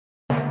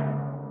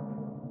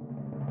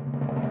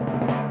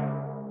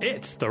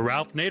It's the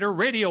Ralph Nader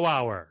Radio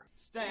Hour.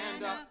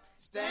 Stand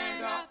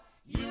up,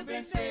 you've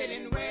been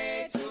sitting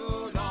way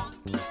too long.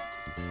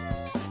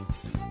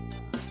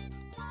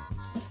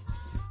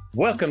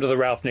 Welcome to the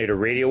Ralph Nader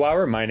Radio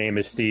Hour. My name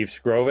is Steve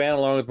Scrovan,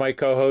 along with my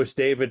co-host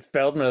David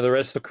Feldman and the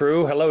rest of the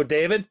crew. Hello,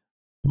 David.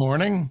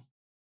 Morning.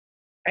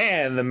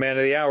 And the man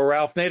of the hour,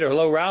 Ralph Nader.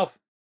 Hello, Ralph.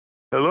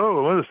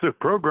 Hello. Well, this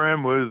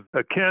program was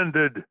a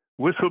candid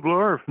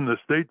whistleblower from the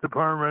State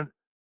Department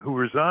who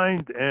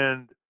resigned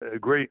and a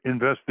great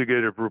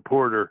investigative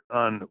reporter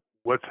on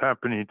what's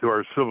happening to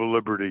our civil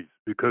liberties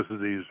because of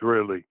the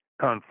Israeli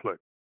conflict.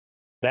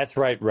 That's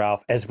right,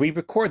 Ralph. As we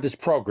record this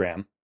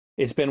program,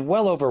 it's been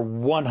well over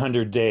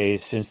 100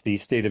 days since the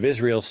State of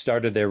Israel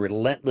started their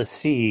relentless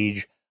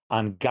siege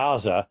on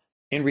Gaza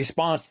in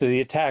response to the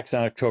attacks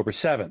on October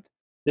 7th.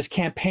 This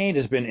campaign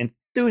has been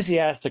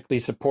enthusiastically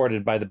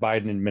supported by the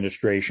Biden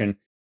administration,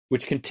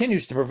 which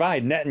continues to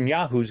provide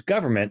Netanyahu's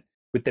government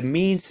with the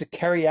means to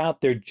carry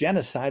out their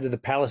genocide of the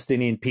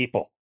Palestinian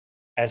people.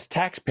 As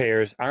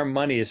taxpayers, our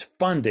money is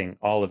funding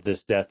all of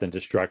this death and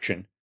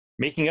destruction,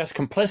 making us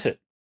complicit.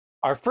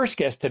 Our first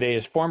guest today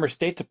is former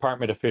State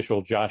Department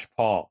official Josh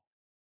Paul.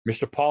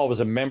 Mr. Paul was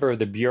a member of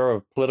the Bureau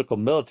of Political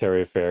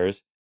Military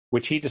Affairs,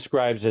 which he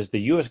describes as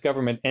the U.S.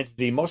 government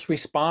entity most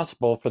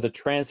responsible for the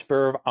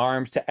transfer of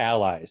arms to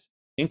allies,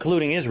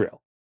 including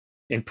Israel.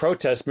 In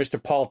protest,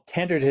 Mr. Paul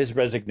tendered his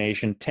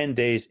resignation 10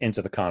 days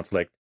into the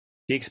conflict.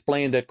 He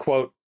explained that,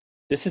 quote,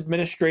 this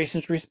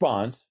administration's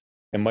response,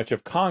 and much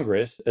of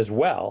Congress as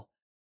well,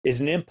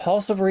 is an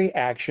impulsive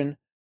reaction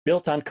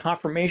built on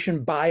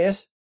confirmation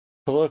bias,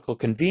 political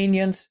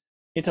convenience,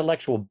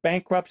 intellectual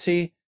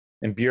bankruptcy,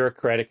 and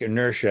bureaucratic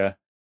inertia.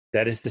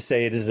 That is to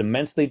say, it is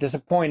immensely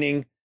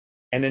disappointing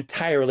and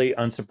entirely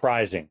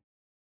unsurprising,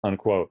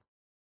 unquote.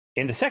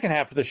 In the second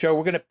half of the show,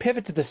 we're going to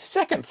pivot to the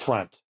second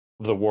front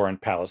of the war in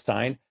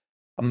Palestine,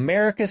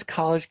 America's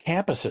college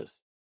campuses.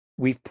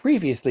 We've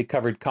previously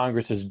covered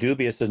Congress's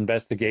dubious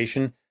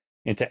investigation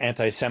into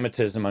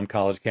anti-Semitism on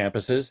college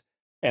campuses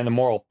and the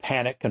moral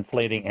panic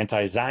conflating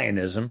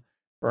anti-Zionism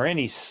or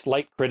any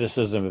slight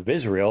criticism of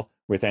Israel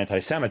with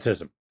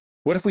anti-Semitism.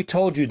 What if we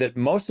told you that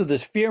most of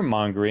this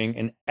fear-mongering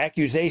and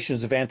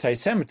accusations of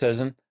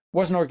anti-Semitism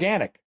wasn't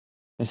organic?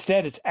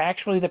 Instead, it's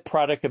actually the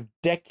product of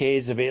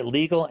decades of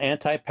illegal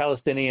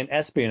anti-Palestinian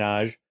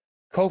espionage,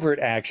 covert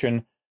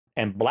action,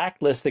 and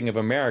blacklisting of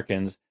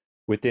Americans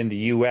within the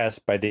U.S.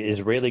 by the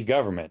Israeli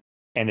government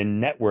and a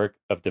network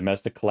of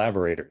domestic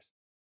collaborators.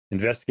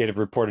 Investigative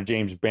reporter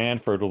James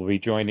Banford will be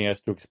joining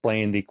us to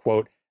explain the,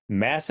 quote,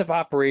 massive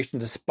operation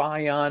to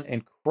spy on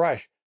and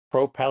crush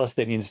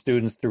pro-Palestinian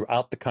students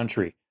throughout the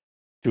country,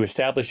 to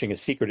establishing a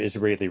secret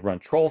Israeli-run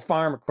troll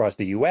farm across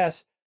the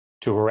U.S.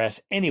 to harass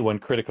anyone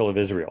critical of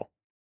Israel,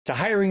 to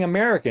hiring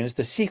Americans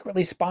to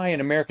secretly spy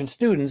on American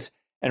students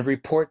and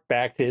report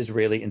back to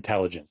Israeli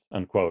intelligence,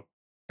 unquote.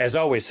 As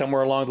always,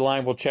 somewhere along the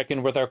line, we'll check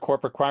in with our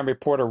corporate crime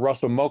reporter,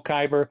 Russell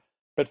Mokhiber.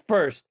 But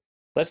first,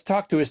 let's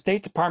talk to a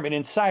State Department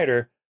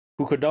insider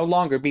who could no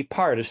longer be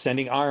part of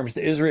sending arms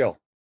to Israel.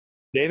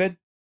 David?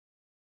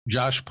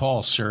 Josh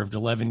Paul served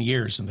 11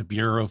 years in the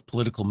Bureau of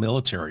Political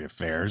Military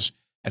Affairs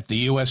at the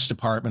U.S.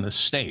 Department of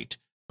State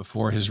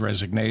before his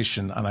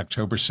resignation on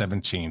October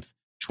 17,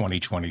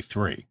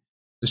 2023.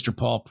 Mr.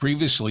 Paul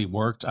previously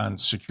worked on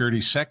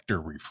security sector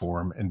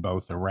reform in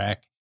both Iraq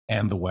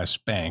and the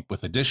West Bank,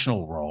 with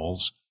additional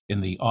roles in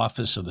the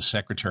Office of the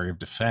Secretary of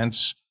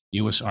Defense,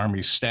 U.S.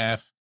 Army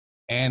Staff,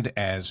 and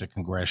as a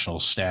congressional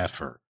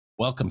staffer.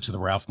 Welcome to the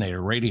Ralph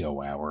Nader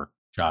Radio Hour,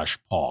 Josh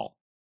Paul.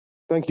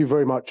 Thank you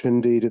very much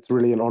indeed. It's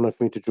really an honor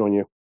for me to join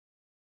you.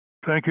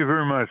 Thank you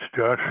very much,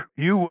 Josh.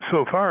 You,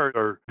 so far,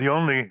 are the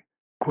only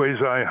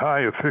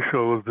quasi-high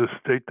official of the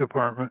State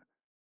Department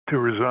to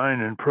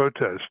resign in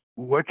protest.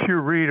 What's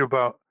your read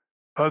about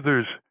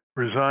others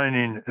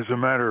resigning as a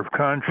matter of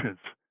conscience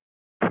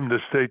from the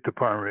State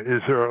Department?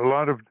 Is there a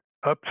lot of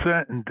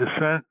upset and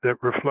dissent that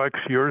reflects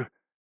your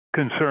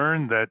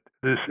concern that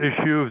this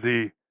issue of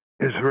the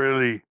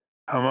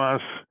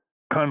Israeli-Hamas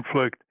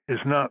conflict is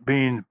not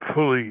being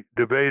fully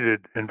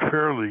debated and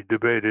fairly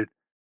debated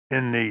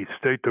in the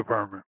State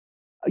Department?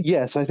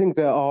 Yes, I think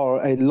there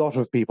are a lot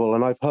of people,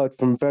 and I've heard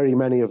from very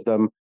many of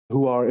them,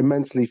 who are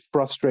immensely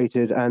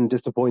frustrated and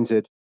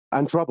disappointed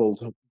and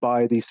troubled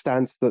by the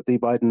stance that the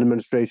Biden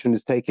administration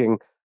is taking,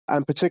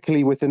 and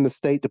particularly within the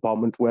State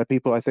Department, where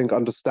people, I think,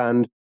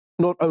 understand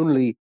not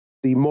only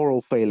the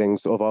moral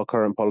failings of our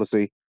current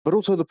policy, but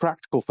also the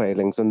practical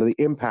failings and the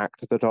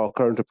impact that our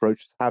current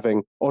approach is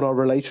having on our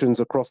relations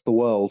across the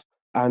world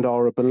and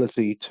our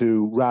ability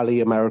to rally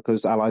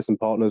America's allies and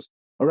partners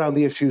around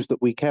the issues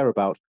that we care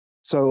about.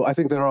 So I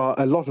think there are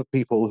a lot of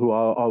people who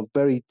are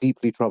very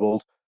deeply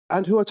troubled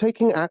and who are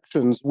taking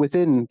actions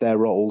within their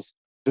roles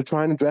to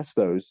try and address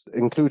those,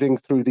 including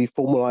through the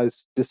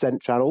formalized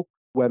dissent channel,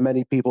 where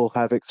many people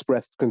have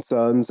expressed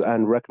concerns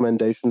and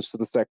recommendations to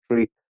the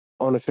Secretary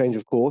on a change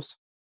of course,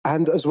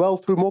 and as well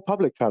through more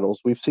public channels.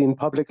 We've seen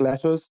public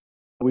letters,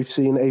 we've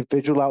seen a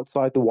vigil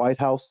outside the White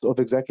House of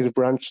executive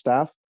branch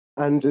staff,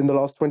 and in the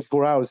last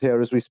 24 hours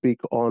here as we speak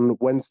on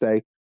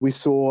Wednesday, We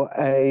saw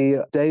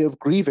a day of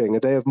grieving, a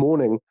day of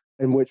mourning,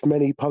 in which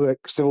many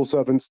public civil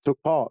servants took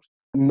part,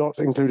 not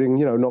including,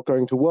 not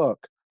going to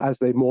work as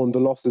they mourned the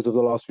losses of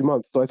the last few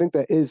months. So I think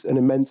there is an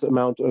immense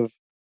amount of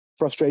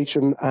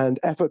frustration and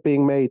effort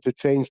being made to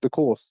change the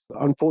course.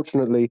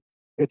 Unfortunately,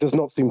 it does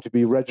not seem to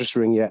be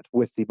registering yet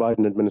with the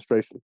Biden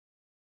administration.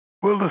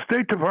 Well, the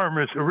State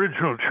Department's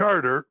original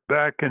charter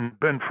back in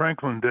Ben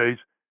Franklin days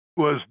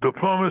was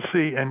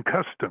diplomacy and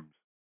customs.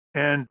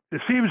 And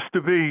it seems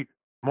to be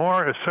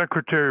more a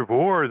Secretary of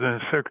War than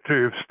a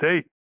Secretary of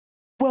State.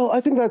 Well,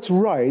 I think that's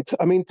right.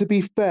 I mean, to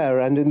be fair,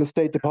 and in the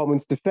State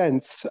Department's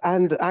defense,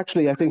 and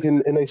actually I think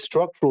in a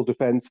structural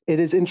defense, it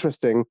is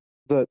interesting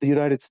that the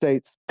United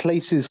States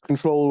places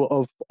control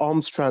of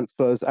arms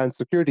transfers and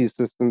security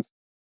assistance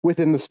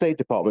within the State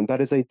Department.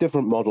 That is a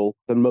different model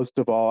than most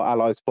of our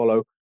allies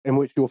follow, in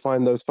which you'll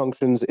find those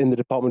functions in the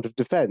Department of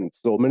Defense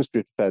or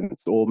Ministry of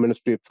Defense or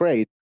Ministry of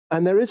Trade.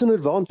 And there is an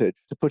advantage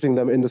to putting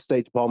them in the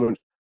State Department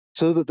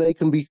so that they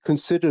can be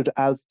considered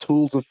as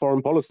tools of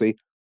foreign policy,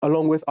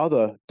 along with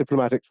other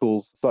diplomatic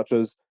tools, such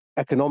as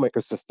economic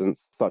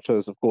assistance, such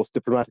as, of course,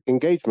 diplomatic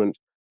engagement.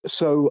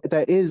 So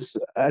there is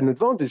an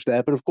advantage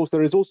there, but of course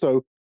there is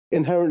also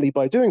inherently,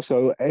 by doing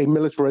so, a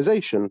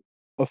militarization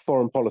of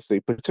foreign policy,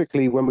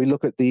 particularly when we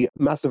look at the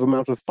massive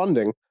amount of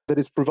funding that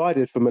is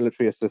provided for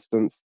military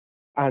assistance.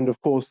 And of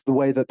course, the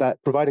way that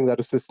providing that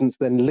assistance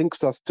then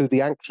links us to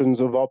the actions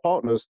of our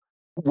partners,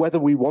 whether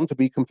we want to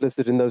be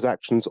complicit in those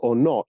actions or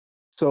not.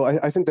 So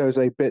I think there is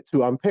a bit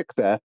to unpick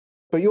there.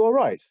 But you are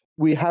right.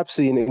 We have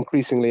seen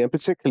increasingly, and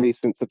particularly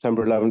since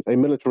September 11th, a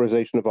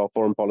militarization of our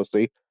foreign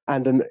policy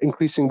and an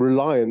increasing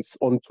reliance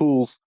on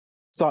tools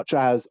such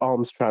as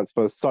arms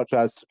transfers, such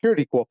as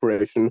security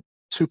cooperation,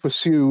 to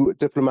pursue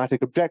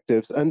diplomatic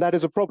objectives. And that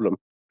is a problem.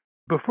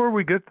 Before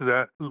we get to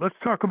that, let's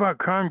talk about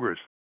Congress.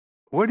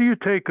 What do you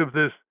take of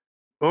this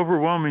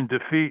overwhelming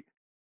defeat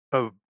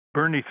of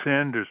Bernie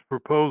Sanders'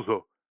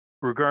 proposal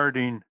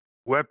regarding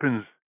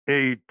weapons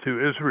aid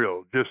to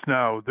Israel just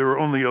now? There were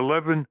only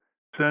 11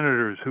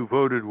 senators who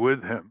voted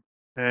with him,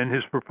 and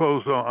his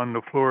proposal on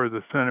the floor of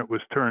the Senate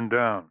was turned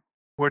down.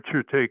 What's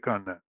your take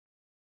on that?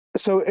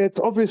 So it's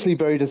obviously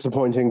very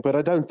disappointing, but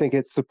I don't think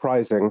it's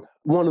surprising.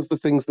 One of the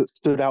things that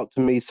stood out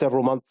to me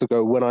several months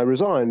ago when I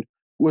resigned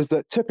was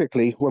that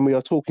typically when we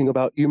are talking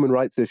about human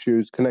rights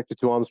issues connected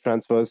to arms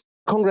transfers,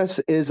 Congress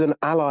is an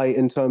ally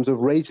in terms of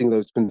raising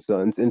those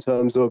concerns, in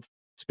terms of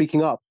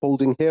speaking up,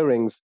 holding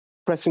hearings,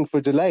 pressing for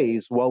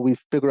delays while we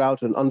figure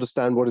out and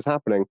understand what is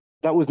happening.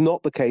 That was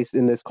not the case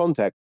in this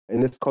context.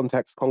 In this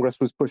context, Congress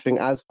was pushing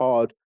as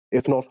hard,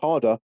 if not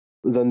harder,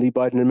 than the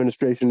Biden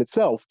administration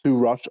itself to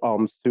rush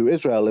arms to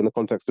Israel in the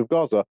context of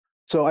Gaza.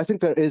 So I think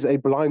there is a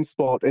blind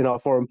spot in our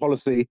foreign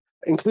policy,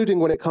 including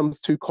when it comes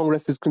to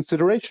Congress's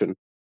consideration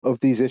of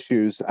these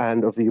issues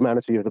and of the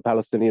humanity of the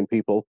Palestinian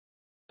people.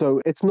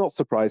 So it's not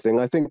surprising.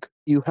 I think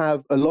you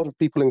have a lot of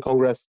people in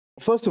Congress,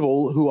 first of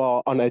all, who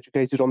are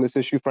uneducated on this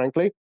issue,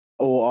 frankly,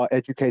 or are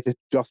educated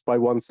just by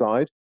one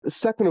side.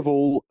 Second of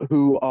all,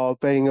 who are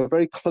paying a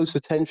very close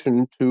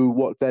attention to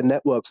what their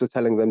networks are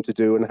telling them to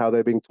do and how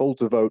they're being told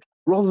to vote,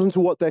 rather than to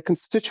what their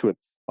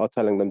constituents are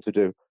telling them to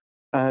do.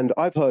 And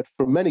I've heard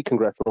from many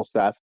congressional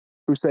staff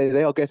who say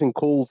they are getting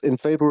calls in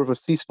favor of a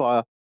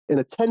ceasefire in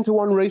a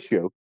 10-to-1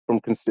 ratio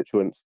from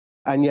constituents.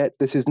 And yet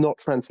this is not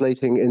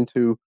translating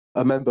into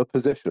a member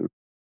position.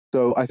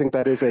 So I think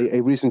that is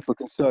a reason for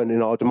concern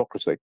in our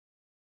democracy.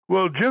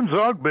 Well, Jim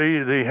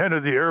Zogby, the head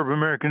of the Arab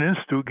American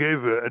Institute,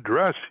 gave an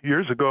address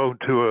years ago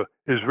to an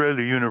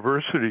Israeli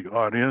university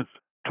audience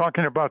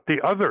talking about the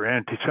other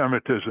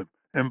anti-Semitism.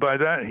 And by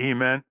that, he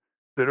meant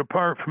that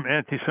apart from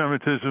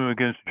anti-Semitism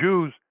against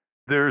Jews,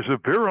 there's a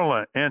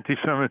virulent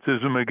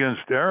anti-Semitism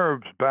against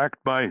Arabs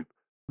backed by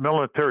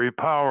military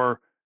power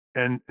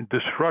and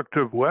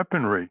destructive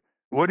weaponry.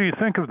 What do you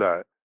think of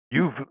that?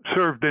 You've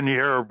served in the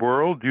Arab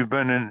world. You've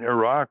been in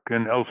Iraq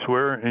and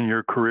elsewhere in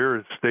your career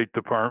at State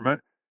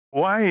Department.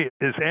 Why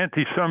is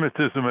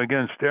anti-Semitism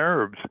against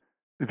Arabs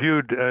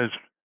viewed as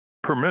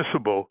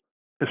permissible,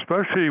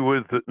 especially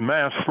with the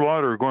mass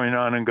slaughter going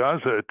on in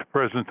Gaza at the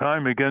present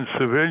time against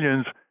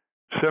civilians,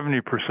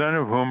 70%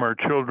 of whom are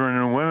children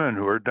and women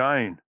who are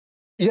dying?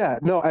 Yeah,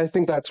 no, I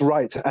think that's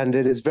right. And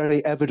it is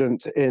very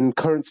evident in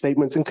current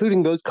statements,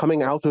 including those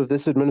coming out of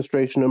this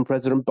administration and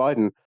President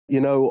Biden. You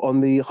know,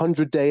 on the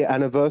 100-day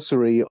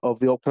anniversary of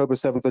the October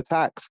 7th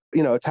attacks,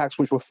 attacks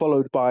which were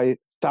followed by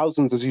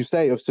thousands, as you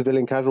say, of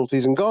civilian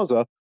casualties in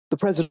Gaza, the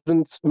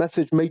president's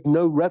message made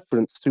no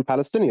reference to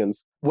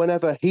Palestinians.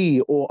 Whenever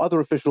he or other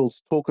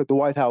officials talk at the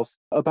White House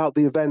about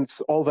the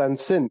events of and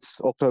since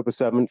October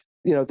 7th,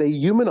 they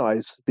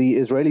humanize the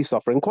Israeli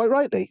suffering quite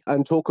rightly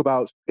and talk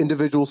about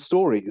individual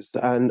stories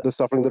and the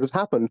suffering that has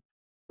happened.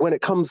 When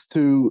it comes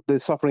to the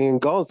suffering in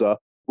Gaza,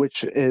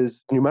 which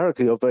is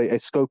numerically of a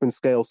scope and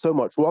scale so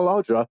much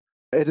larger,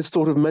 it is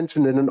sort of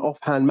mentioned in an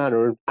offhand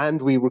manner,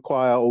 and we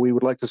require or we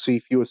would like to see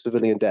fewer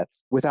civilian deaths,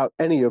 without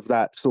any of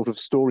that sort of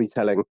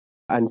storytelling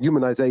and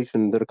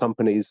humanization that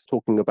accompanies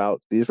talking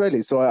about the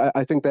Israelis. So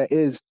I think there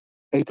is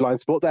a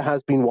blind spot. There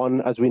has been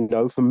one, as we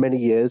know, for many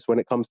years when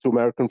it comes to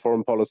American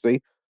foreign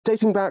policy.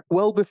 dating back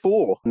well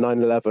before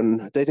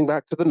 9/11, dating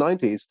back to the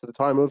 90s, to the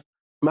time of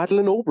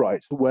Madeleine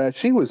Albright, where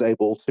she was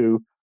able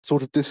to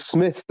sort of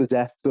dismiss the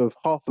deaths of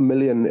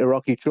 500,000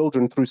 Iraqi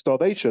children through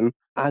starvation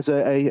as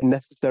a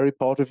necessary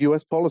part of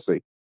US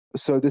policy.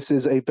 So this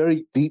is a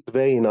very deep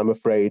vein, I'm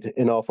afraid,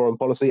 in our foreign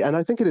policy. And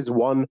I think it is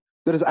one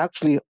that has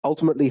actually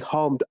ultimately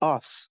harmed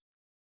us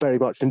very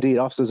much indeed,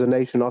 us as a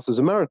nation, us as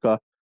America,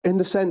 in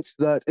the sense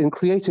that in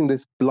creating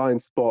this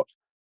blind spot,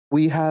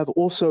 we have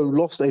also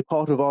lost a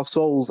part of our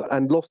souls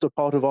and lost a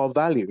part of our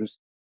values.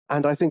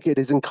 And I think it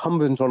is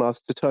incumbent on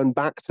us to turn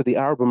back to the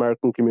Arab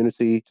American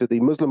community, to the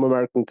Muslim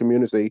American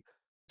community,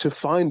 to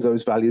find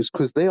those values,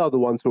 because they are the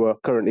ones who are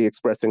currently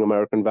expressing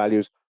American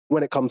values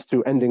when it comes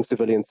to ending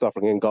civilian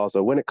suffering in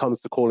Gaza, when it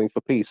comes to calling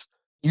for peace.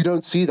 You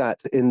don't see that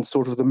in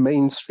sort of the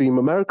mainstream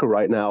America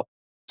right now.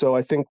 So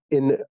I think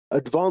in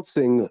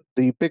advancing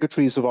the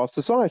bigotries of our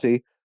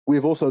society,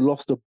 we've also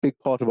lost a big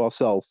part of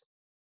ourselves.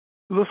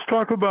 Let's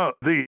talk about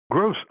the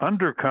gross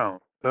undercount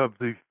of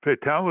the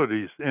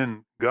fatalities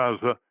in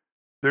Gaza.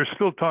 They're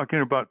still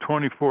talking about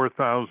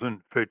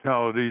 24,000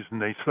 fatalities,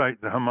 and they cite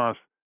the Hamas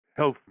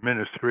Health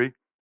Ministry.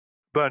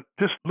 But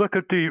just look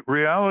at the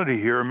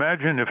reality here.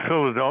 Imagine if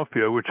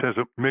Philadelphia, which has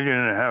 1.5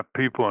 million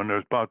people and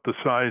is about the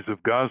size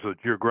of Gaza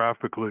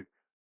geographically,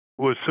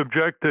 was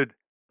subjected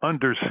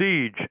under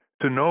siege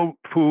to no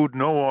food,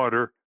 no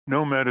water,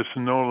 no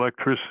medicine, no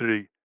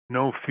electricity,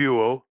 no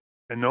fuel,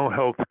 and no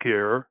health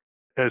care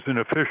as an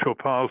official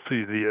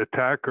policy, the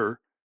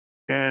attacker.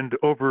 And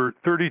over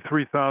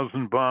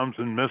 33,000 bombs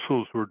and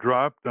missiles were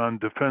dropped on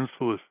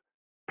defenseless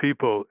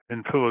people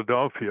in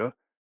Philadelphia.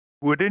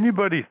 Would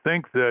anybody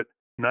think that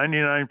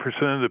 99%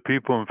 of the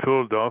people in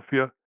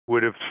Philadelphia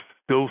would have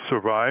still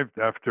survived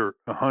after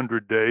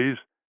 100 days?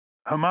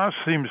 Hamas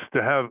seems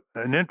to have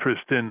an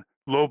interest in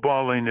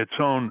lowballing its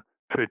own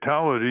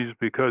fatalities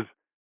because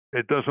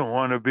it doesn't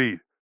want to be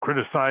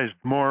criticized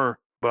more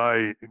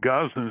by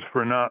Gazans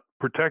for not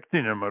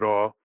protecting them at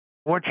all.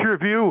 What's your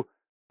view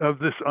of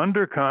this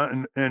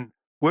undercount, and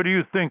what do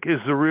you think is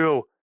the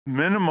real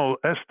minimal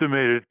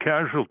estimated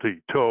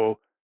casualty toll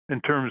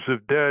in terms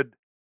of dead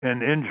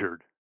and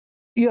injured?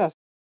 Yes.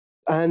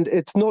 And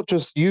it's not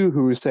just you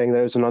who is saying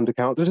there's an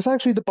undercount, it is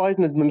actually the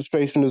Biden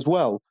administration as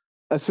well.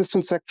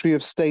 Assistant Secretary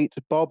of State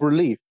Barbara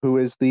Leaf, who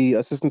is the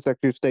Assistant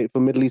Secretary of State for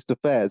Middle East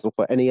Affairs, or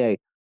for NEA,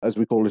 as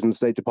we call it in the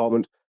State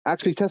Department,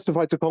 actually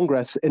testified to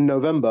Congress in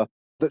November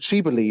that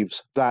she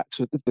believes that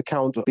the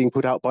count being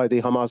put out by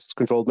the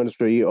Hamas-controlled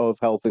Ministry of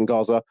Health in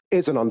Gaza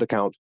is an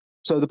undercount.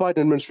 So the Biden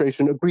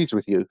administration agrees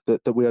with you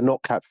that we are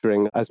not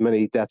capturing as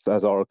many deaths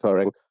as are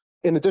occurring.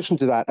 In addition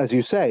to that, as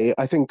you say,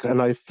 I think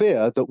and I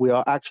fear that we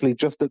are actually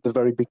just at the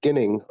very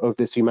beginning of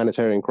this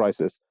humanitarian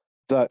crisis,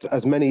 that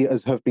as many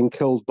as have been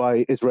killed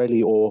by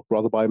Israeli or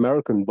rather by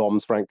American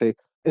bombs, frankly,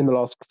 in the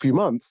last few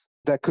months,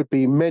 there could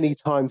be many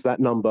times that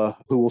number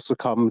who will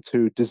succumb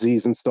to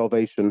disease and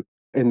starvation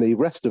in the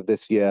rest of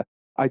this year.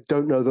 I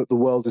don't know that the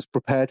world is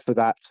prepared for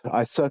that.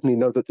 I certainly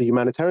know that the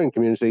humanitarian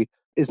community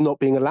is not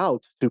being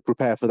allowed to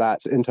prepare for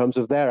that in terms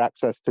of their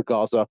access to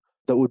Gaza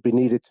that would be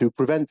needed to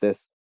prevent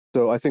this.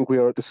 So I think we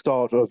are at the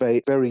start of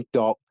a very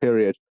dark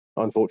period,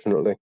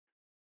 unfortunately.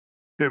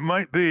 It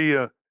might be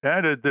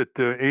added that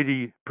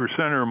 80%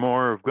 or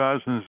more of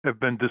Gazans have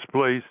been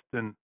displaced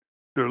and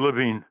they're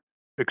living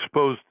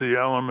exposed to the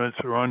elements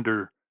or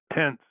under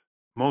tents,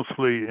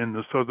 mostly in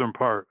the southern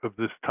part of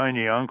this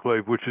tiny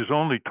enclave, which is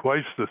only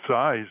twice the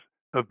size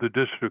of the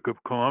District of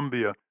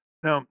Columbia.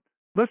 Now,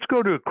 let's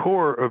go to the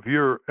core of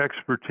your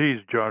expertise,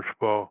 Josh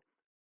Paul.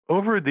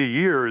 Over the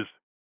years,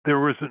 there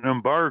was an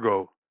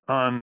embargo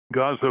on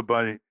Gaza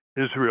by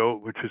Israel,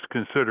 which is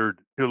considered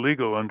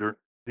illegal under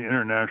the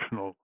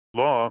international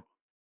law.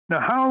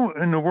 Now, how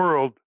in the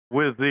world,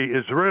 with the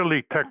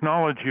Israeli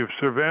technology of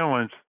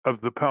surveillance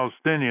of the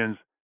Palestinians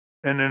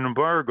and an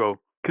embargo,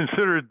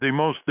 considered the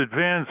most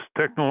advanced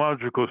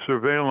technological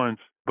surveillance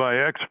by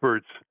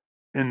experts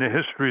in the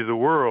history of the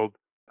world,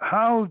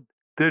 how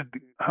did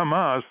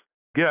Hamas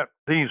get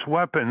these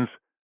weapons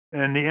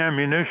and the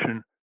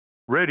ammunition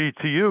ready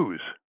to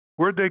use?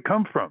 Where'd they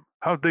come from?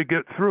 How'd they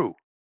get through?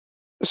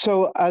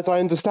 So, as I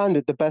understand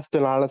it, the best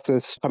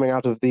analysis coming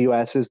out of the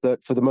US is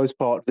that for the most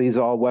part, these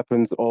are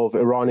weapons of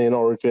Iranian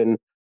origin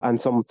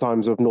and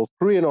sometimes of North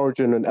Korean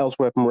origin and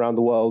elsewhere from around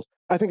the world.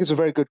 I think it's a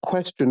very good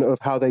question of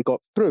how they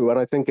got through. And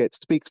I think it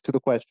speaks to the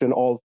question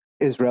of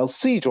Israel's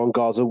siege on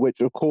Gaza,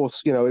 which, of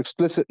course,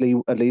 explicitly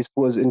at least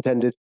was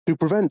intended to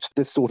prevent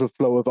this sort of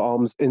flow of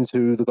arms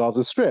into the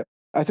Gaza Strip.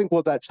 I think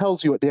what that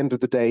tells you at the end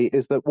of the day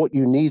is that what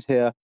you need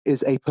here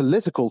is a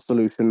political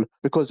solution,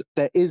 because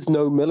there is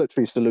no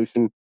military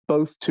solution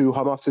both to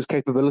Hamas's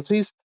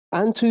capabilities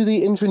and to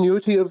the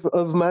ingenuity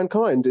of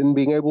mankind in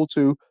being able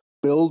to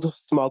build,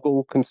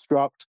 smuggle,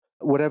 construct,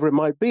 whatever it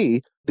might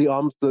be, the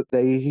arms that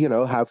they,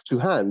 have to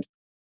hand.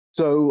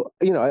 So,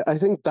 I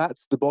think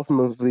that's the bottom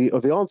of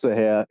the answer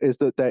here, is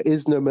that there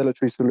is no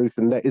military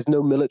solution. There is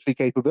no military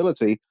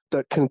capability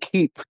that can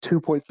keep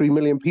 2.3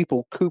 million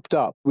people cooped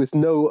up with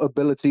no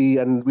ability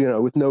and,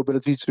 with no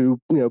ability to,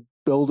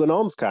 build an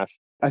arms cache.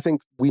 I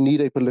think we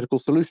need a political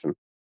solution.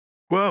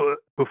 Well,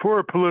 before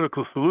a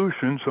political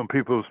solution, some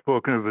people have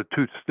spoken of a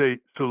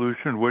two-state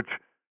solution, which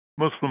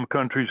Muslim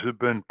countries have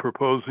been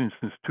proposing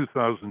since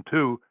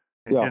 2002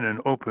 Yeah. in an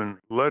open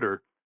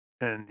letter,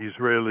 and the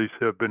Israelis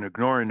have been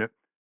ignoring it.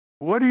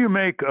 What do you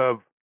make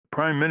of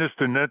Prime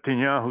Minister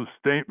Netanyahu's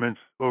statements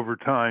over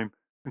time,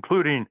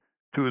 including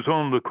to his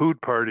own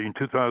Likud party in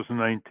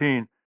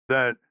 2019,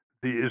 that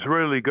the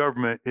Israeli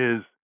government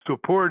is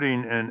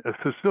supporting and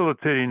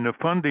facilitating the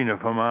funding of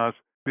Hamas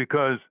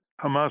because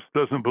Hamas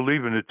doesn't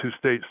believe in a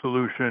two-state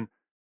solution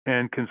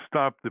and can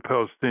stop the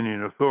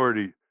Palestinian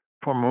Authority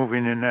from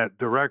moving in that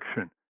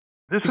direction?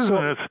 This is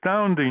an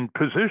astounding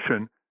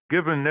position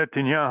given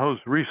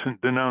Netanyahu's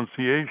recent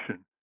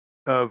denunciation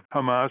of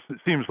Hamas. It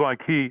seems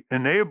like he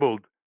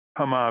enabled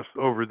Hamas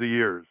over the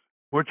years.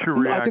 What's your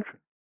reaction?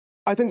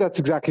 I think that's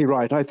exactly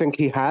right. I think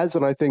he has,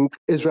 and I think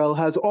Israel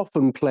has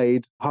often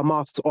played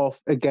Hamas off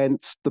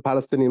against the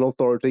Palestinian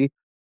Authority,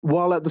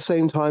 while at the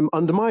same time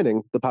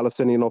undermining the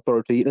Palestinian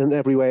Authority in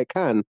every way it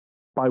can,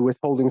 by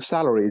withholding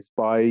salaries,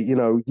 by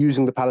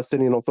using the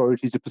Palestinian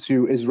Authority to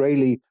pursue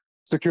Israeli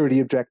security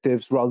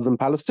objectives rather than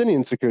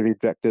Palestinian security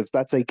objectives.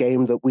 That's a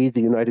game that we,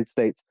 the United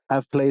States,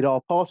 have played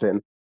our part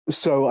in.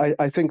 So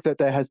I think that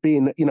there has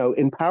been,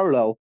 in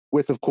parallel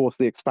with, of course,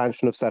 the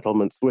expansion of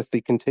settlements, with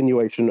the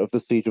continuation of the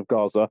siege of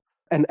Gaza,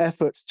 an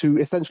effort to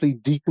essentially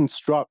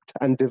deconstruct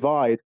and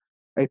divide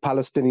a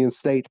Palestinian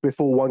state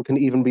before one can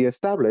even be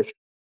established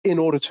in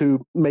order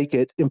to make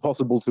it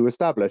impossible to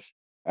establish.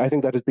 I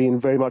think that has been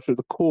very much at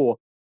the core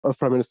of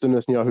Prime Minister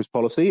Netanyahu's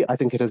policy. I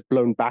think it has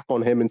blown back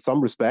on him in some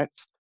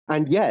respects,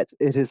 and yet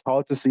it is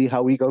hard to see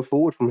how we go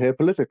forward from here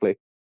politically.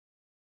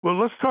 Well,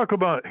 let's talk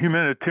about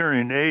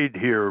humanitarian aid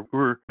here.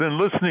 We've been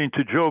listening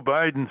to Joe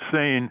Biden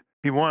saying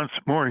he wants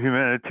more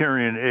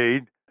humanitarian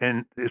aid,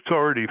 and it's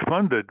already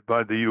funded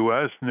by the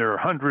U.S., and there are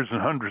hundreds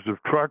and hundreds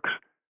of trucks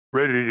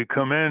ready to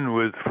come in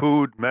with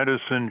food,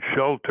 medicine,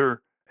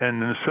 shelter, and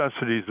the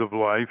necessities of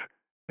life.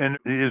 And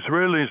the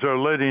Israelis are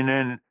letting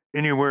in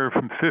anywhere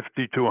from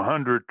 50 to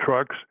 100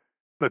 trucks,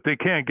 but they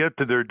can't get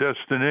to their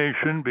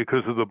destination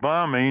because of the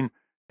bombing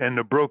and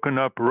the broken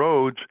up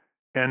roads,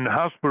 and the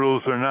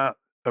hospitals are not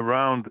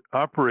around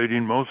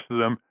operating, most of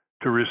them,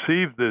 to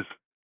receive this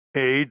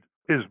aid.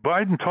 Is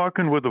Biden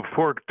talking with a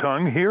forked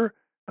tongue here?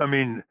 I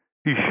mean,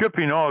 he's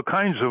shipping all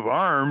kinds of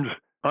arms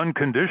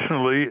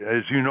unconditionally,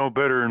 as you know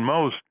better than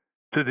most,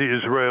 to the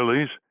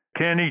Israelis.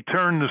 Can he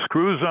turn the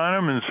screws on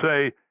them and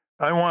say,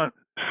 I want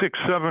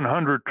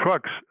 600-700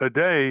 trucks a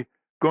day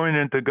going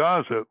into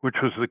Gaza, which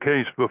was the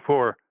case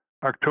before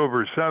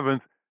October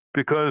 7th,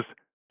 because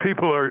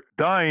people are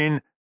dying,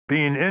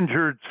 being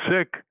injured,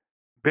 sick,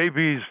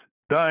 babies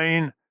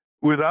dying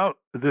without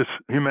this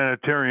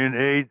humanitarian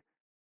aid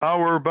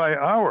hour by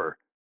hour.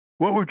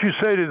 What would you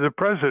say to the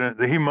president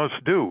that he must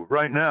do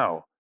right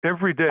now?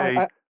 Every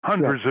day,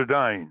 hundreds are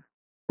dying.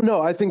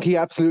 No, I think he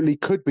absolutely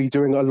could be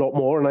doing a lot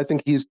more, and I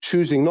think he's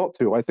choosing not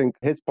to. I think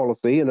his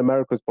policy and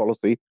America's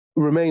policy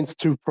remains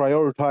to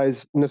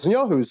prioritize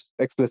Netanyahu's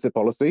explicit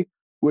policy,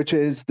 which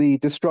is the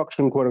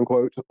destruction, quote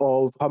unquote,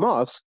 of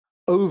Hamas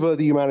over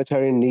the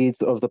humanitarian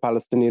needs of the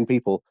Palestinian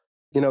people.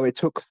 It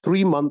took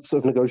 3 months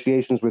of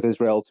negotiations with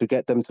Israel to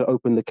get them to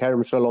open the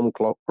Kerem Shalom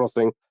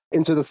crossing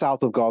into the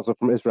south of Gaza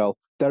from Israel.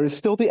 There is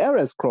still the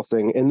Erez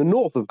crossing in the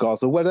north of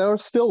Gaza, where there are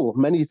still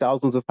many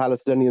thousands of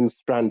Palestinians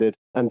stranded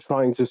and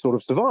trying to sort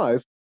of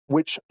survive,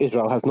 which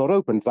Israel has not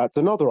opened. That's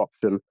another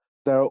option.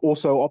 There are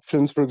also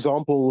options, for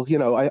example,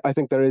 I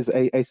think there is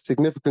a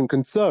significant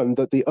concern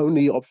that the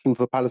only option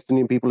for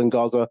Palestinian people in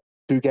Gaza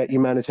to get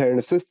humanitarian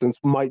assistance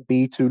might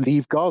be to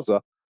leave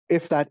Gaza.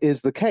 If that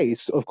is the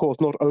case, of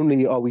course, not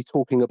only are we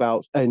talking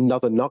about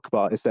another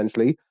Nakba,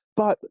 essentially,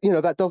 but,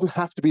 that doesn't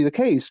have to be the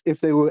case if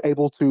they were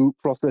able to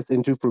process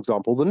into, for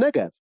example, the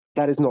Negev.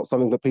 That is not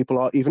something that people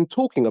are even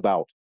talking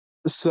about.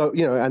 So,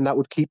 and that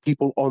would keep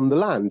people on the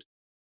land.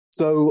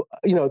 So,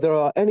 there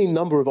are any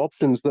number of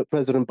options that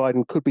President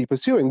Biden could be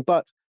pursuing,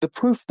 but the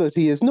proof that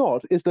he is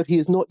not is that he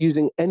is not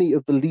using any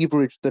of the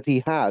leverage that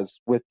he has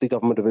with the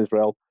government of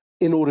Israel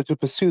in order to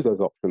pursue those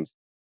options.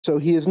 So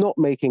he is not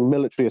making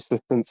military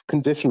assistance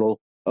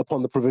conditional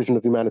upon the provision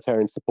of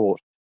humanitarian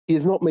support. He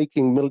is not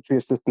making military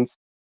assistance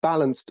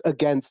balanced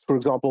against, for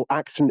example,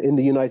 action in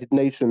the United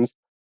Nations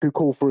to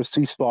call for a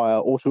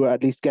ceasefire or to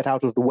at least get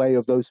out of the way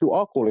of those who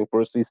are calling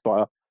for a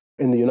ceasefire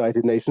in the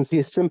United Nations. He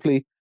is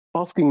simply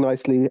asking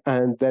nicely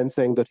and then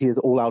saying that he is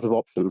all out of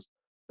options.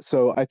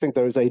 So I think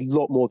there is a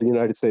lot more the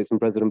United States and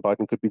President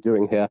Biden could be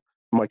doing here.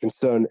 My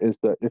concern is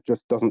that it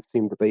just doesn't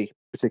seem that they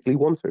particularly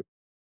want to.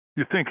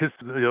 You think it's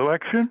the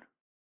election?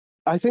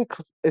 I think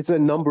it's a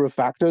number of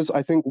factors.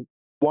 I think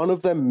one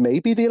of them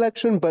may be the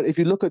election, but if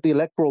you look at the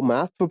electoral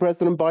math for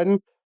President Biden,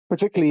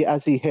 particularly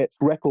as he hits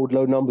record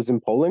low numbers in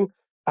polling,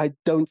 I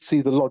don't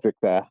see the logic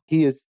there.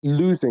 He is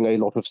losing a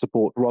lot of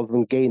support rather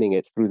than gaining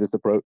it through this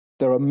approach.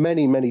 There are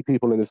many, many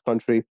people in this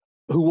country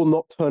who will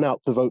not turn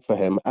out to vote for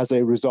him as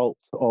a result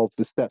of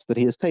the steps that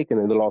he has taken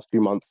in the last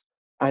few months.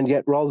 And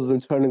yet, rather than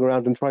turning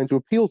around and trying to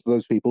appeal to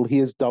those people, he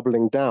is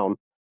doubling down.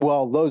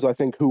 While those, I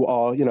think, who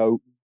are,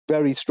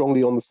 very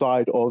strongly on the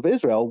side of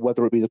Israel,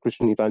 whether it be the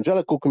Christian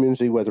evangelical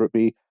community, whether it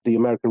be the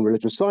American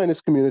religious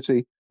Zionist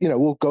community,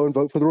 will go and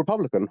vote for the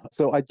Republican.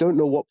 So I don't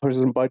know what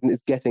President Biden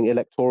is getting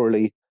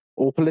electorally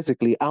or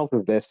politically out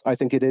of this. I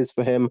think it is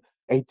for him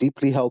a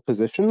deeply held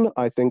position.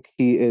 I think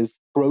he is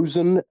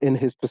frozen in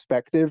his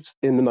perspectives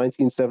in the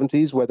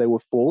 1970s where they were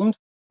formed.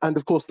 And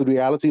of course, the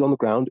reality on the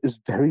ground is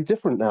very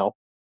different now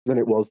than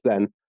it was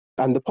then.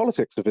 And the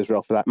politics of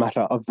Israel, for that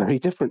matter, are very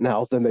different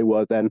now than they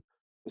were then.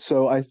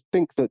 So I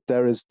think that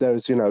there is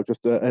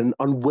just an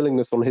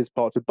unwillingness on his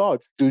part to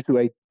budge due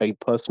to a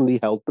personally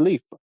held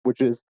belief,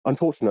 which is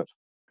unfortunate.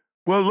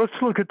 Well, let's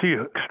look at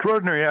the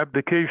extraordinary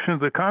abdication of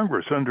the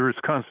Congress under its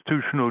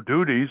constitutional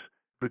duties.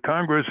 The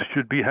Congress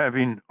should be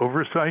having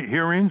oversight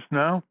hearings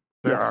now.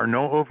 There Yes. are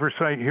no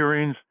oversight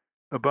hearings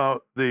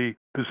about the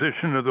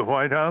position of the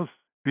White House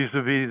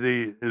vis-a-vis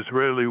the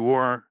Israeli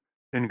war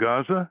in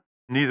Gaza,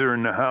 neither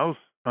in the House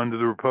under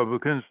the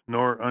Republicans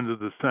nor under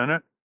the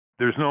Senate.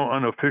 There's no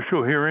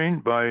unofficial hearing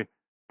by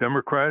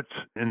Democrats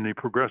in the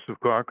Progressive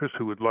Caucus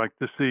who would like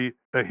to see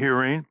a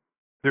hearing.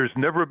 There's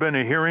never been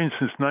a hearing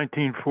since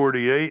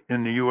 1948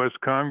 in the U.S.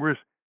 Congress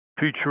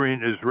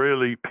featuring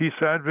Israeli peace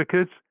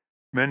advocates,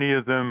 many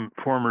of them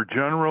former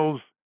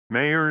generals,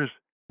 mayors,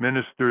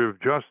 Minister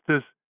of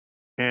Justice,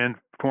 and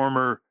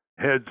former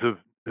heads of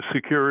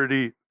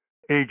security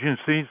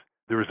agencies.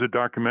 There was a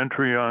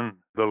documentary on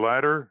the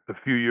latter a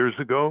few years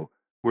ago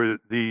where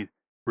the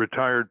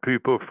retired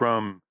people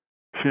from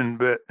Shin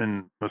Bet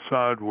and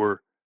Mossad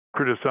were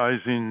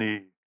criticizing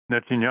the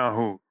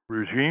Netanyahu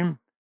regime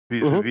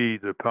vis-a-vis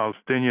the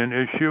Palestinian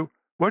issue.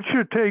 What's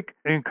your take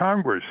in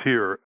Congress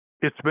here?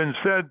 It's been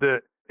said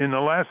that in the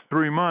last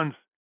 3 months,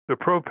 the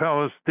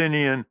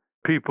pro-Palestinian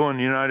people in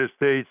the United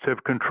States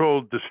have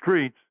controlled the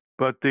streets,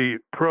 but the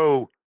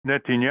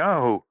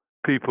pro-Netanyahu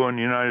people in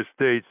the United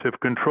States have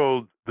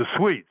controlled the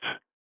suites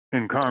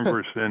in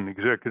Congress and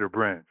executive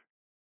branch.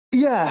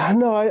 Yeah,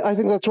 no, I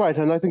think that's right,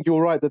 and I think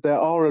you're right that there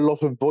are a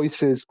lot of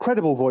voices,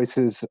 credible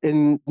voices,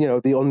 on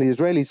the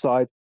Israeli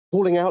side,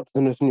 calling out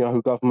the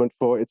Netanyahu government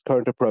for its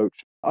current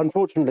approach.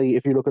 Unfortunately,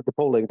 if you look at the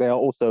polling, they are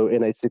also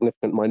in a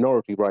significant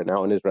minority right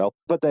now in Israel,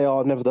 but they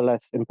are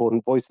nevertheless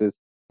important voices.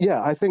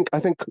 Yeah, I think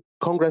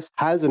Congress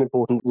has an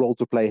important role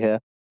to play here.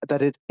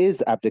 That it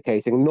is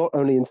abdicating, not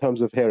only in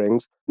terms of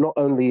hearings, not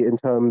only in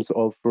terms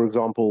of, for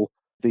example,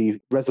 the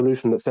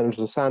resolution that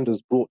Senator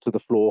Sanders brought to the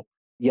floor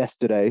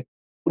yesterday,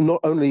 not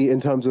only in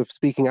terms of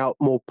speaking out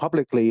more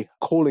publicly,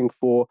 calling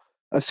for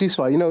a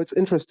ceasefire. It's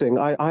interesting.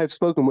 I have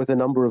spoken with a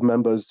number of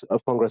members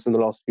of Congress in the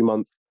last few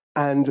months,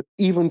 and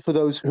even for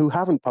those who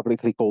haven't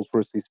publicly called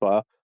for a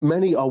ceasefire,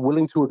 many are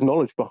willing to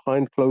acknowledge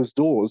behind closed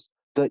doors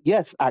that,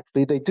 yes,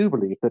 actually, they do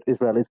believe that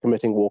Israel is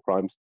committing war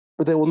crimes,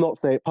 but they will not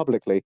say it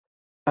publicly.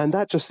 And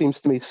that just seems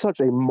to me such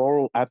a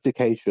moral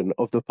abdication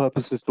of the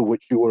purposes for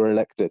which you were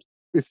elected.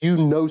 If you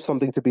know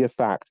something to be a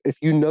fact, if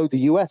you know the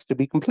US to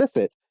be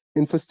complicit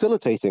in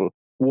facilitating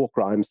war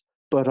crimes,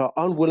 but are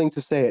unwilling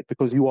to say it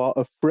because you are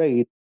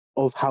afraid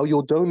of how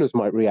your donors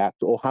might react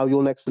or how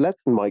your next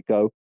election might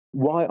go,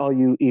 why are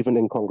you even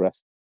in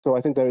Congress? So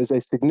I think there is a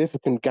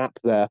significant gap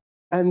there.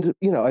 And,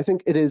 I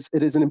think it is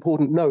an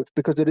important note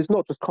because it is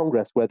not just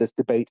Congress where this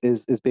debate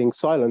is being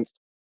silenced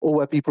or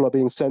where people are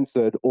being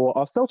censored or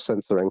are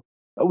self-censoring.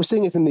 We're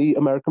seeing it in the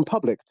American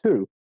public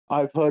too.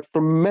 I've heard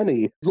from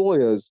many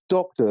lawyers,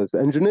 doctors,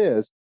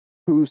 engineers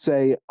who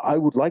say, I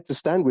would like to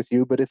stand with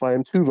you, but if I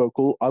am too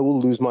vocal, I will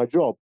lose my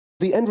job.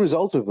 The end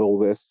result of all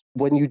this,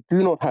 when you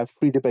do not have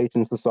free debate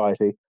in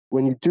society,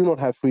 when you do not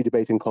have free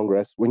debate in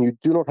Congress, when you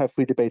do not have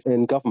free debate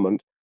in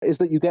government, is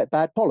that you get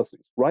bad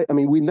policies, right? I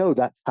mean, we know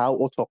that's how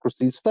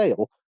autocracies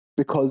fail,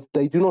 because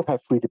they do not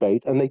have free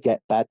debate and they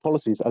get bad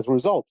policies as a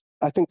result.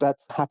 I think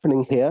that's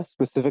happening here,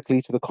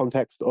 specifically to the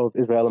context of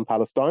Israel and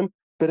Palestine,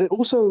 but it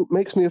also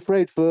makes me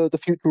afraid for the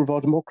future of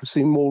our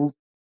democracy more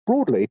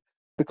broadly.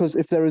 Because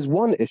if there is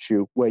one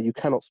issue where you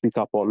cannot speak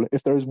up on,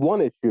 if there is one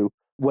issue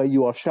where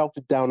you are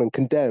shouted down and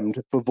condemned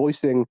for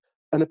voicing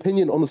an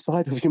opinion on the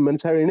side of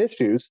humanitarian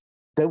issues,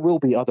 there will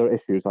be other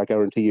issues, I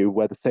guarantee you,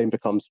 where the same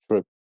becomes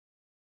true.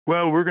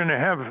 Well, we're going to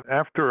have,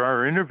 after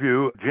our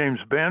interview, James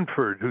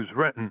Banford, who's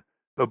written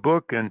a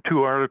book and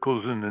 2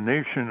 articles in The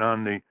Nation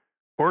on the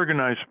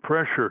organized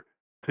pressure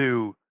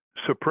to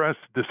suppress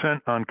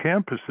dissent on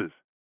campuses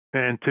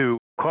and to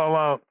call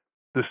out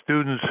the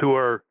students who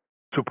are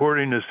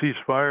supporting the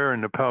ceasefire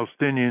and the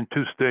Palestinian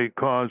two-state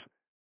cause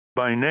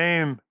by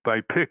name, by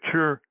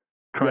picture,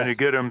 trying to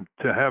get them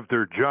to have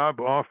their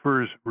job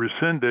offers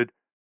rescinded.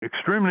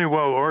 Extremely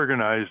well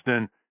organized.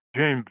 And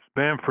James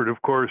Bamford,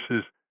 of course,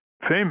 is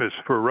famous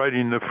for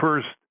writing the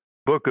first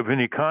book of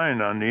any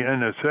kind on the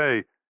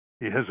NSA.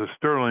 He has a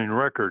sterling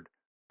record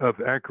of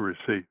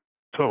accuracy.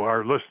 So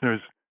our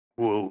listeners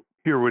will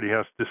hear what he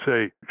has to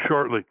say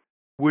shortly.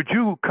 Would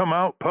you come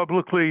out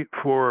publicly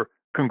for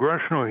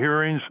congressional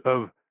hearings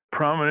of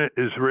prominent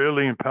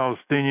Israeli and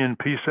Palestinian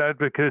peace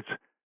advocates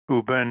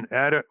who've been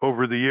at it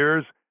over the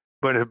years,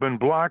 but have been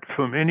blocked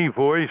from any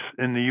voice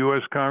in the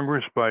U.S.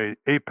 Congress by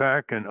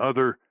AIPAC and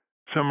other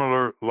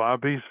similar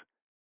lobbies?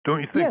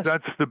 Don't you think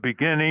that's the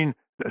beginning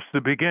That's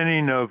the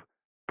beginning of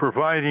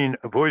providing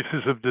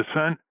voices of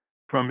dissent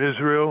from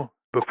Israel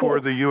before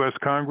the U.S.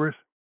 Congress?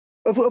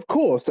 Of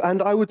course.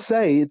 And I would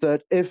say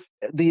that if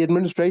the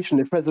administration,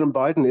 if President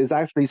Biden is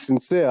actually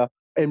sincere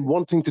in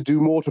wanting to do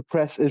more to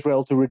press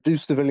Israel to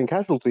reduce civilian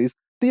casualties,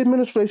 the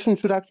administration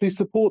should actually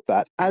support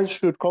that, as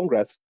should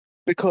Congress,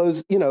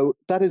 because,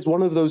 that is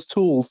one of those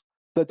tools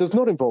that does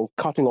not involve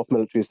cutting off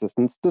military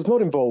assistance, does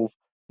not involve,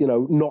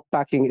 not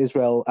backing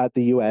Israel at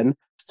the UN,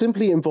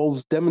 simply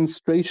involves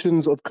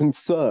demonstrations of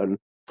concern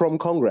from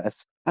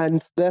Congress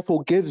and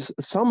therefore gives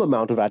some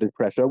amount of added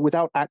pressure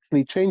without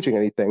actually changing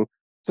anything.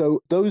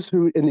 So those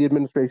who in the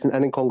administration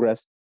and in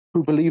Congress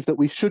who believe that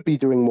we should be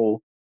doing more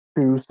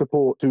to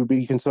support, to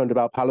be concerned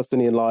about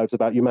Palestinian lives,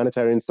 about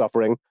humanitarian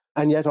suffering,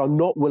 and yet are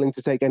not willing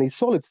to take any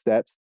solid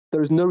steps,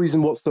 there is no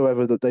reason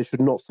whatsoever that they should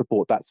not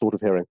support that sort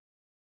of hearing.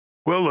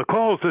 Well, the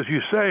calls, as you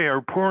say,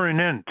 are pouring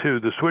into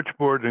the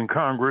switchboard in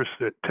Congress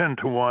at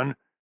 10-1,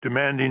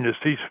 demanding a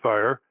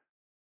ceasefire,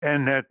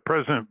 and that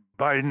President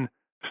Biden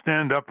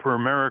stand up for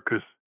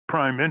America's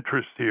prime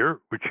interest here,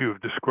 which you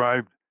have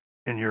described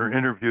in your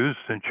interviews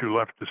since you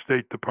left the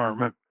State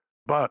Department.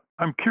 But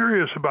I'm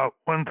curious about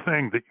one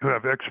thing that you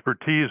have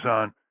expertise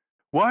on.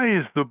 Why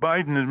is the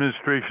Biden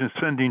administration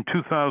sending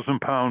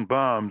 2,000-pound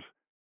bombs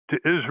to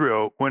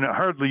Israel when it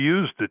hardly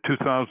used the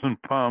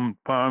 2,000-pound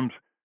bombs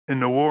in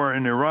the war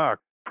in Iraq?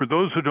 For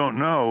those who don't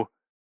know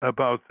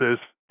about this,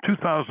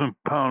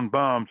 2,000-pound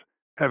bombs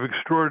have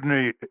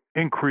extraordinary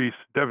increased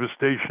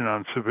devastation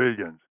on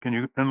civilians. Can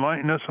you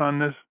enlighten us on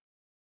this?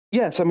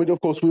 Yes, I mean, of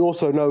course, we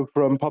also know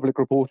from public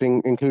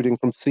reporting, including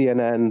from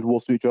CNN, Wall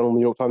Street Journal,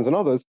 New York Times, and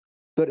others,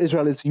 that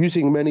Israel is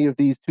using many of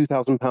these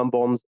 2,000-pound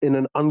bombs in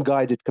an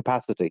unguided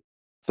capacity.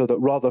 So that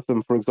rather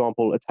than, for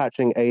example,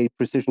 attaching a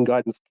precision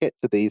guidance kit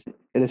to these,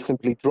 it is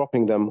simply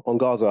dropping them on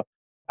Gaza.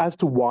 As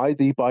to why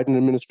the Biden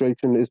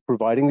administration is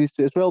providing these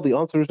to Israel, the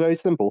answer is very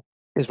simple.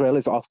 Israel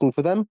is asking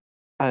for them,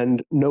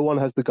 and no one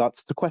has the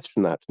guts to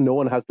question that. No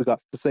one has the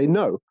guts to say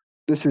no.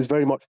 This is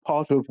very much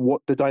part of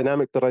what the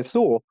dynamic that I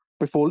saw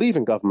before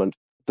leaving government,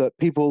 that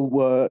people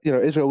were,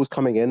 Israel was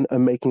coming in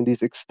and making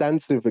these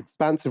expansive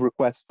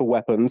requests for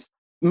weapons,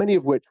 many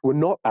of which were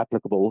not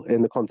applicable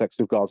in the context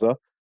of Gaza,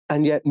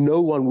 and yet no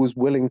one was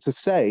willing to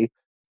say,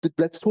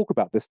 let's talk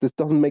about this. This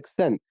doesn't make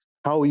sense.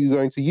 How are you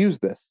going to use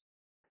this?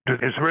 Do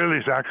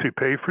Israelis actually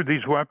pay for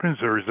these weapons,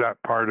 or is that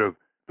part of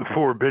the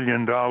 $4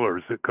 billion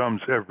that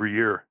comes every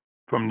year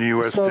from the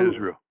U.S. to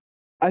Israel?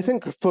 I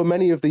think for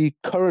many of the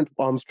current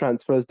arms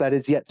transfers, that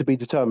is yet to be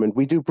determined.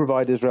 We do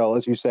provide Israel,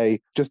 as you say,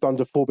 just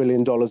under $4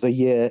 billion a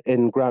year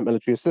in grant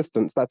military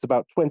assistance. That's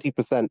about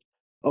 20%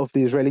 of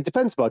the Israeli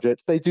defense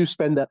budget. They do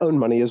spend their own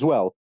money as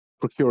well,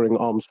 procuring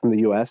arms from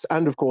the US.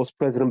 And of course,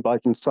 President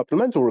Biden's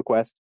supplemental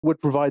request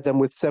would provide them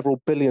with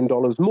several $billion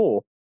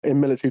more in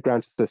military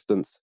grant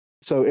assistance.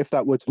 So if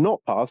that were to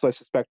not pass, I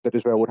suspect that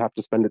Israel would have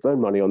to spend its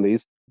own money on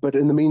these. But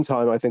in the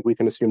meantime, I think we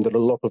can assume that a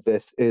lot of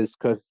this is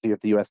courtesy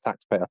of the US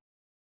taxpayer.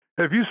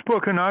 Have you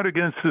spoken out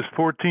against this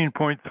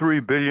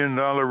 $14.3 billion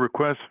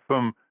request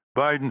from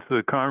Biden to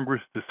the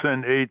Congress to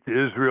send aid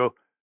to Israel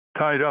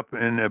tied up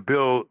in a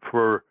bill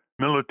for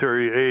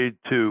military aid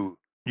to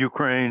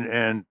Ukraine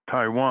and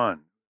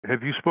Taiwan?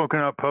 Have you spoken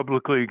out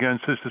publicly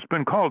against this? It's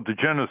been called the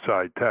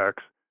genocide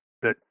tax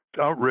that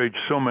outraged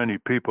so many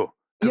people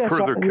to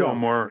further kill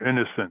more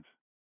innocents.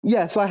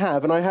 Yes, I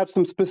have. And I have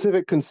some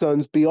specific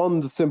concerns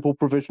beyond the simple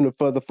provision of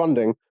further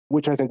funding,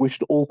 which I think we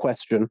should all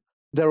question.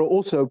 There are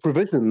also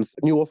provisions,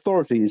 new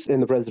authorities in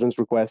the president's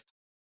request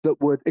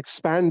that would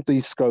expand the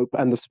scope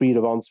and the speed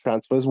of arms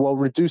transfers while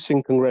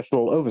reducing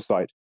congressional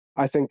oversight.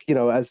 I think,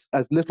 as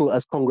little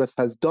as Congress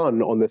has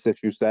done on this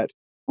issue set,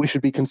 we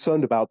should be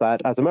concerned about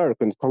that as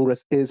Americans.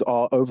 Congress is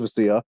our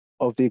overseer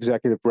of the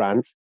executive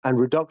branch, and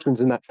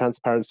reductions in that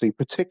transparency,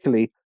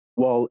 particularly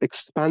while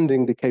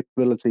expanding the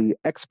capability,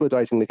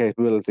 expediting the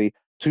capability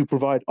to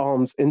provide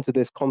arms into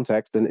this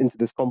context and into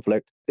this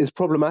conflict, is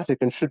problematic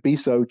and should be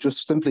so,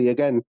 just simply,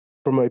 again,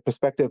 from a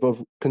perspective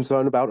of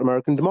concern about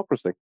American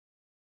democracy.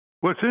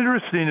 What's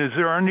interesting is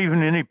there aren't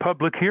even any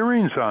public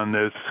hearings on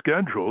this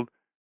scheduled.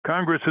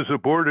 Congress has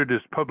aborted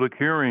its public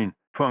hearing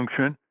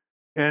function,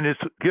 and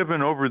it's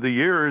given over the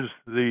years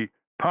the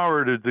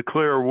power to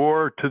declare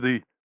war to the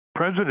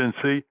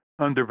presidency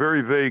under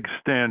very vague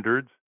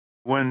standards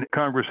when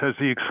Congress has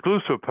the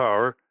exclusive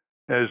power,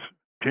 as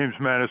James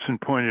Madison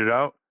pointed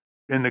out,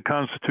 in the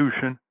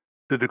Constitution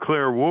to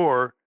declare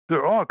war. There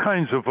are all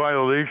kinds of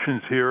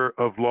violations here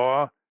of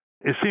law.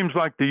 It seems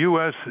like the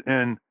U.S.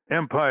 and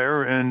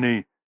empire and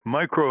the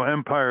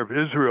micro-empire of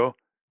Israel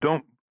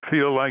don't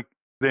feel like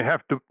they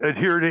have to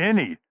adhere to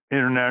any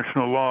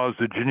international laws,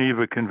 the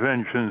Geneva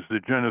Conventions, the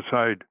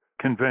Genocide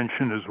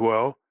Convention as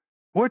well.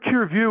 What's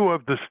your view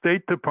of the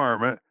State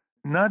Department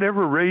not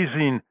ever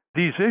raising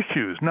these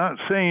issues, not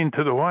saying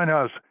to the White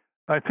House,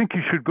 I think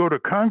you should go to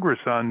Congress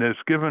on this,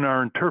 given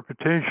our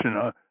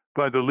interpretation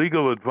by the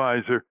legal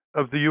advisor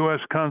of the U.S.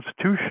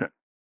 Constitution?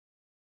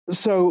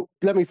 So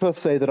let me first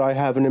say that I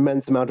have an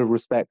immense amount of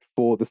respect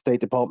for the State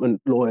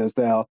Department lawyers.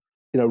 They are,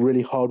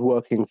 really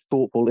hardworking,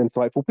 thoughtful,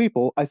 insightful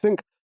people. I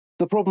think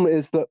The problem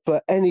is that for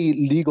any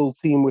legal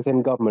team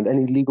within government,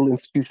 any legal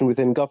institution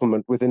within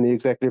government, within the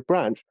executive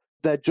branch,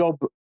 their job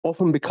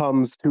often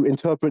becomes to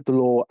interpret the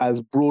law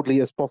as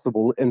broadly as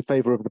possible in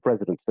favor of the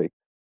presidency.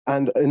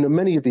 And in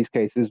many of these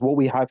cases, what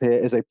we have here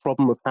is a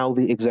problem of how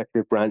the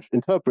executive branch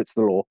interprets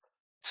the law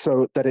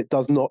so that it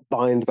does not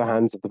bind the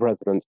hands of the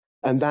president.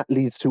 And that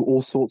leads to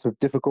all sorts of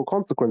difficult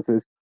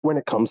consequences when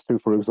it comes to,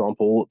 for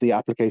example, the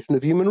application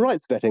of human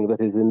rights vetting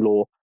that is in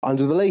law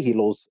under the Leahy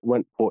laws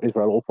for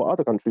Israel or for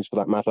other countries for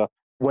that matter,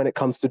 when it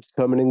comes to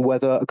determining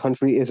whether a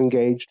country is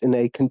engaged in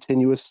a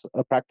continuous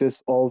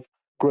practice of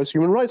gross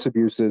human rights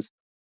abuses.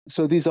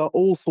 So these are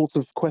all sorts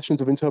of questions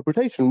of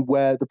interpretation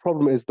where the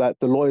problem is that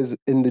the lawyers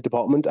in the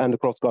department and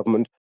across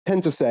government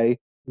tend to say,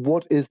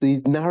 what is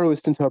the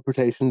narrowest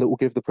interpretation that will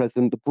give the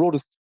president the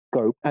broadest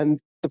scope? And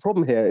the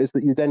problem here is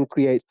that you then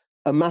create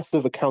a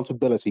massive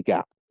accountability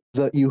gap,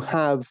 that you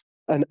have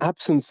an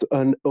absence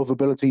of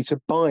ability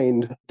to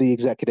bind the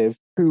executive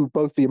to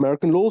both the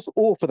American laws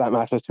or, for that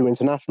matter, to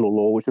international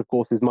law, which, of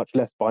course, is much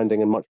less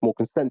binding and much more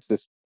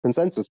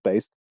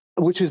consensus-based,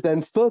 which is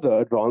then further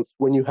advanced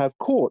when you have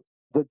courts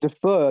that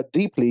defer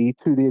deeply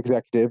to the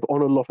executive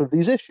on a lot of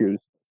these issues,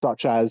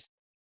 such as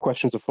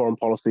questions of foreign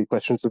policy,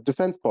 questions of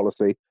defense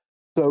policy.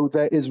 So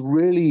there is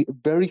really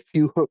very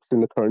few hooks in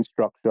the current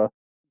structure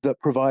that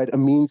provide a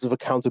means of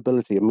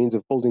accountability, a means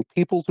of holding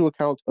people to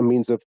account, a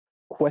means of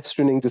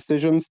questioning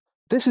decisions.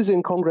 This is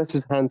in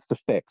Congress's hands to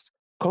fix.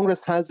 Congress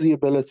has the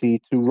ability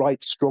to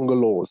write stronger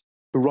laws,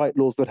 to write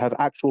laws that have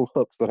actual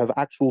hooks, that have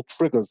actual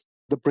triggers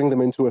that bring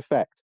them into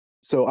effect.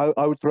 So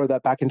I would throw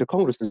that back into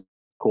Congress's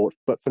court,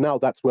 but for now,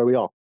 that's where we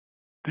are.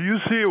 Do you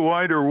see a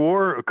wider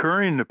war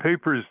occurring? The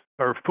papers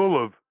are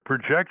full of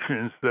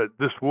projections that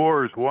this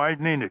war is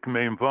widening. It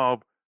may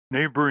involve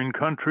neighboring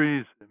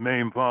countries. It may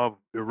involve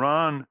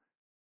Iran.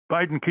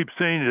 Biden keeps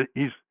saying that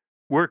he's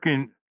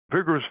working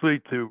vigorously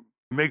to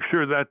make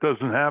sure that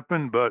doesn't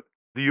happen, but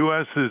the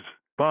U.S. has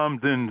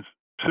bombed in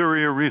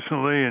Syria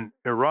recently and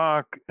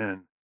Iraq and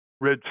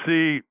Red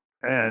Sea.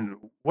 And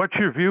what's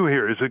your view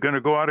here? Is it going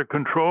to go out of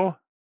control?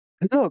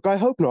 Look, I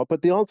hope not,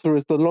 but the answer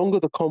is the longer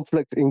the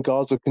conflict in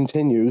Gaza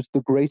continues,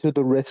 the greater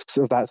the risks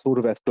of that sort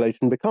of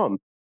escalation become.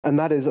 And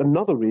that is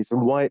another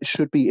reason why it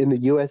should be in the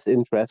US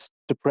interest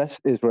to press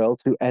Israel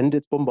to end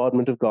its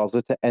bombardment of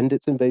Gaza, to end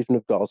its invasion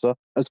of Gaza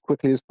as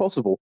quickly as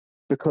possible.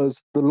 Because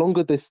the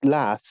longer this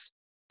lasts,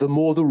 the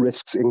more the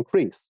risks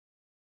increase.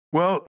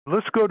 Well,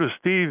 let's go to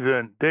Steve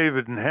and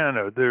David and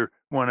Hannah. They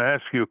want to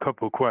ask you a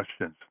couple of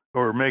questions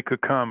or make a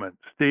comment.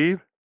 Steve?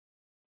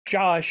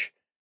 Josh,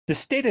 the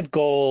stated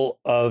goal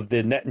of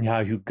the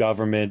Netanyahu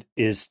government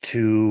is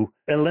to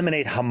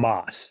eliminate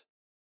Hamas.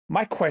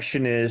 My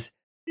question is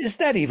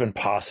that even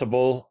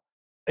possible?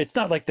 It's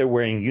not like they're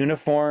wearing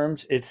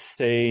uniforms. It's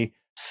a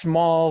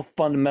small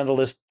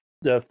fundamentalist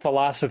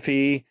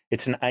philosophy.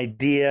 It's an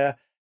idea.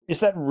 Is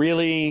that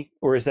really,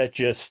 or is that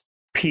just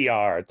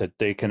PR that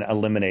they can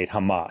eliminate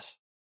Hamas?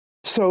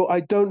 So I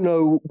don't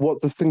know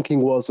what the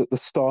thinking was at the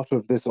start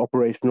of this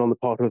operation on the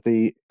part of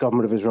the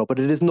government of Israel, but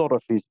it is not a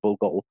feasible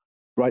goal,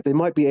 right? They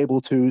might be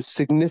able to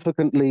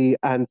significantly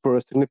and for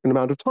a significant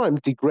amount of time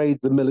degrade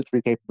the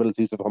military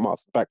capabilities of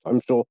Hamas. In fact,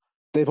 I'm sure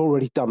they've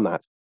already done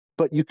that.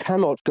 But you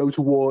cannot go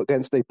to war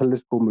against a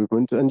political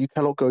movement, and you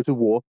cannot go to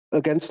war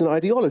against an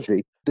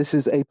ideology. This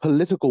is a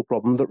political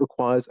problem that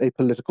requires a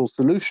political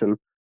solution.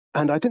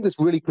 And I think this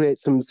really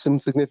creates some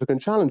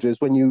significant challenges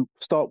when you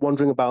start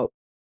wondering about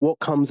what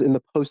comes in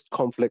the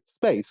post-conflict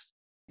space.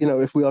 You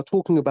know, if we are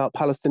talking about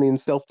Palestinian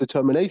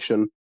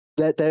self-determination,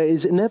 there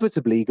is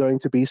inevitably going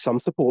to be some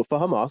support for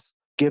Hamas,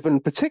 given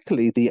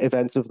particularly the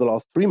events of the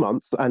last 3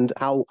 months and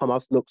how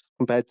Hamas looks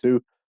compared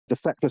to the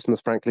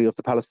fecklessness, frankly, of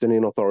the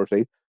Palestinian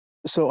Authority.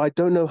 So I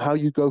don't know how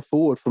you go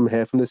forward from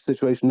here, from this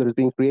situation that has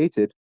been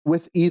created,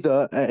 with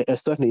either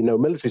certainly no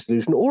military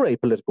solution or a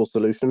political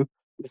solution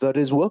that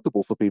is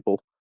workable for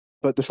people.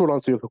 But the short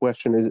answer to your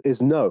question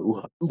is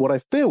no. What I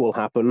fear will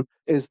happen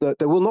is that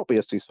there will not be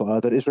a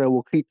ceasefire, that Israel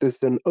will keep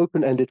this an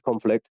open-ended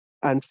conflict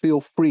and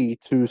feel free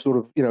to sort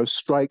of,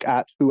 strike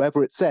at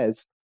whoever it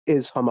says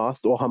is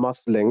Hamas or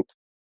Hamas-linked.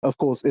 Of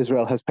course,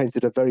 Israel has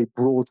painted a very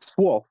broad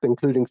swath,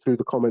 including through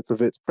the comments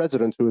of its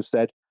president, who has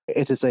said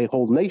it is a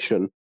whole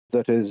nation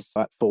that is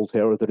at fault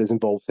here or that is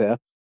involved here.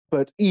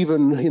 But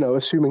even,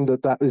 assuming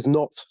that that is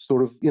not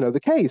sort of, the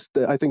case,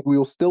 I think we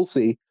will still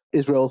see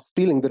Israel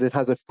feeling that it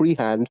has a free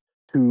hand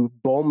to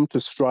bomb, to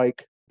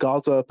strike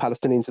Gaza,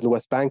 Palestinians in the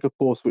West Bank, of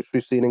course, which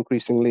we've seen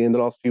increasingly in the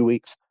last few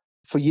weeks,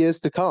 for years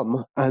to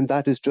come. And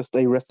that is just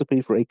a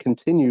recipe for a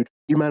continued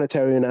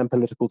humanitarian and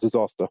political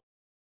disaster.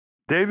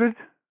 David?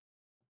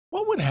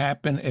 What would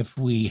happen if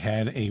we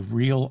had a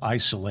real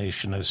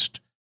isolationist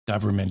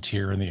government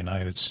here in the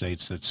United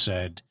States that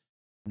said,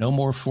 no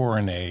more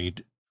foreign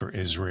aid for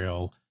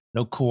Israel,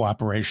 no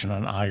cooperation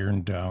on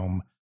Iron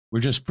Dome,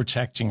 we're just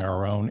protecting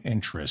our own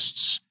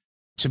interests,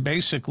 to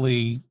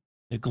basically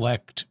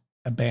neglect,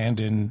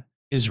 abandon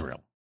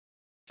Israel?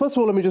 First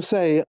of all, let me just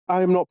say,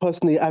 I'm not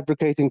personally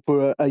advocating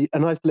for an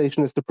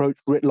isolationist approach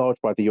writ large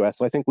by the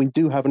US. I think we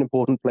do have an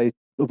important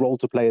role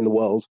to play in the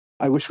world.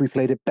 I wish we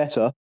played it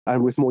better,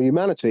 and with more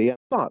humanity.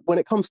 But when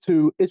it comes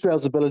to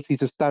Israel's ability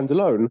to stand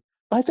alone,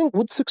 I think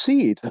would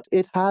succeed.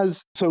 It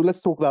has. So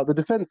let's talk about the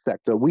defense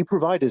sector. We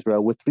provide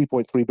Israel with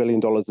 $3.3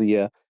 billion a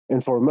year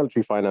in foreign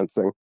military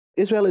financing.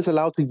 Israel is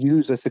allowed to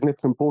use a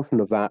significant portion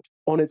of that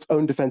on its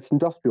own defense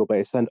industrial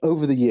base. And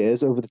over the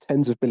years, over the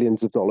tens of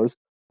billions of dollars,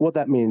 what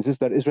that means is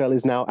that Israel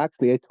is now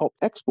actually a top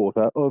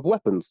exporter of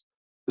weapons.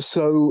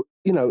 So,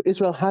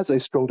 Israel has a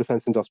strong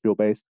defense industrial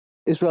base.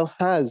 Israel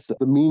has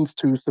the means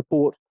to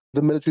support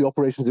the military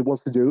operations it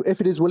wants to do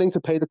if it is willing to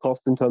pay the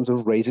cost in terms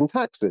of raising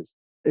taxes,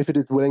 if it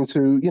is willing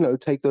to,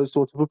 take those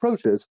sorts of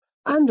approaches.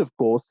 And of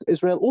course,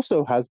 Israel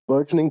also has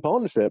burgeoning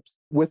partnerships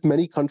with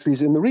many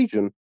countries in the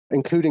region,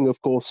 including, of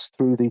course,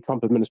 through the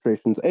Trump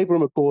administration's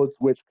Abraham Accords,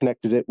 which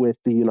connected it with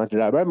the United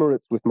Arab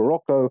Emirates, with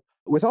Morocco,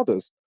 with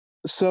others.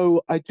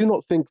 So I do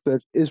not think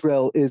that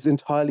Israel is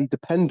entirely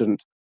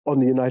dependent on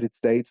the United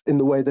States in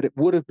the way that it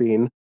would have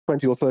been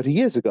 20 or 30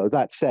 years ago.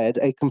 That said,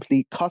 a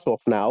complete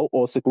cutoff now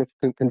or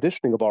significant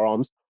conditioning of our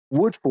arms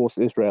would force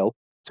Israel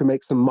to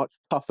make some much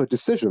tougher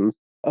decisions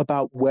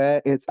about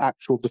where its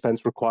actual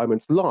defense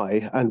requirements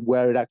lie and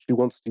where it actually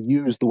wants to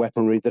use the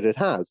weaponry that it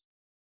has.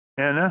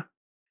 Anna?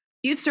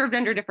 You've served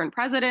under different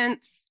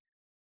presidents.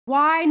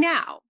 Why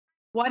now?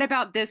 What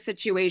about this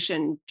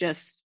situation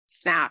just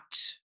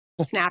snapped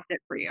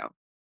it for you?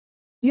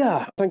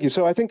 Yeah, thank you.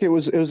 So I think it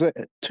was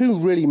two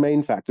really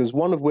main factors,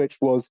 one of which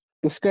was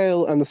the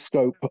scale and the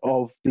scope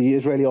of the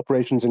Israeli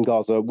operations in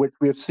Gaza, which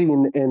we have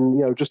seen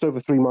in just over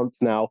 3 months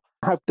now,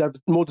 have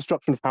more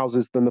destruction of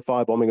houses than the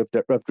firebombing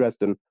of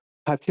Dresden,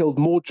 have killed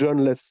more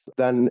journalists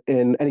than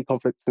in any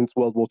conflict since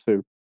World War II,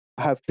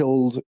 have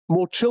killed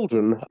more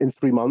children in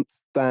 3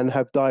 months than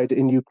have died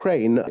in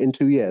Ukraine in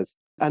 2 years.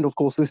 And of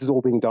course, this is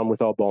all being done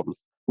with our bombs,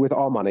 with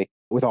our money,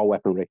 with our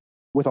weaponry,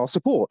 with our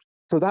support.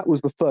 So that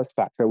was the first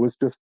factor, was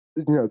just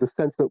the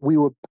sense that we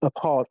were a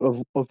part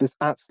of this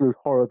absolute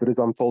horror that is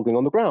unfolding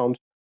on the ground.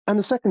 And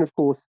the second, of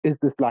course, is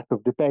this lack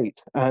of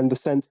debate and the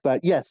sense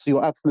that, yes,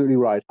 you're absolutely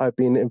right. I've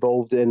been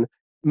involved in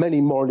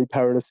many morally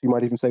perilous, you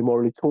might even say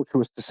morally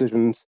tortuous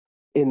decisions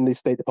in the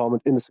State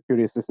Department, in the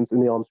security assistance, in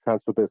the arms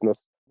transfer business,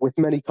 with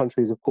many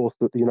countries, of course,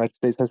 that the United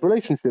States has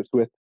relationships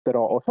with that are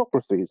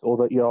autocracies or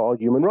that are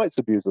human rights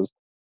abusers.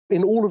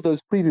 In all of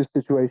those previous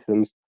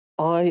situations,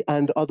 I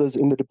and others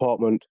in the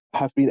department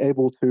have been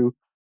able to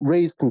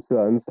raise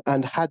concerns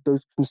and had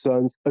those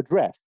concerns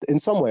addressed in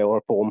some way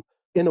or form,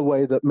 in a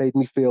way that made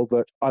me feel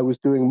that I was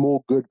doing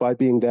more good by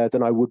being there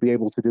than I would be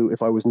able to do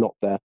if I was not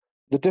there.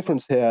 The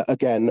difference here,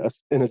 again,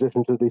 in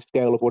addition to the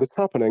scale of what is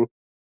happening,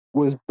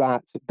 was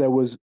that there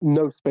was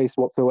no space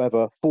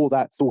whatsoever for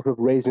that sort of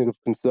raising of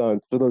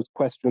concerns, for those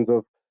questions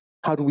of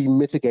how do we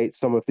mitigate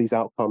some of these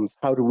outcomes?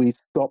 How do we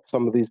stop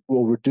some of these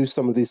or reduce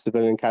some of these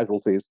civilian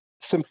casualties?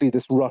 Simply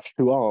this rush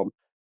to arm.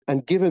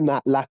 And given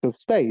that lack of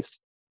space,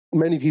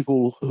 many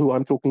people who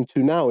I'm talking to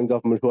now in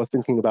government who are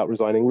thinking about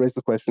resigning raise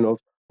the question of,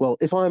 well,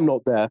 if I'm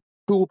not there,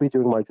 who will be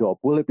doing my job?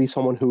 Will it be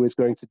someone who is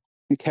going to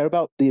care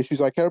about the issues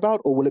I care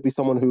about, or will it be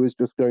someone who is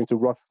just going to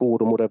rush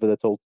forward on whatever they're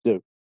told to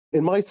do?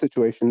 In my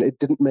situation, it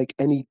didn't make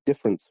any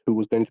difference who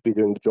was going to be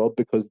doing the job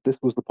because this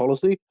was the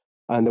policy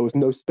and there was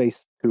no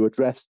space to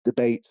address,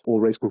 debate,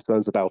 or raise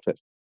concerns about it.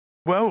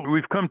 Well,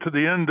 we've come to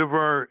the end of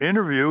our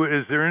interview.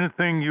 Is there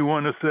anything you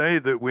want to say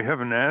that we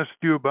haven't asked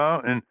you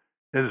about? And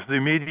has the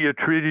media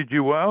treated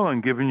you well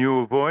and given you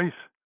a voice?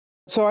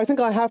 So I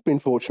think I have been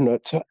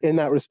fortunate in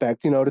that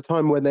respect, at a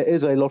time when there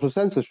is a lot of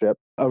censorship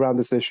around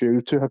this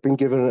issue, to have been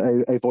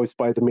given a voice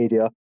by the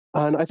media.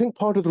 And I think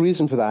part of the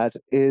reason for that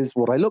is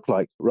what I look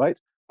like, right?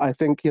 I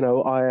think,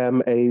 I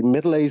am a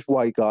middle-aged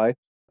white guy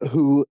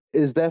who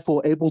is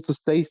therefore able to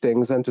say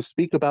things and to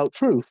speak about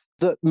truth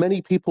that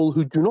many people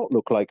who do not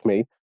look like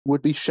me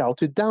would be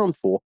shouted down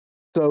for.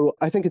 So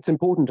I think it's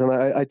important, and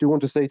I do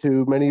want to say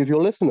to many of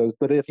your listeners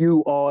that if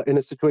you are in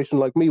a situation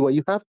like me where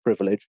you have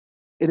privilege,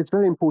 it is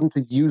very important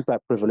to use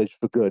that privilege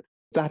for good.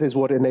 That is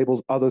what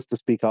enables others to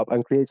speak up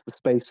and creates the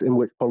space in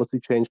which policy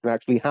change can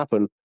actually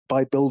happen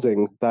by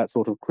building that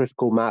sort of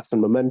critical mass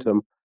and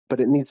momentum. But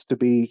it needs to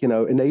be,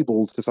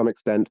 enabled to some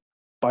extent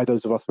by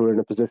those of us who are in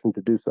a position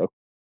to do so.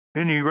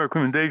 Any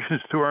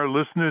recommendations to our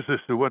listeners as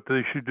to what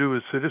they should do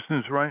as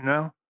citizens right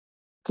now?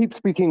 Keep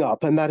speaking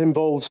up, and that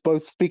involves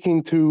both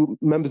speaking to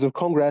members of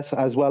Congress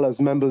as well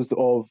as members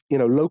of,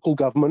 local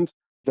government.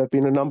 There have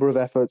been a number of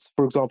efforts.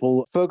 For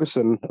example,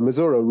 Ferguson,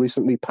 Missouri,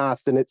 recently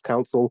passed in its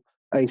council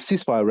a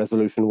ceasefire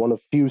resolution, one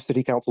of few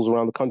city councils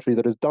around the country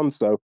that has done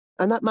so.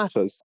 And that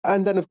matters.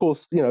 And then, of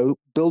course,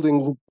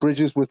 building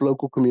bridges with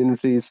local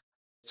communities,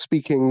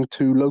 speaking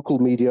to local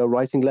media,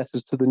 writing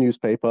letters to the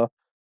newspaper,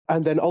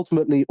 and then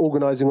ultimately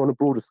organizing on a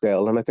broader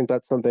scale. And I think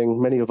that's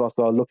something many of us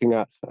are looking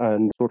at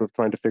and sort of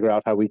trying to figure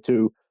out how we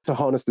do to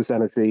harness this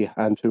energy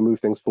and to move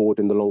things forward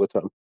in the longer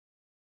term.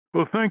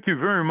 Well, thank you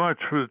very much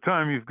for the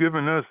time you've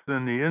given us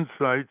and the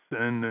insights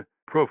and the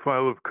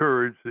profile of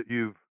courage that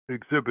you've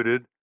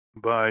exhibited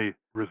by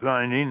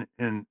resigning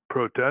in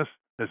protest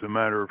as a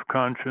matter of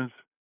conscience,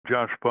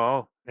 Josh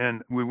Paul.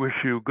 And we wish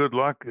you good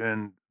luck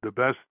and the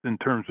best in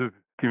terms of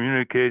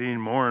communicating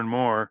more and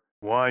more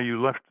why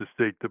you left the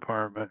State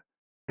Department.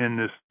 in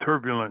this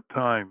turbulent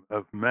time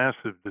of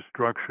massive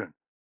destruction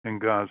in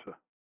Gaza.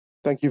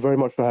 Thank you very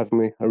much for having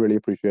me. I really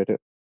appreciate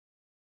it.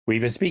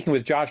 We've been speaking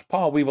with Josh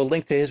Paul. We will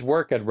link to his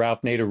work at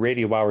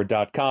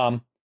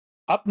ralphnaderradiohour.com.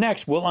 Up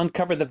next, we'll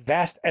uncover the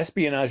vast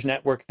espionage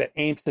network that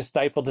aims to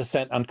stifle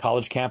dissent on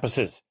college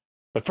campuses.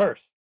 But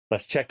first,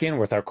 let's check in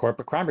with our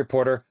corporate crime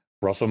reporter,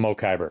 Russell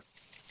Mokhiber.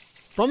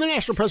 From the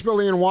National Press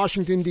Building in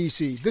Washington,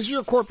 D.C., this is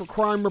your Corporate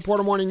Crime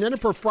Reporter Morning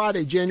Minute for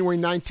Friday, January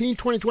 19,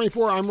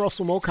 2024. I'm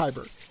Russell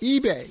Mokhiber.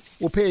 eBay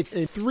will pay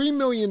a $3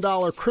 million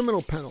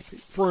criminal penalty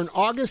for an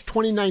August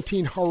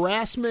 2019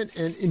 harassment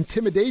and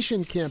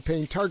intimidation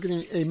campaign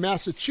targeting a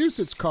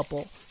Massachusetts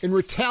couple in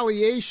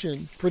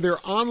retaliation for their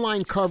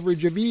online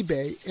coverage of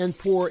eBay and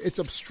for its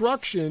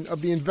obstruction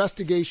of the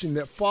investigation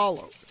that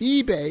followed.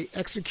 eBay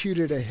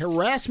executed a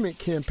harassment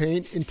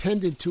campaign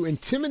intended to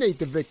intimidate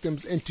the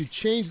victims and to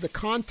change the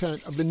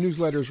content of the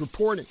newsletter's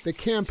reporting. The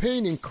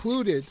campaign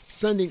included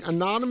sending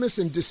anonymous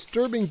and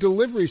disturbing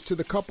deliveries to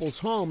the couple's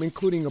home,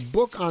 including a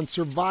book on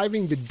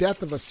surviving the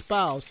death of a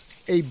spouse,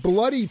 a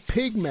bloody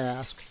pig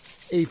mask,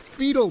 a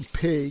fetal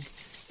pig,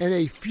 and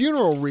a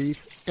funeral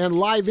wreath, and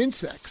live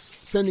insects,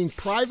 sending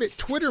private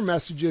Twitter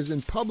messages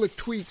and public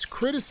tweets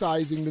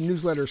criticizing the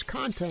newsletter's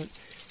content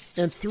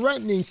and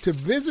threatening to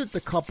visit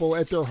the couple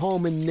at their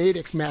home in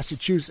Natick,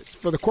 Massachusetts.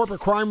 For the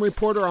Corporate Crime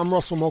Reporter, I'm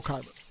Russell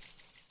Mokhiber.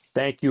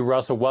 Thank you,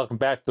 Russell. Welcome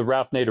back to the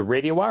Ralph Nader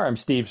Radio Hour. I'm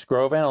Steve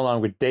Scrovan,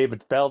 along with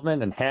David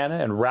Feldman and Hannah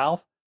and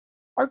Ralph.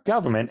 Our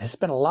government has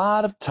spent a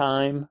lot of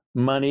time,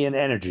 money, and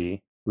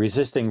energy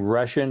resisting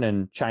Russian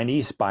and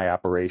Chinese spy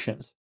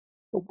operations.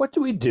 But what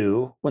do we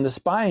do when the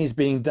spying is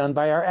being done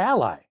by our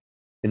ally?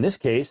 In this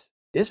case,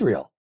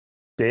 Israel.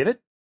 David?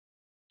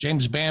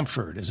 James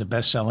Bamford is a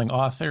best-selling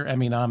author,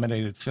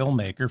 Emmy-nominated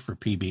filmmaker for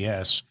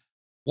PBS,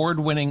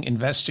 award-winning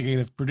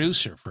investigative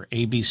producer for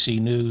ABC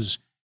News,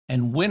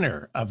 and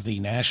winner of the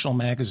National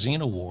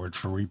Magazine Award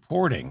for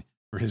reporting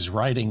for his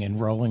writing in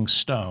Rolling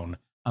Stone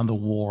on the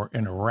war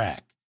in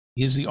Iraq.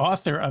 He is the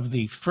author of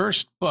the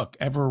first book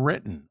ever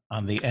written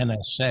on the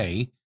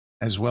NSA,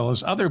 as well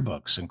as other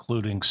books,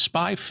 including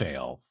Spy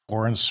Fail,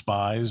 Foreign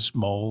Spies,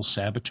 Moles,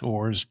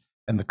 Saboteurs,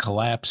 and the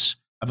Collapse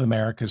of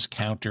America's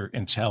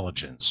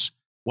Counterintelligence.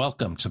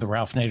 Welcome to the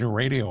Ralph Nader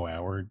Radio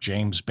Hour,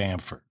 James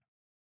Bamford.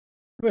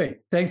 Great.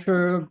 Thanks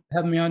for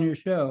having me on your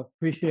show.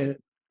 Appreciate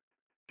it.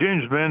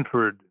 James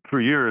Bamford,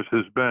 for years,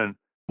 has been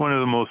one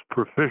of the most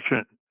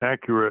proficient,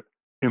 accurate,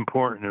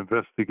 important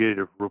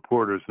investigative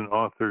reporters and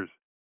authors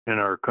in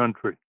our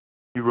country.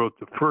 He wrote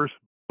the first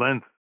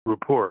length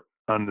report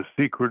on the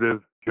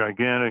secretive,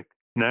 gigantic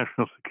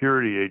national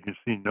security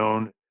agency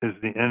known as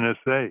the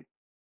NSA,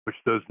 which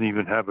doesn't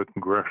even have a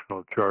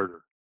congressional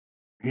charter.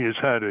 He has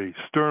had a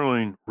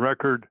sterling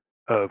record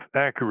of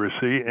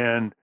accuracy,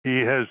 and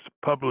he has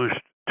published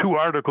 2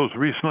 articles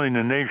recently in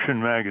The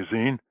Nation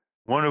magazine.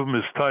 One of them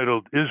is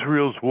titled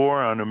Israel's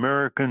War on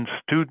American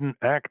Student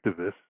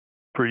Activists.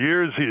 For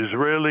years, the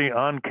Israeli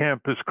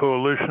On-Campus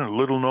Coalition, a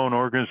little-known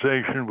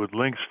organization with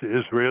links to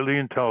Israeli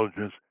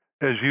intelligence,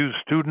 has used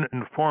student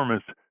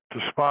informants to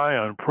spy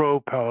on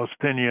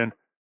pro-Palestinian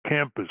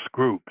campus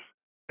groups.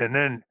 And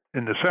then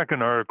in the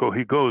second article,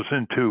 he goes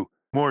into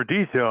more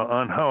detail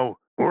on how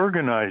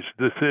organized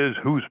this is,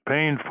 who's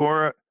paying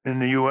for it in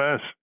the U.S.,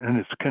 and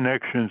its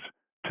connections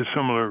to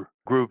similar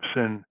groups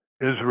in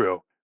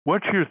Israel.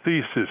 What's your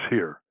thesis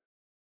here?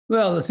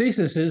 Well, the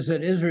thesis is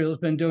that Israel's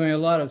been doing a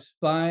lot of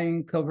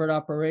spying, covert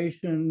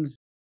operations,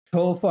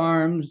 troll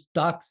farms,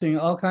 doxing,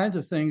 all kinds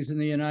of things in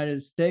the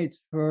United States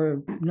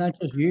for not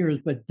just years,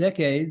 but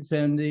decades.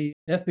 And the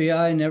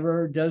FBI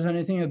never does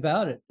anything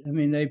about it. I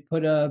mean, they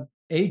put a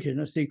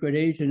secret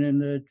agent in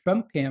the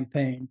Trump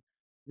campaign.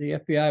 The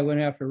FBI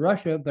went after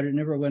Russia, but it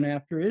never went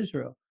after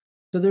Israel.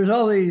 So there's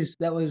all these,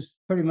 that was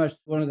pretty much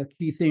one of the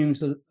key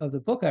themes of the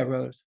book I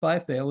wrote, Spy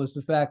Fail, was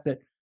the fact that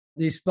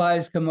these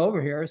spies come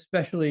over here,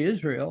 especially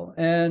Israel,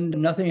 and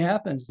nothing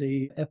happens.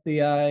 The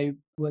FBI,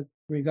 with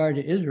regard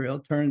to Israel,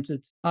 turns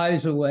its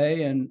eyes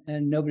away and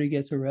nobody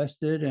gets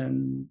arrested,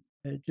 and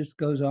it just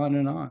goes on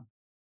and on.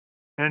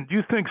 And do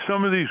you think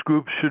some of these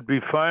groups should be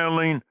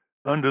filing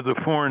under the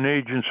Foreign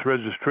Agents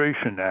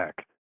Registration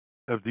Act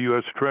of the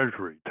U.S.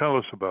 Treasury? Tell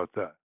us about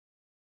that.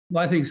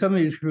 Well, I think some of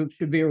these groups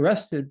should be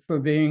arrested for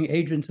being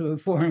agents of a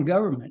foreign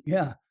government.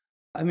 Yeah.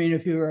 I mean,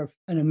 if you're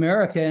an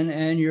American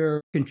and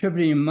you're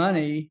contributing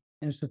money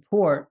and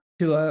support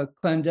to a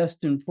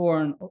clandestine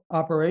foreign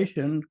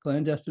operation,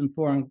 clandestine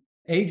foreign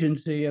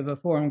agency of a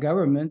foreign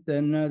government,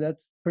 then that's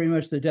pretty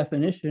much the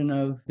definition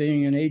of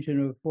being an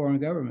agent of a foreign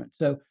government.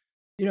 So,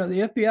 the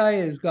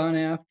FBI has gone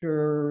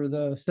after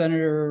the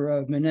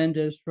Senator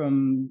Menendez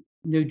from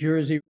New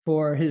Jersey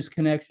for his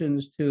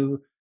connections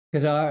to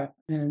Qatar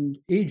and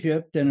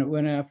Egypt, and it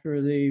went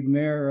after the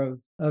mayor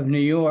of New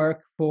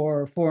York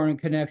for foreign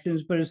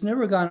connections, but it's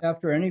never gone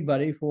after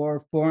anybody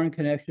for foreign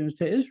connections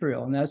to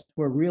Israel. And that's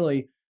where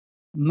really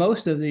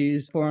most of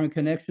these foreign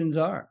connections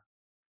are.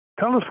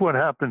 Tell us what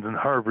happened in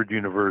Harvard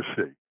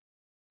University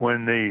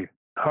when the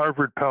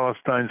Harvard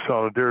Palestine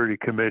Solidarity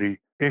Committee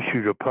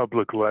issued a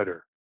public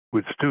letter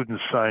with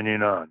students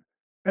signing on.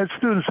 as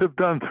students have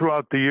done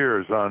throughout the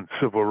years on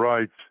civil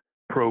rights,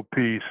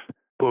 pro-peace,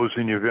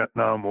 closing the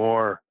Vietnam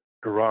War,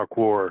 Iraq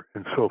War,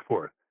 and so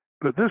forth.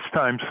 But this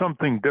time,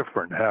 something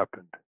different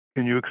happened.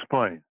 Can you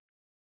explain?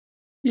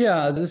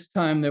 Yeah, this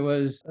time there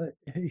was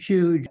a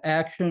huge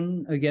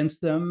action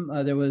against them.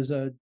 There was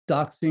a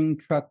doxing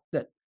truck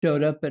that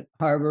showed up at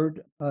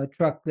Harvard, a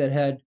truck that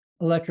had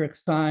electric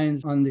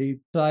signs on the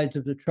sides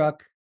of the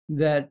truck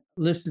that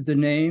listed the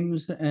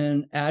names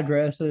and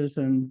addresses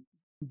and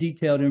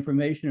detailed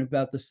information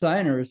about the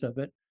signers of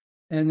it,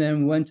 and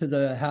then went to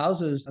the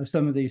houses of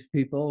some of these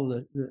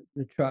people,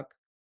 the truck.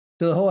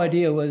 So the whole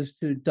idea was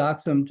to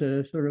dox them,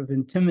 to sort of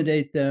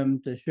intimidate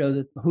them, to show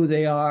that who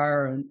they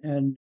are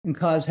and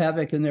cause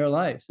havoc in their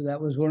life. So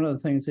that was one of the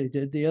things they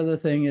did. The other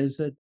thing is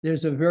that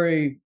there's a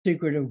very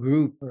secretive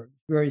group or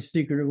very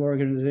secretive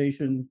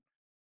organization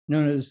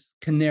known as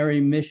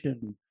Canary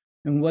Mission.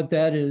 And what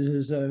that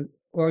is a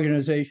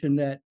organization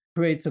that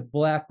creates a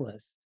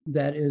blacklist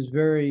that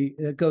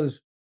goes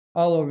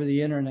all over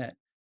the internet.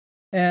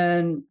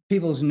 And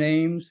people's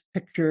names,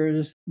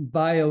 pictures,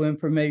 bio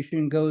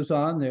information goes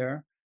on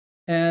there.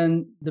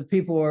 And the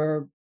people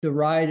are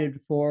derided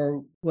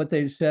for what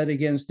they've said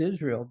against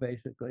Israel,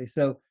 basically.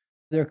 So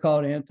they're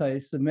called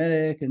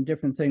anti-Semitic and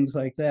different things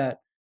like that.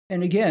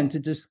 And again, to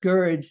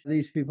discourage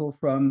these people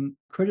from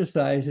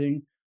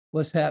criticizing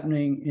what's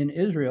happening in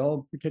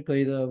Israel,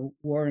 particularly the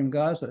war in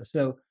Gaza.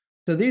 So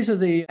these are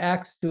the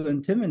acts to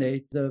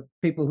intimidate the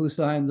people who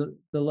signed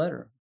the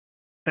letter.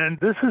 And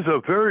this is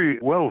a very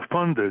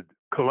well-funded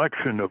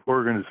collection of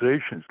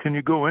organizations. Can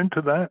you go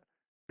into that?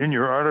 In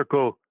your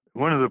article,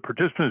 one of the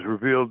participants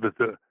revealed that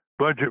the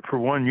budget for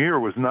 1 year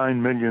was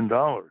 $9 million.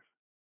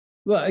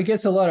 Well, it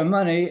gets a lot of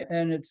money,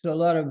 and it's a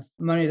lot of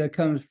money that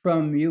comes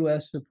from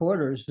U.S.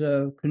 supporters.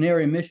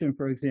 Canary Mission,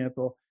 for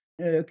example,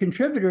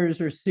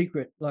 contributors are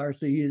secret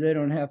largely. They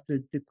don't have to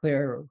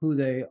declare who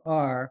they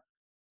are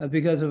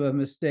because of a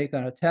mistake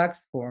on a tax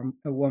form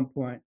at one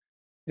point.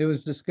 It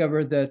was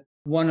discovered that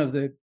one of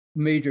the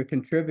major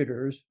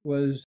contributors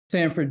was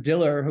Sanford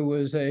Diller, who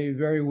was a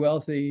very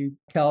wealthy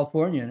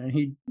Californian, and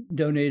he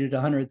donated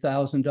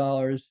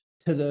 $100,000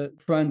 to the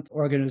front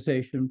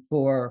organization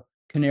for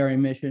Canary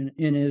Mission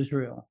in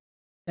Israel.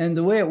 And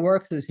the way it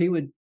works is he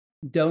would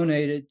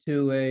donate it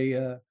to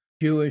a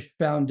Jewish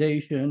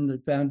foundation.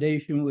 The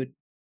foundation would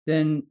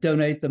then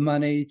donate the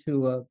money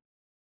to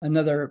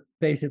another,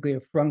 basically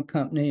a front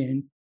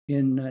company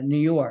in New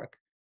York.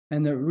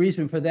 And the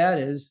reason for that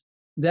is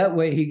that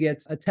way he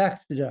gets a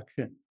tax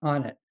deduction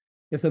on it.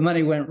 If the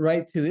money went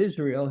right to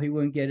Israel, he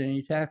wouldn't get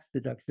any tax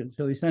deduction.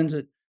 So they send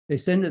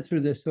it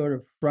through this sort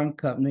of front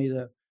company,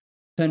 the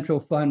Central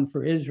Fund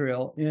for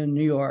Israel in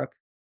New York.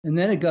 And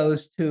then it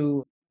goes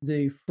to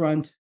the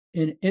front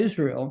in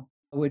Israel,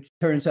 which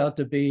turns out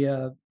to be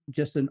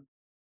just an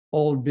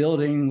old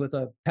building with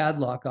a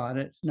padlock on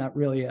it. It's not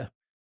really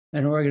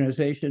an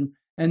organization.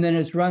 And then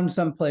it's run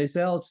someplace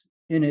else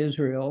in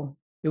Israel.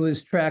 It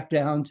was tracked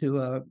down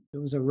to it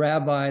was a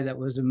rabbi that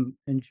was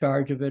in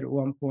charge of it at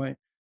one point.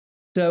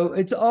 So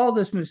it's all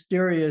this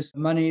mysterious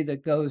money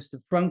that goes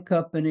to front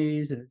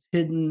companies, and it's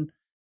hidden.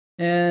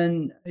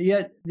 And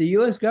yet the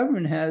U.S.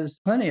 government has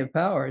plenty of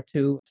power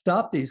to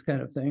stop these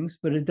kind of things,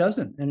 but it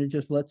doesn't, and it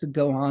just lets it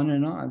go on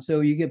and on.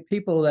 So you get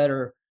people that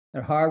are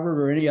at Harvard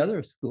or any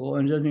other school,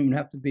 and it doesn't even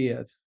have to be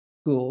a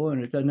school,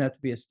 and it doesn't have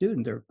to be a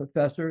student. There are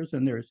professors,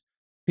 and there's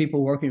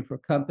people working for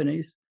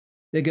companies.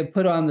 They get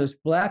put on this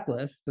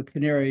blacklist, the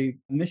Canary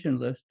Mission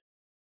list,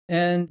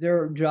 and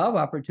their job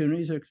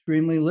opportunities are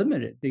extremely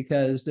limited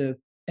because if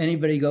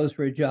anybody goes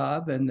for a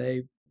job and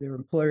their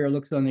employer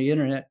looks on the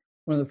internet,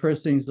 one of the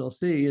first things they'll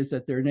see is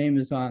that their name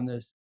is on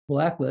this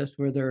blacklist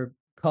where they're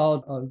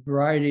called a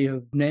variety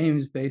of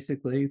names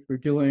basically for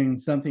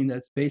doing something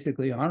that's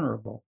basically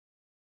honorable.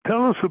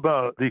 Tell us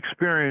about the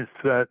experience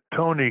that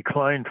Tony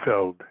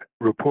Kleinfeld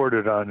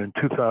reported on in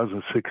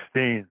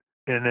 2016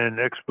 in an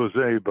expose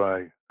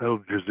by Al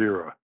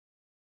Jazeera.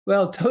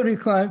 Well, Tony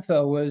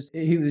Kleinfeld was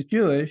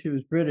Jewish, he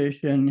was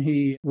British, and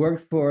he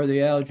worked for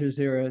the Al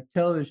Jazeera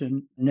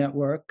television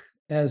network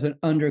as an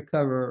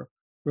undercover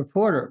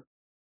reporter.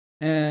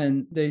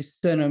 And they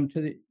sent him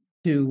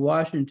to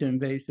Washington,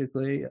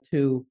 basically,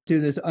 to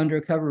do this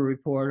undercover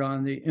report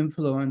on the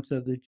influence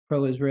of the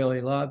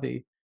pro-Israeli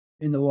lobby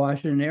in the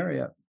Washington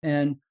area.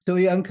 And so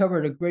he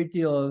uncovered a great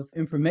deal of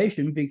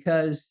information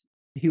because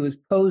he was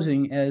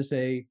posing as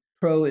a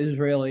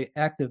pro-Israeli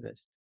activist.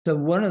 So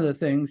one of the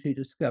things he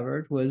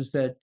discovered was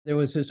that there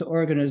was this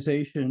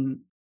organization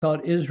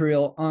called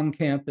Israel On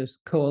Campus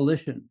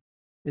Coalition.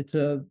 It's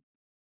a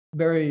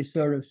very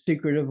sort of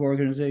secretive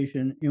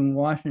organization in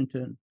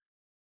Washington.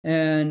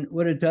 And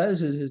what it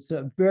does is it's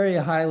a very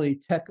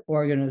highly tech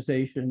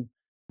organization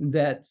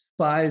that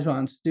spies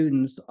on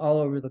students all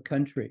over the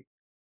country.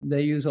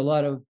 They use a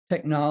lot of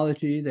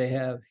technology. They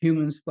have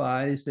human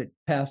spies that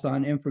pass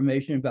on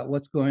information about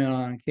what's going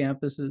on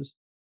campuses,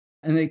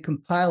 and they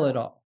compile it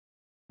all.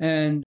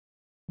 And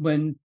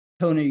when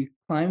Tony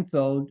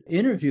Kleinfeld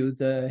interviewed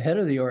the head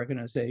of the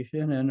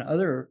organization and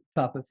other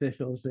top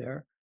officials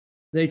there,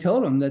 They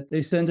told him that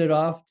they send it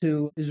off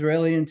to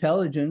Israeli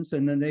intelligence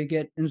and then they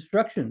get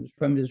instructions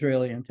from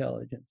Israeli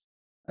intelligence.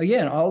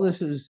 Again, all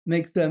this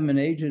makes them an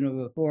agent of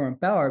a foreign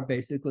power,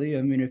 basically.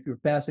 I mean, if you're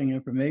passing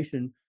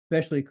information,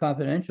 especially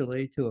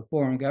confidentially, to a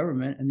foreign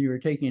government and you're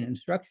taking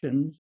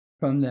instructions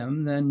from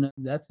them, then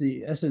that's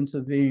the essence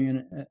of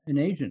being an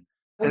agent.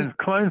 And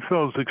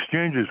Kleinfeld's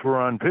exchanges were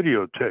on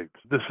videotapes.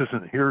 This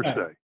isn't hearsay.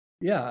 Right.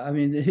 Yeah, I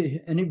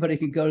mean, anybody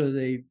can go to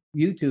the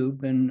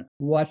YouTube and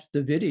watch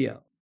the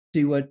video,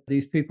 see what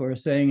these people are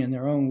saying in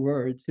their own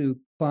words to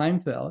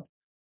Kleinfeld.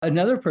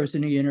 Another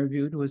person he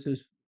interviewed was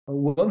a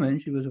woman.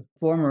 She was a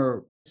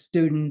former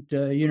student,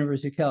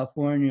 University of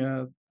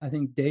California, I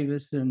think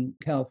Davis in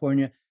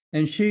California,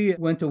 and she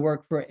went to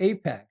work for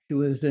AIPAC. She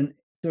was an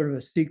sort of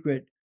a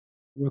secret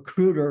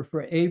recruiter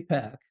for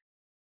AIPAC.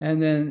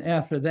 And then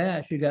after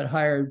that, she got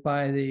hired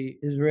by the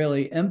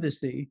Israeli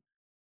embassy,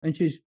 and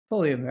she's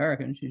fully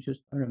American. She's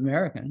just an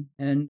American.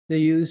 And they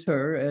used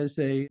her as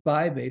a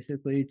spy,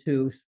 basically,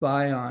 to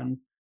spy on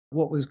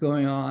what was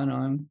going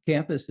on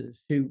campuses.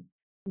 She,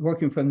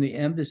 working from the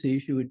embassy,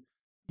 she would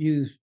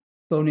use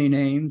phony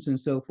names and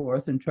so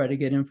forth and try to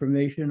get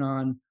information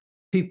on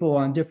people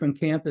on different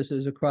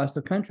campuses across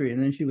the country.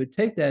 And then she would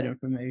take that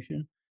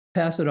information,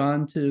 pass it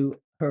on to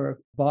her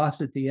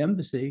boss at the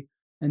embassy,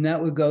 and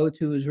that would go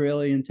to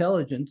Israeli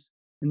intelligence.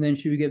 And then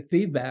she would get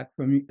feedback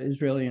from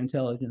Israeli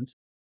intelligence.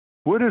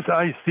 What is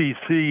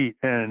ICC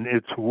and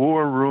its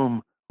war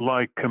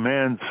room-like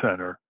command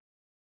center?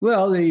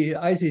 Well, the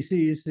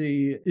ICC is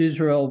the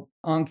Israel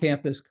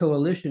on-campus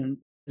coalition.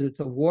 It's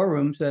a war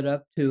room set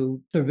up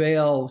to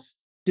surveil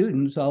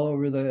students all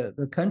over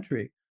the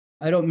country.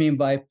 I don't mean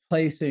by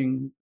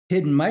placing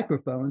hidden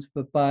microphones,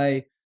 but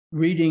by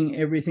reading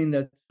everything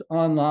that's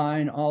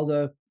online, all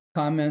the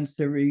comments,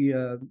 every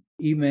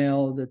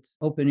email that's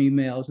open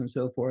emails and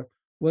so forth,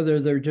 whether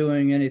they're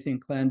doing anything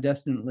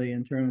clandestinely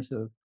in terms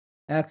of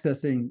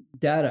accessing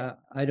data,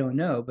 I don't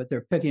know, but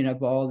they're picking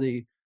up all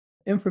the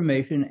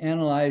information,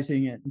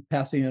 analyzing it, and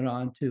passing it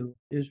on to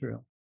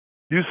Israel.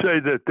 You say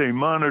that they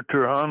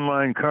monitor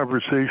online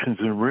conversations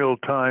in real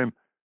time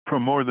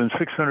from more than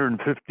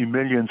 650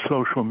 million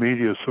social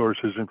media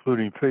sources,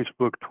 including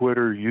Facebook,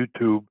 Twitter,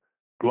 YouTube,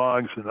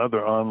 blogs, and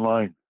other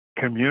online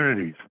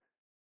communities.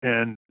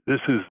 And this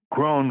has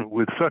grown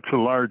with such a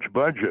large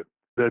budget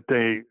that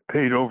they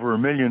paid over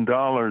 $1 million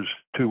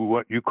to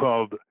what you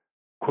called,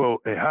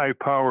 quote, a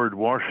high-powered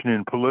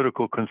Washington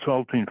political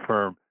consulting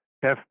firm,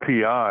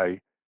 FPI,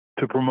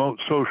 to promote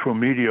social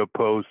media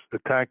posts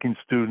attacking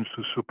students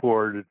who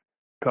supported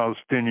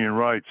Palestinian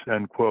rights,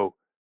 end quote.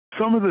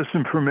 Some of this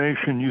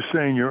information you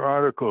say in your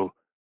article,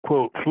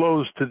 quote,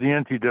 flows to the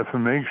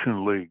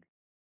Anti-Defamation League,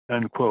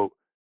 end quote.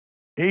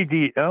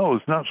 ADL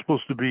is not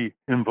supposed to be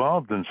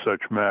involved in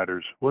such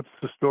matters. What's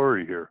the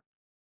story here?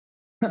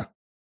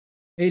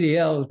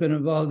 ADL has been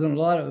involved in a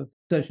lot of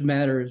such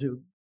matters. I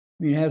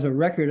mean, it has a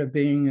record of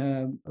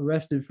being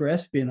arrested for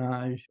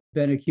espionage,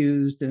 been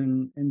accused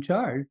and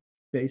charged,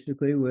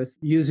 basically, with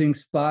using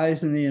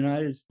spies in the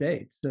United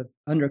States,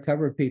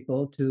 undercover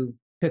people to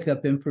pick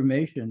up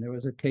information. There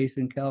was a case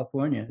in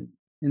California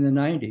in the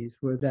 90s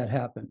where that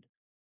happened.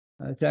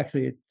 It's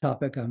actually a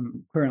topic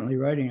I'm currently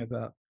writing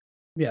about.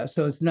 Yeah,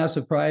 so it's not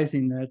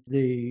surprising that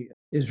the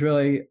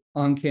Israeli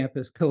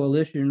on-campus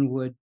coalition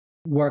would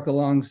work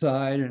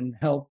alongside and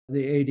help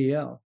the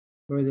ADL,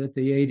 or that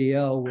the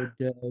ADL would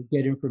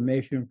get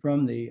information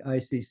from the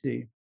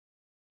ICC.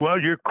 Well,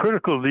 you're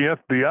critical of the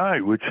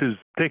FBI, which has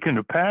taken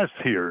a pass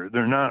here.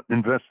 They're not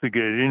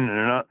investigating,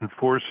 they're not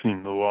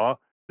enforcing the law.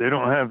 They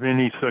don't have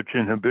any such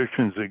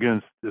inhibitions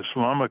against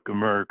Islamic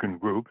American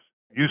groups.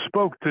 You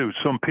spoke to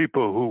some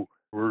people who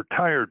were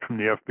retired from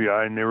the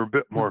FBI and they were a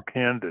bit more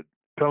candid.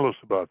 Tell us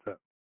about that.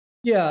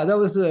 Yeah, that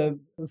was the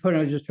point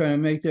I was just trying to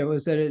make there,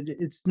 was that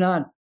it's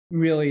not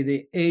really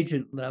the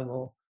agent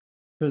level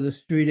or the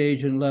street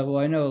agent level.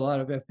 I know a lot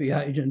of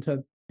FBI agents.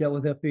 I've dealt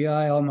with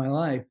FBI all my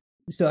life.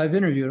 So I've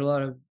interviewed a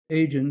lot of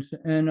agents,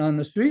 and on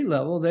the street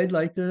level, they'd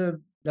like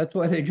to, that's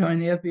why they join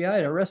the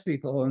FBI, to arrest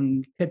people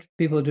and catch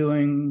people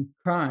doing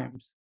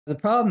crimes. The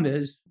problem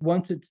is,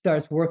 once it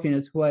starts working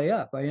its way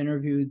up, I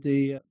interviewed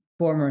the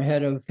former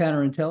head of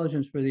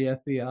counterintelligence for the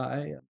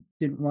FBI.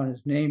 Didn't want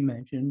his name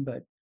mentioned,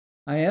 but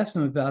I asked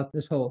him about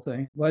this whole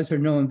thing. Why is there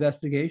no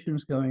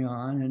investigations going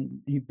on? And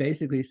he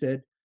basically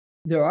said,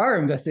 there are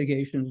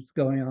investigations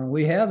going on.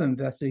 We have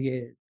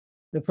investigated.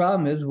 The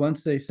problem is,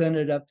 once they send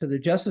it up to the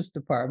Justice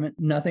Department,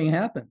 nothing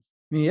happens.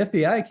 I mean, the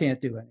FBI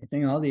can't do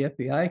anything. All the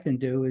FBI can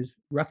do is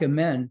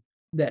recommend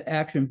that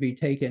action be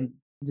taken.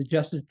 The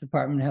Justice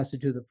Department has to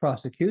do the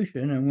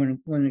prosecution.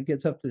 And when it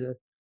gets up to the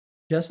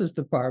Justice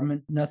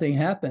Department, nothing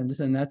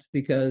happens. And that's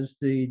because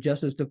the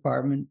Justice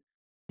Department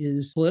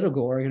is a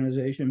political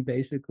organization,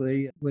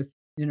 basically, with,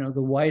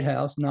 the White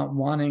House not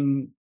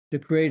wanting to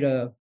create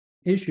a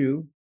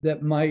issue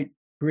that might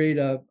create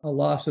a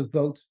loss of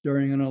votes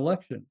during an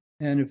election.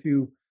 And if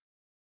you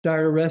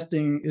start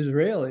arresting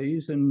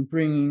Israelis and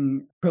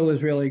bringing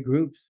pro-Israeli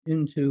groups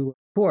into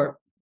court,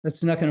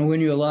 that's not going to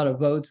win you a lot of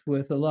votes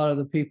with a lot of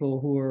the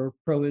people who are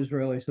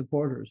pro-Israeli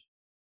supporters.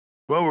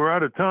 Well, we're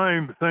out of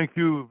time. Thank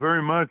you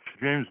very much,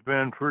 James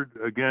Banford.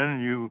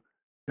 Again, you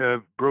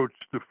have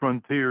broached the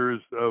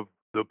frontiers of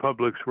the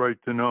public's right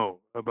to know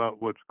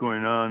about what's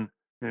going on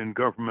in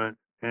government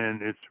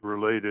and its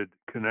related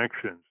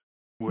connections,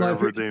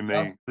 wherever they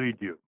may lead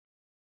you.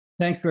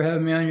 Thanks for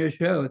having me on your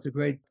show. It's a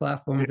great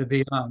platform to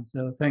be on.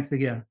 So thanks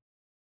again.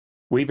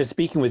 We've been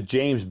speaking with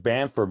James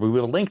Banford. We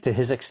will link to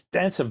his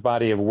extensive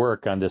body of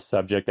work on this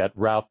subject at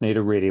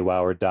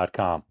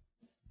ralphnaderradiohour.com.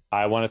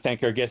 I want to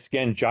thank our guests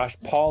again, Josh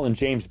Paul and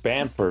James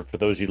Banford. For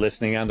those of you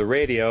listening on the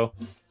radio,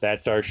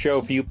 that's our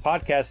show for you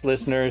podcast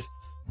listeners.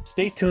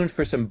 Stay tuned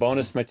for some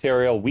bonus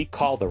material we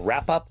call the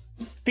Wrap-Up,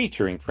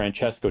 featuring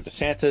Francesco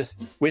DeSantis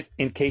with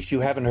In Case You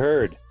Haven't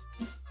Heard.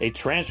 A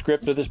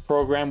transcript of this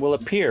program will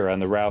appear on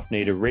the Ralph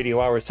Nader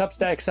Radio Hour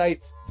Substack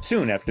site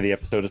soon after the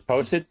episode is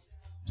posted.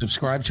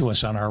 Subscribe to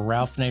us on our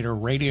Ralph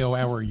Nader Radio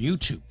Hour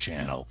YouTube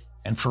channel.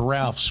 And for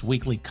Ralph's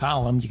weekly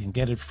column, you can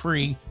get it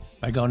free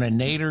by going to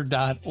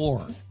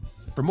nader.org.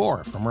 For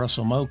more from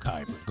Russell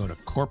Mokhiber, go to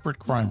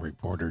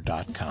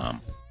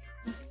corporatecrimereporter.com.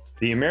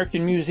 The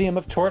American Museum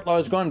of Tort Law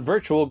has gone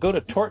virtual. Go to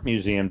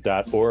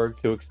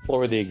tortmuseum.org to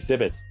explore the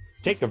exhibits.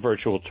 Take a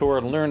virtual tour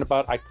and learn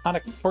about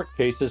iconic tort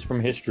cases from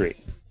history.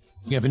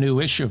 We have a new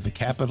issue of the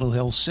Capitol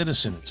Hill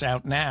Citizen. It's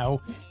out now.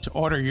 To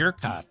order your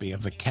copy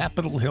of the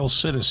Capitol Hill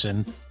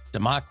Citizen,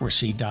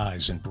 Democracy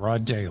Dies in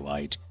Broad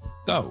Daylight,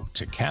 go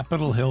to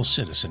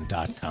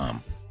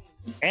capitolhillcitizen.com.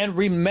 And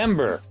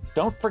remember,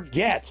 don't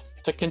forget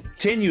to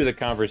continue the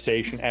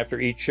conversation after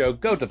each show.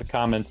 Go to the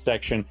comments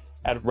section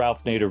at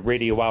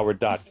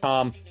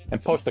ralphnaderradiohour.com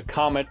and post a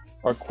comment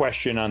or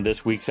question on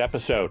this week's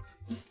episode.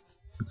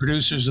 The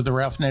producers of the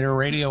Ralph Nader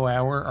Radio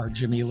Hour are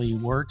Jimmy Lee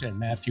Wirt and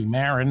Matthew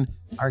Marin.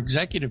 Our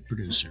executive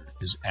producer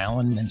is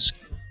Alan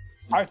Minsky.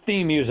 Our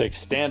theme music,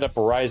 Stand Up,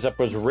 Rise Up,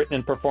 was written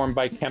and performed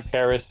by Kemp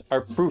Harris.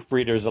 Our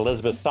proofreader is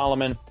Elizabeth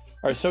Solomon.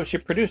 Our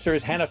associate producer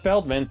is Hannah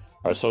Feldman.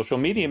 Our social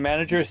media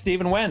manager is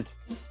Stephen Wendt.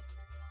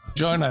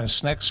 Join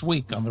us next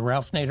week on the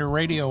Ralph Nader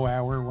Radio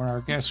Hour, when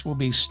our guest will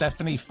be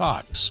Stephanie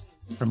Fox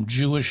from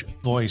Jewish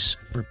Voice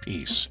for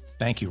Peace.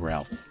 Thank you,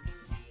 Ralph.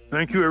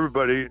 Thank you,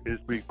 everybody.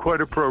 It's been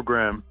quite a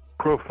program.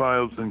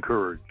 Profiles and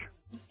Courage.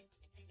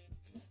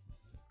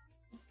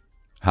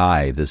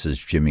 Hi, this is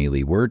Jimmy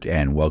Lee Wirt,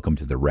 and welcome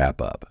to the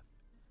Wrap-Up.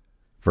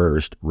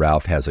 First,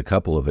 Ralph has a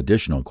couple of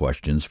additional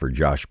questions for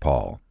Josh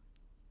Paul.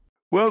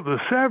 Well, the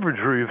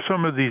savagery of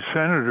some of these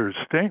senators'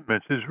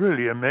 statements is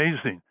really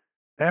amazing.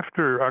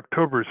 After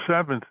October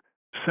 7th,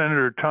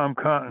 Senator Tom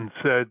Cotton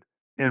said,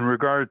 in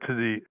regard to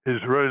the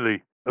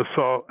Israeli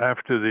assault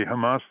after the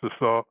Hamas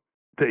assault,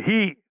 that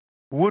he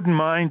wouldn't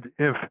mind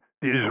if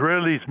the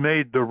Israelis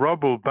made the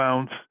rubble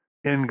bounce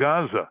in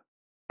Gaza.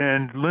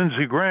 And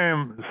Lindsey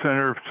Graham, the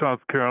senator of South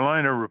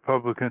Carolina,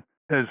 Republican,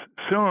 has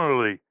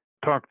similarly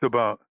talked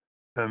about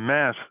the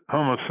mass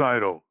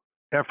homicidal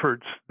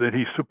efforts that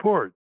he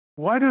supports.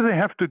 Why do they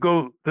have to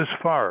go this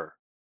far?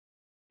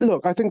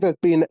 Look, I think there's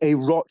been a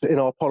rot in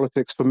our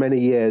politics for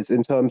many years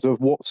in terms of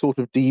what sort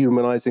of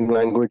dehumanizing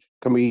language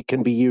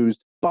can be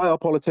used by our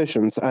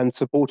politicians and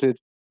supported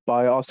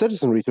by our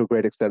citizenry to a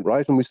great extent,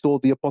 right? And we saw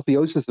the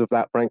apotheosis of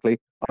that, frankly,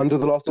 under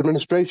the last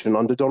administration,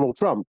 under Donald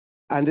Trump.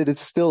 And it is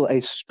still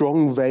a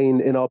strong vein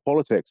in our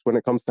politics when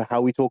it comes to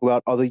how we talk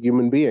about other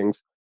human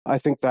beings. I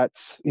think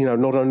that's,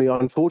 not only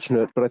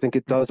unfortunate, but I think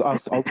it does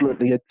us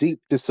ultimately a deep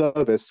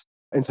disservice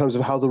in terms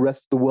of how the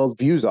rest of the world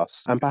views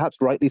us, and perhaps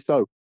rightly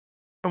so.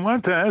 I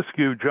want to ask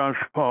you, Josh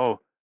Paul,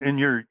 in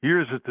your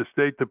years at the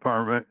State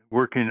Department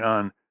working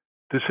on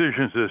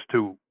decisions as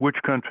to which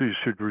countries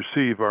should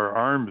receive our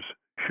arms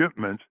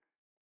shipments,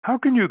 how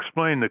can you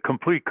explain the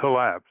complete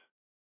collapse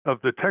of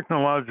the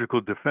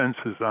technological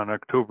defenses on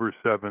October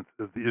 7th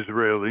of the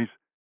Israelis,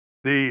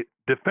 the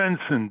defense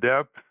in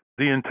depth,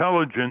 the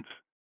intelligence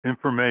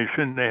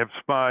information? They have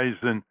spies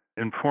and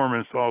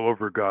informants all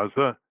over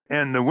Gaza,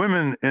 and the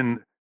women in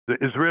the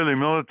Israeli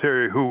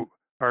military who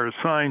are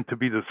assigned to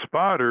be the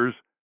spotters,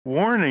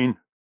 warning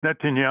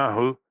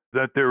Netanyahu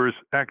that there is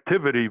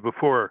activity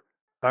before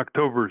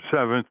October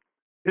 7th.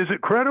 Is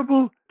it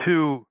credible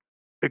to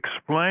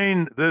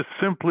explain this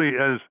simply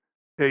as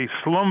a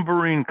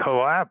slumbering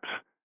collapse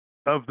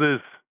of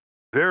this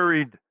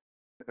varied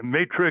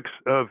matrix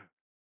of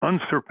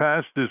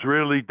unsurpassed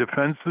Israeli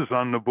defenses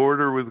on the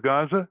border with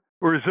Gaza?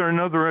 Or is there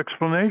another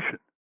explanation?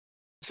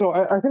 So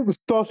I think the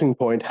starting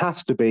point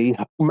has to be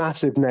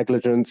massive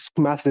negligence,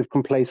 massive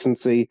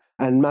complacency,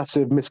 and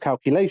massive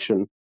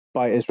miscalculation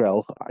by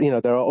Israel.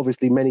 There are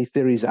obviously many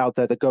theories out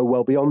there that go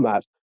well beyond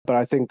that, but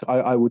I think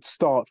I would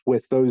start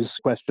with those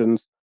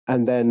questions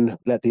and then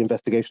let the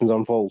investigations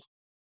unfold.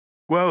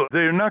 Well,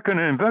 they're not going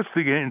to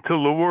investigate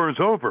until the war is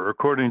over,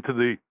 according to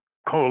the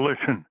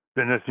coalition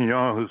that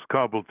Netanyahu has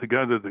cobbled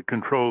together that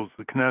controls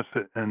the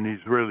Knesset and the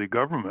Israeli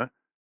government.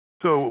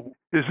 So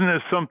isn't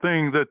this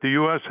something that the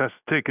U.S. has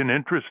to take an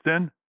interest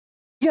in?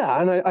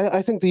 Yeah, and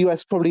I think the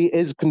U.S. probably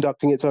is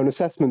conducting its own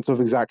assessments of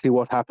exactly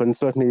what happened.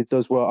 Certainly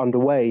those were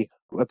underway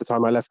at the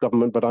time I left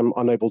government, but I'm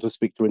unable to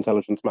speak to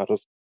intelligence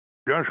matters.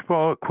 Josh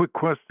Paul, a quick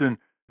question.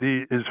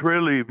 the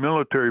Israeli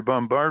military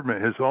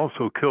bombardment has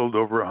also killed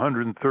over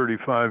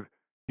 135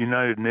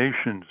 United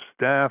Nations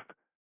staff.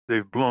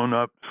 They've blown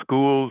up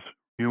schools,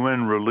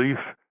 UN relief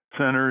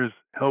centers,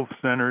 health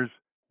centers.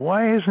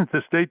 Why isn't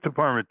the State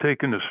Department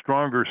taking a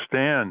stronger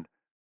stand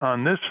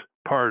on this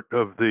part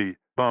of the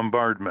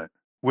bombardment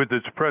with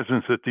its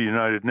presence at the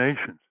United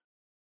Nations?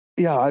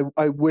 Yeah,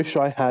 I wish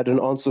I had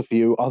an answer for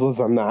you other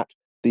than that.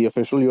 The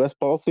official US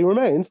policy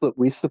remains that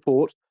we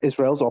support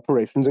Israel's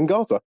operations in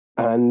Gaza.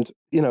 And,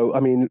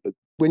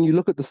 when you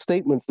look at the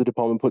statements the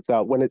department puts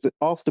out, when it's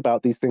asked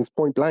about these things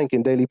point blank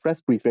in daily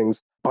press briefings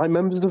by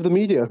members of the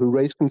media who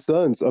raise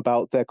concerns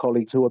about their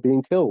colleagues who are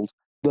being killed,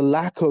 the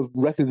lack of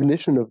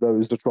recognition of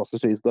those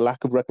atrocities, the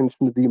lack of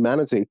recognition of the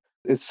humanity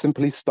is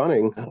simply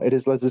stunning. It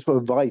is as if a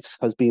vice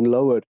has been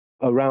lowered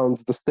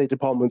around the State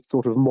Department's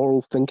sort of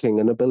moral thinking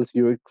and ability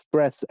to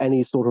express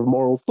any sort of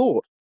moral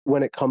thought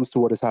when it comes to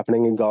what is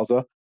happening in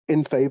Gaza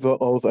in favor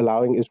of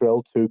allowing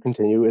Israel to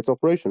continue its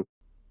operation.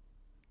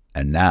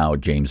 And now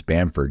James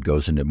Bamford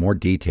goes into more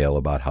detail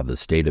about how the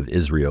state of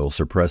Israel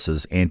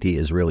suppresses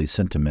anti-Israeli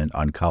sentiment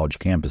on college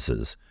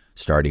campuses,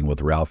 starting with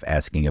Ralph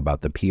asking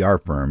about the PR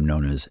firm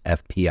known as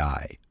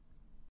FPI.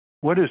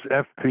 What is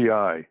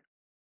FPI?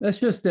 That's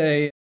just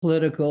a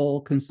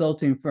political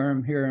consulting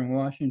firm here in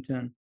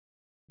Washington.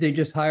 They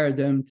just hired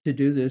them to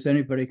do this.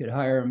 Anybody could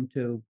hire them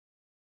to,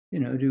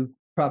 do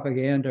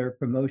propaganda or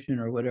promotion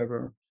or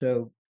whatever.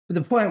 So but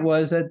the point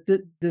was that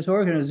this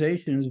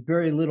organization is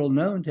very little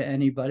known to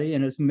anybody,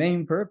 and its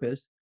main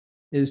purpose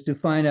is to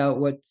find out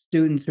what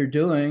students are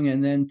doing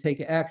and then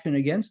take action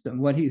against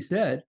them. What he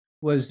said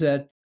was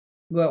that,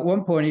 well, at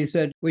one point he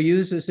said, we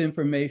use this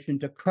information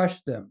to crush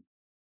them.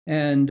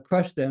 And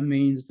crush them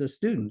means the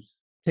students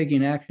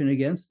taking action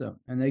against them.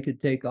 And they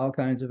could take all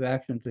kinds of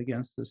actions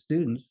against the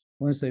students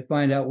once they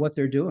find out what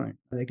they're doing.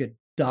 They could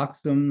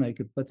dox them, they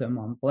could put them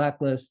on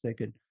blacklists, they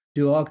could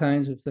do all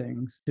kinds of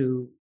things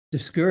to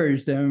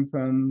discourage them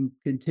from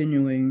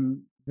continuing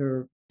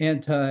their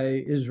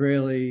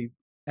anti-Israeli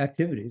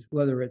activities,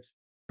 whether it's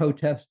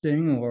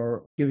protesting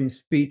or giving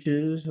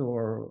speeches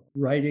or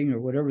writing or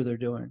whatever they're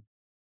doing.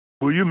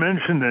 Well, you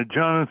mentioned that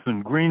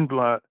Jonathan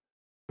Greenblatt,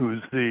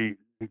 who's the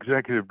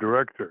executive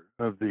director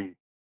of the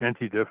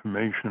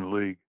Anti-Defamation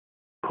League,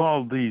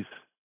 called these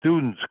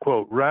students,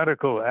 quote,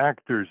 radical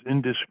actors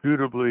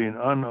indisputably and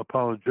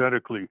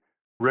unapologetically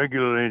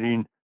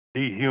regulating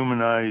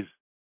dehumanized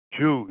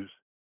Jews,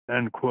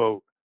 end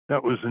quote.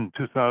 That was in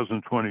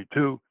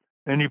 2022.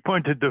 And he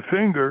pointed the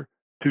finger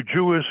to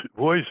Jewish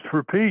Voice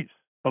for Peace,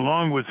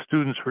 along with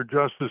Students for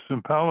Justice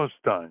in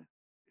Palestine.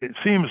 It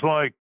seems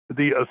like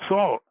the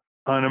assault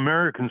on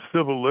American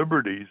civil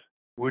liberties,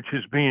 which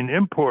is being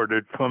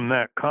imported from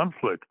that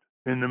conflict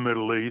in the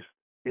Middle East,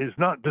 is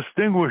not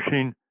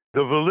distinguishing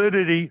the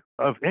validity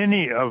of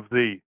any of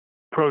the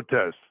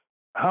protests.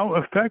 How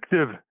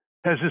effective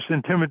has this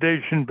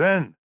intimidation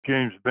been,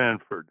 James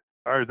Bamford?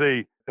 Are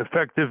they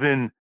effective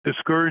in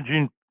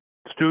discouraging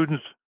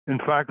students and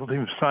faculty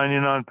from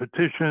signing on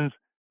petitions,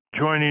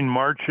 joining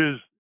marches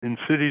in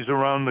cities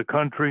around the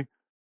country?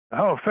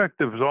 How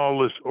effective is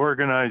all this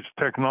organized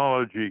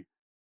technology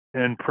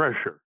and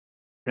pressure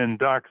and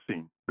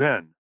doxing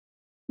been?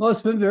 Well,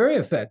 it's been very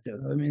effective.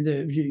 I mean,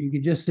 you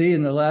could just see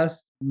in the last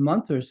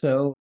month or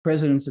so,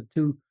 presidents of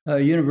two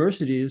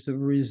universities have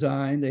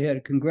resigned. They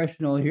had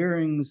congressional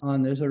hearings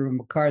on this, sort of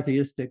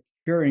McCarthyistic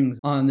hearings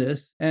on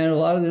this. And a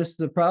lot of this,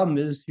 the problem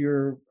is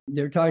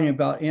they're talking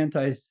about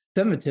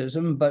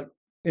anti-Semitism, but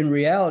in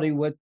reality,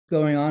 what's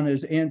going on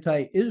is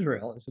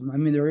anti-Israelism. I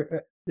mean,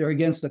 they're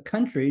against the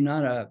country,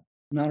 not a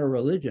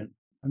religion.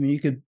 I mean, you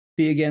could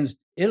be against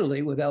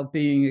Italy without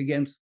being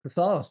against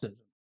Catholicism.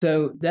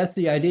 So that's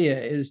the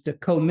idea, is to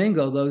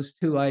commingle those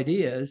two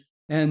ideas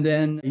and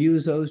then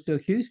use those to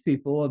accuse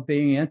people of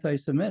being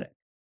anti-Semitic.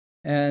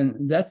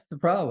 And that's the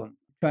problem,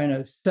 trying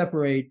to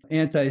separate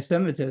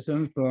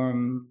anti-Semitism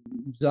from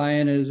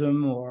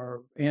Zionism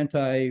or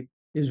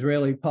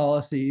anti-Israeli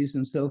policies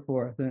and so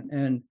forth.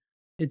 And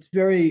it's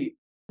very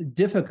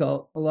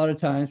difficult a lot of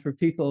times for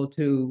people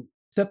to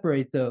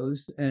separate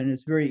those. And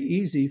it's very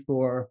easy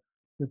for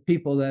the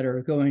people that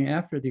are going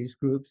after these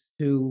groups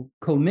to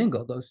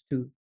commingle those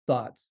two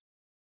thoughts.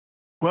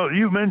 Well,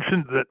 you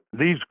mentioned that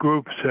these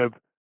groups have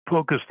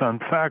focused on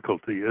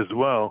faculty as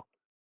well,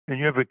 and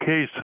you have a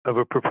case of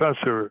a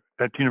professor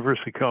at the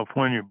University of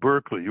California,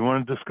 Berkeley. You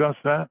want to discuss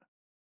that?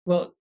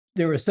 Well,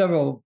 there were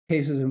several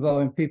cases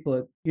involving people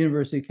at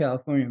University of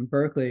California in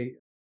Berkeley.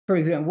 For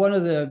example, one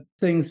of the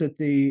things that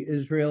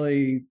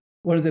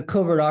one of the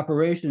covert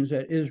operations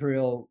that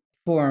Israel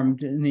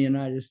formed in the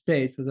United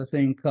States was a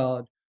thing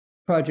called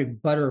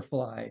Project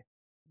Butterfly.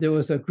 There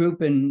was a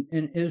group in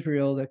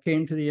Israel that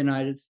came to the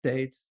United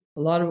States.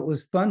 A lot of it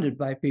was funded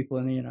by people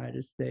in the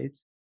United States.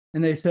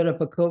 And they set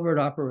up a covert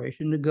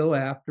operation to go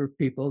after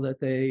people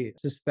that they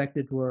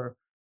suspected were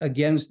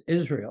against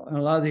Israel. And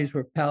a lot of these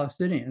were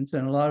Palestinians,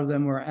 and a lot of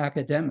them were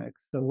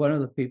academics. So one of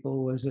the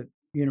people was at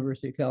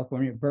University of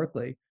California,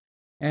 Berkeley.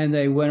 And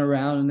they went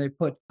around and they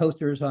put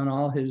posters on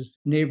all his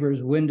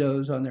neighbors'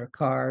 windows on their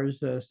cars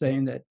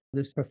saying that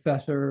this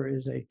professor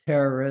is a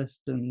terrorist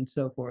and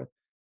so forth.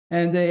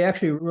 And they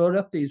actually wrote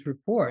up these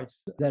reports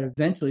that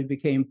eventually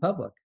became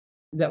public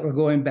that were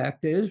going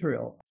back to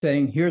Israel,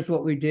 saying, here's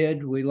what we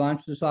did. We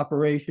launched this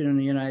operation in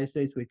the United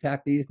States. We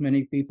attacked these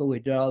many people. We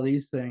did all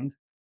these things.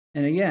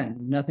 And again,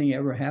 nothing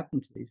ever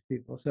happened to these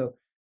people. So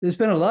there's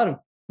been a lot of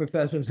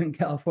professors in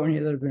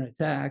California that have been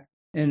attacked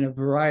in a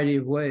variety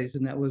of ways,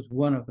 and that was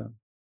one of them.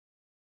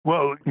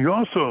 Well, you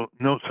also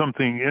note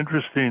something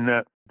interesting,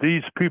 that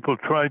these people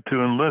tried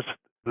to enlist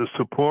the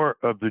support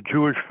of the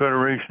Jewish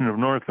Federation of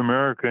North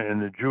America and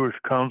the Jewish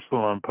Council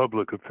on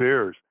Public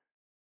Affairs.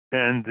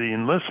 And the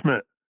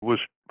enlistment was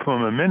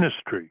from a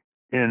ministry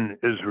in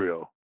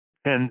Israel.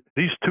 And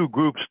these two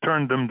groups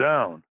turned them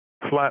down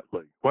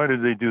flatly. Why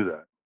did they do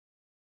that?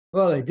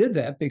 Well, they did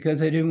that because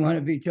they didn't want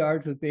to be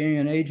charged with being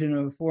an agent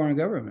of a foreign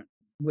government,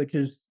 which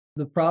is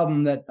the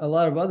problem that a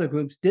lot of other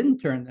groups didn't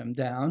turn them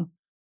down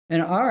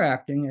and are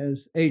acting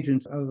as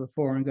agents of a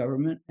foreign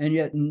government, and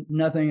yet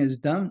nothing is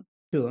done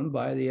to them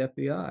by the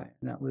FBI.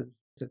 And that was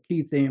the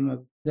key theme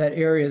of that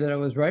area that I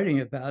was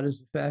writing about, is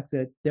the fact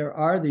that there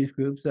are these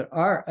groups that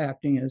are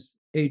acting as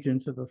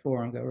agents of a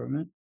foreign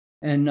government,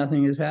 and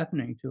nothing is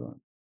happening to them.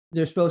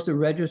 They're supposed to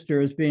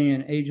register as being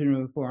an agent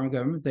of a foreign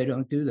government. They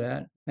don't do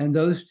that. And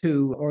those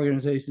two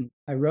organizations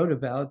I wrote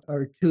about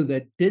are two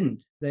that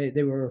didn't.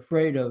 They were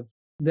afraid of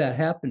that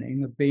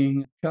happening, of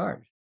being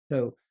charged.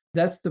 So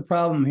that's the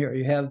problem here.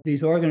 You have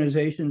these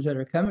organizations that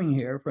are coming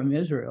here from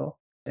Israel,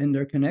 and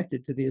they're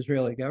connected to the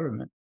Israeli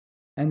government.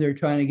 And they're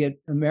trying to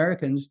get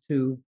Americans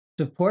to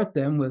support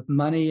them with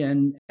money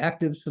and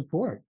active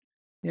support.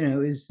 You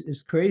know,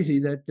 it's crazy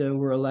that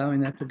we're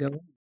allowing that to go on.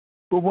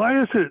 Well,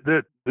 why is it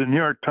that the New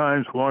York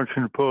Times,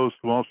 Washington Post,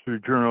 Wall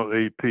Street Journal,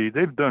 AP,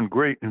 they've done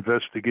great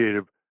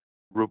investigative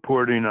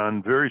reporting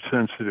on very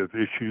sensitive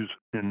issues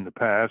in the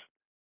past?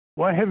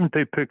 Why haven't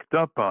they picked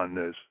up on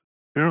this?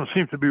 They don't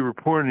seem to be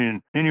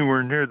reporting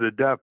anywhere near the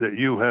depth that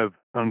you have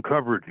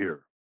uncovered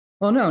here.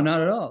 Well, no,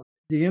 not at all.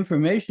 The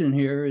information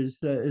here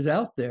is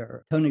out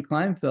there. Tony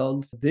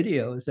Kleinfeld's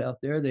video is out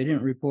there. They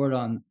didn't report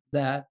on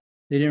that.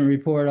 They didn't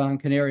report on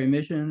Canary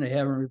Mission. They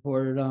haven't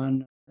reported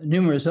on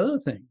numerous other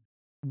things.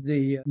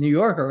 The New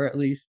Yorker, at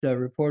least,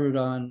 reported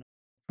on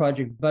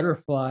Project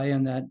Butterfly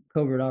and that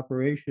covert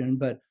operation,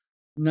 but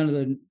none of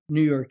the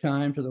New York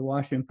Times or the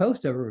Washington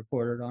Post ever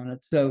reported on it.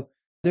 So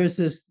there's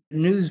this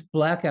news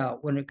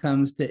blackout when it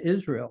comes to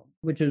Israel,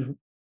 which is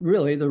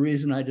really the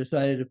reason I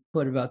decided to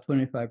put about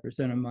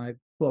 25% of my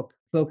book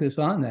focus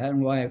on that,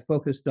 and why I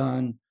focused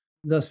on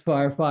thus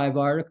far 5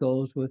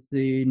 articles with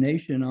the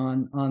Nation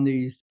on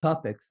these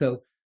topics.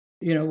 So,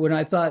 you know, when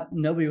I thought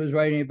nobody was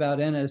writing about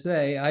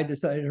NSA, I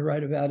decided to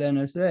write about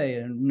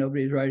NSA, and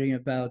nobody's writing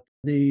about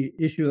the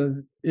issue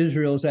of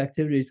Israel's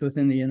activities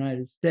within the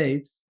United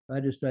States. I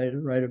decided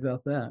to write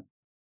about that.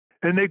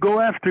 And they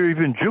go after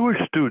even Jewish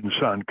students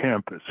on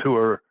campus who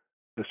are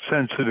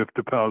sensitive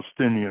to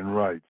Palestinian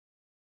rights.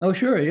 Oh,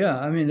 sure, yeah.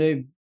 I mean,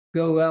 they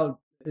go out.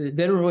 They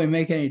don't really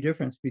make any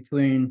difference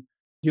between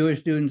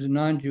Jewish students and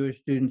non-Jewish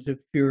students. If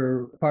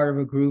you're part of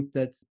a group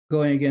that's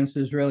going against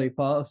Israeli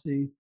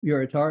policy,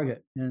 you're a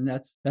target, and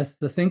that's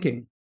the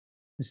thinking.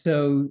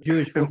 So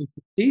Jewish Voice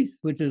of Peace,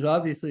 which is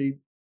obviously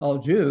all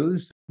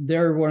Jews,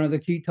 they're one of the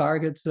key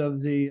targets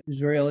of the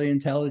Israeli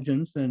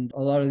intelligence and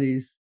a lot of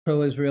these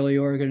pro-Israeli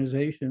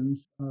organizations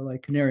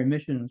like Canary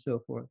Mission and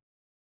so forth.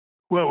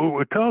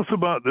 Well, tell us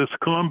about this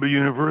Columbia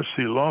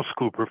University Law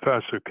School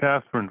professor,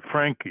 Catherine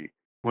Franke,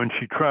 when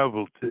she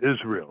traveled to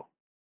Israel.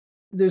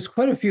 There's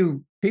quite a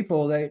few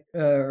people that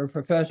are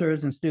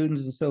professors and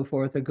students and so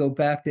forth that go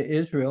back to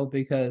Israel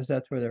because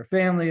that's where their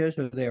family is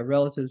or they have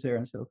relatives there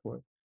and so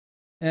forth.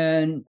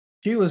 And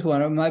she was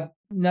one of them. I'm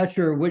not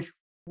sure which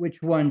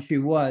one she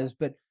was,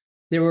 but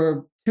there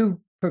were 2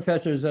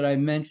 professors that I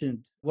mentioned.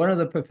 One of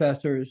the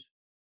professors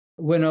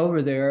went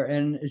over there,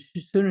 and as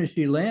soon as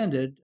she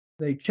landed,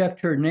 they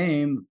checked her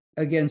name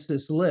against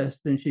this list,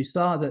 and she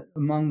saw that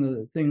among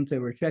the things they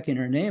were checking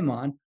her name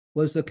on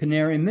was the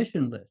Canary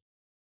Mission list.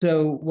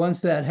 So once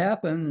that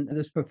happened,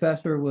 this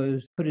professor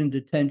was put in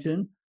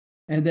detention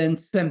and then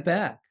sent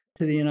back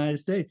to the United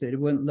States. They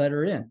wouldn't let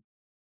her in.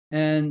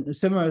 And a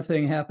similar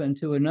thing happened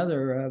to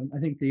another, I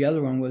think the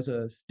other one was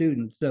a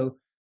student. So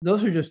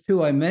those are just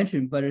 2 I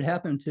mentioned, but it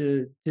happened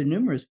to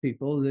numerous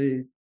people.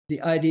 The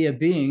idea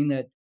being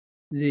that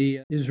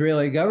the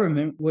Israeli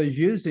government was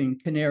using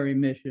Canary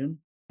Mission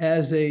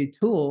as a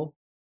tool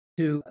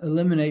to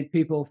eliminate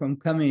people from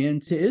coming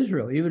into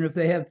Israel, even if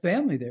they have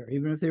family there,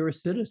 even if they were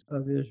citizens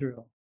of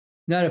Israel.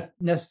 Not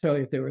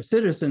necessarily if they were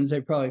citizens,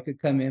 they probably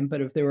could come in,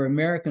 but if they were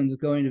Americans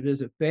going to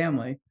visit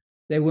family,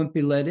 they wouldn't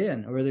be let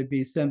in, or they'd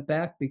be sent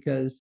back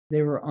because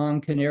they were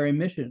on Canary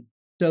Mission.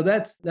 So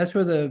that's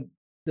where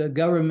the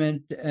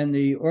government and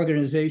the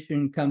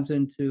organization comes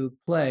into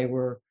play,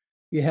 where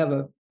you have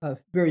a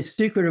very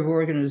secretive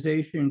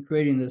organization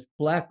creating this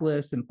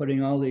blacklist and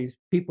putting all these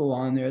people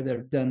on there that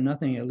have done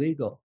nothing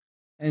illegal.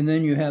 And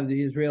then you have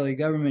the Israeli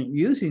government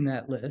using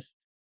that list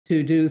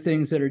to do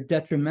things that are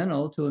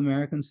detrimental to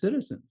American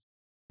citizens,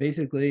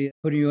 basically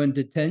putting you in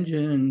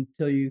detention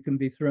until you can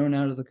be thrown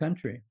out of the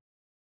country.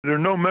 There are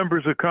no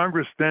members of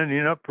Congress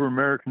standing up for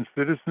American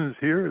citizens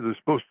here. There's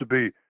supposed to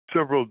be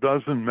several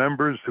dozen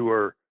members who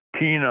are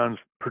keen on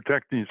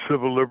protecting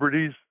civil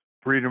liberties,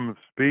 freedom of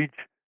speech,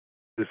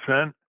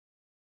 dissent.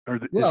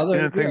 Is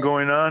anything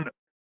going on?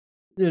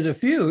 There's a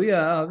few,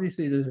 yeah,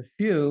 obviously there's a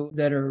few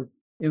that are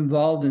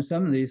involved in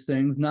some of these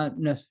things, not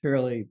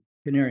necessarily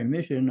Canary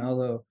Mission,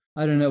 although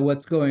I don't know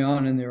what's going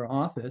on in their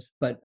office.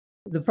 But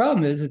the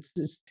problem is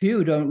it's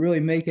few don't really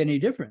make any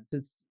difference.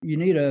 You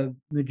need a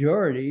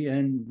majority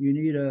and you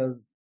need at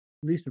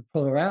least a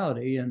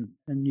plurality, and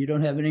you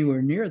don't have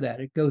anywhere near that.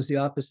 It goes the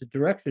opposite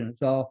direction.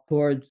 It's all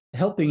towards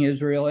helping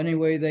Israel any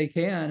way they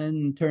can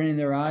and turning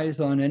their eyes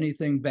on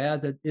anything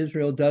bad that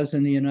Israel does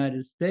in the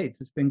United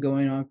States. It's been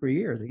going on for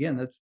years. Again,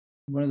 that's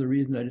one of the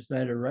reasons I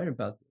decided to write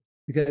about this,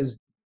 because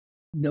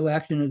no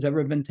action has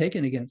ever been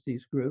taken against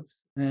these groups,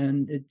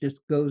 and it just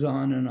goes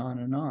on and on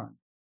and on.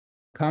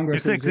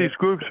 Congress. You think these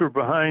groups are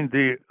behind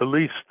the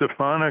Elise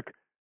Stefanik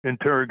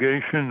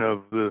interrogation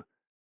of the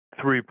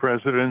three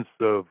presidents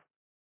of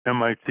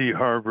MIT,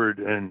 Harvard,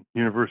 and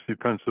University of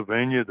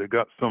Pennsylvania that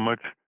got so much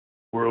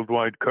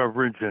worldwide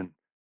coverage and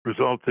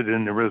resulted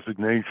in the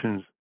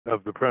resignations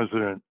of the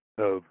president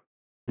of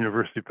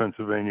University of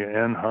Pennsylvania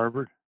and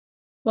Harvard?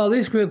 Well,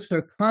 these groups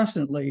are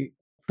constantly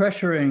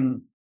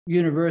pressuring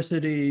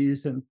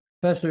universities and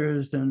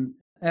professors and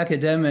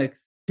academics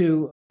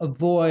to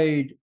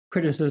avoid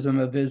criticism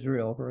of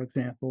Israel, for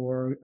example,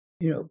 or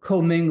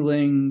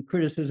commingling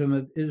criticism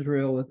of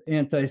Israel with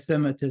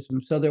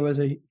anti-Semitism. So there was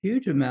a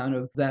huge amount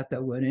of that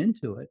went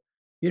into it.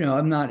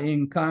 I'm not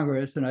in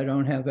Congress and I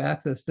don't have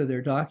access to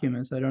their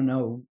documents. I don't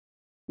know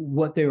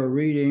what they were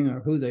reading or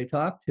who they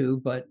talked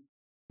to, but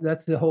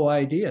that's the whole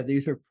idea.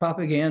 These are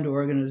propaganda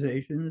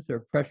organizations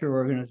or pressure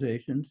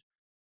organizations.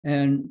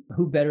 And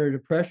who better to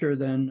pressure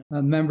than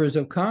members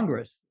of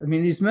Congress? I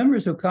mean, these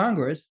members of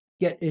Congress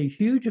get a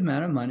huge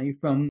amount of money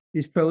from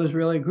these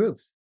pro-Israeli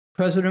groups.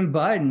 President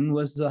Biden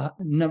was the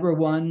number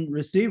one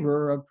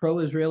receiver of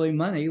pro-Israeli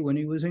money when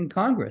he was in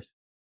Congress,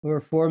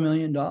 over $4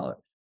 million.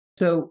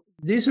 So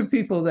these are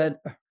people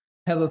that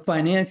have a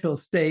financial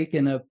stake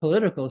and a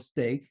political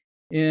stake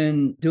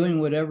in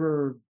doing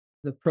whatever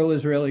the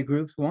pro-Israeli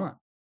groups want.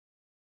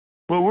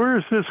 Well, where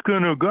is this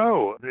going to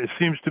go? It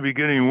seems to be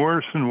getting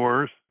worse and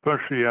worse,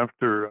 especially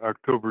after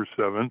October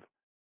 7th.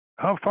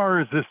 How far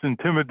is this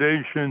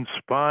intimidation,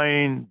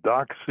 spying,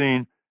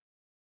 doxing,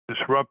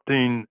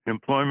 disrupting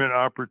employment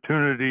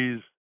opportunities,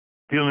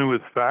 dealing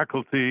with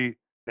faculty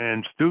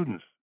and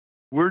students?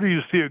 Where do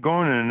you see it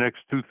going in the next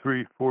 2,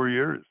 3, 4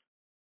 years?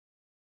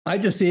 I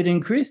just see it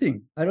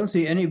increasing. I don't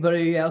see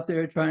anybody out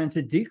there trying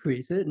to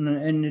decrease it.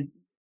 And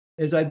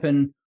as I've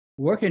been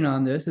working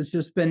on this, it's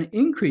just been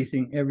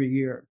increasing every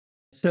year.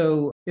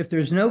 So if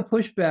there's no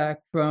pushback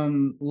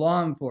from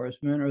law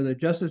enforcement or the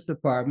Justice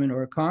Department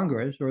or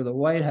Congress or the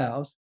White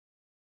House,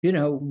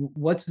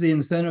 what's the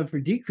incentive for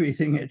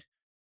decreasing it?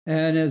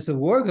 And as the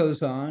war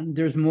goes on,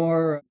 there's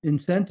more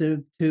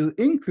incentive to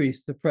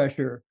increase the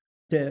pressure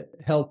to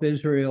help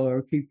Israel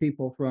or keep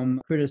people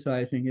from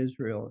criticizing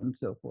Israel and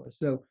so forth.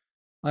 So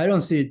I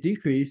don't see it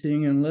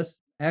decreasing unless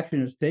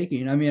action is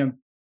taken. I mean, I'm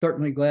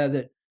certainly glad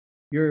that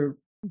you're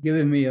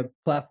giving me a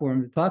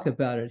platform to talk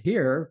about it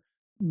here,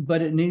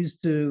 but it needs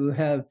to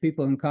have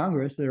people in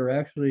Congress that are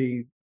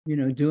actually,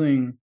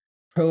 doing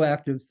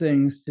proactive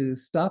things to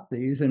stop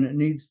these. And it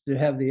needs to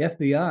have the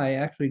FBI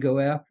actually go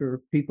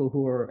after people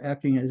who are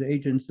acting as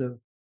agents of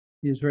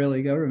the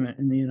Israeli government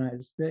in the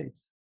United States.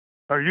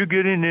 Are you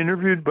getting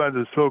interviewed by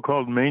the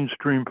so-called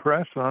mainstream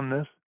press on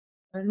this?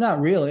 Not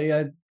really.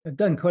 I've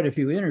done quite a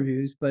few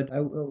interviews, but I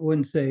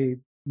wouldn't say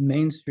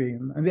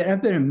mainstream. I mean,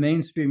 I've been a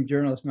mainstream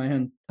journalist my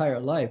entire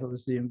life. I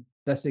was the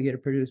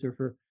investigative producer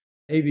for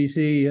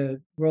ABC,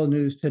 World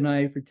News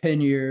Tonight for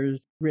 10 years,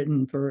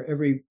 written for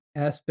every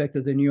aspect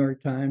of the New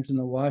York Times and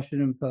the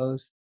Washington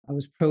Post. I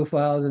was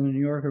profiled in the New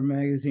Yorker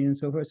magazine and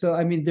so forth. So,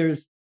 I mean,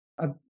 there's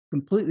a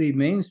completely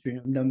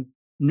mainstream, done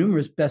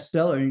numerous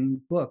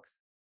best-selling books.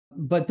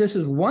 But this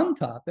is one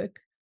topic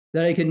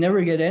that I can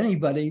never get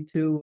anybody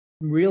to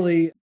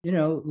really,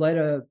 light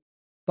a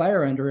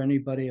fire under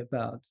anybody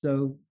about.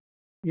 So,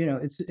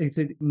 it's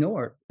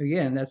ignored.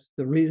 Again, that's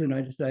the reason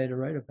I decided to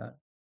write about it.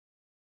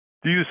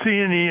 Do you see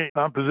any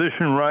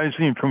opposition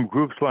rising from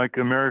groups like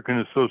American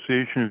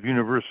Association of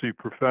University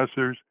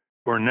Professors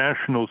or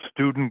national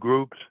student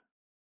groups?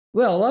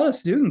 Well, a lot of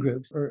student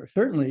groups are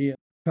certainly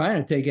trying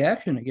to take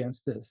action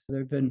against this. There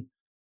have been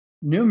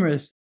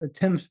numerous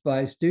attempts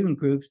by student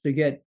groups to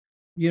get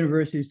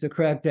universities to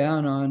crack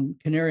down on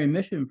Canary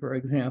Mission, for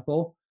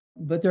example,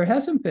 but there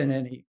hasn't been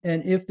any.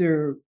 And if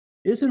there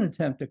is an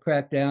attempt to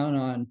crack down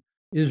on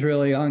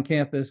Israeli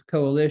on-campus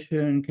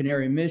coalition,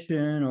 Canary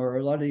Mission, or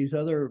a lot of these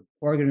other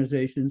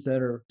organizations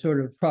that are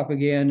sort of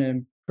propaganda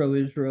and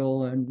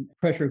pro-Israel and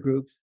pressure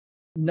groups,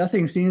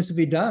 nothing seems to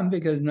be done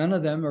because none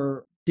of them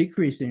are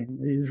decreasing.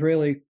 The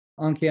Israeli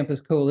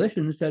on-campus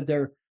coalition said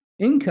they're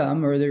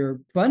income or their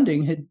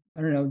funding had,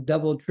 I don't know,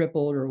 doubled,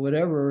 tripled, or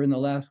whatever in the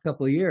last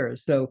couple of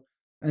years. So,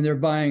 and they're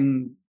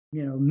buying,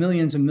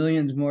 millions and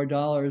millions more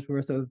dollars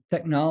worth of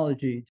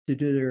technology to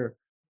do their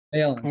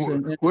surveillance.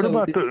 And What so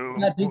about it's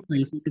not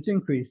decreasing, it's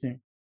increasing.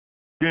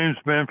 James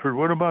Bamford,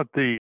 what about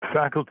the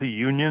faculty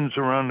unions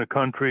around the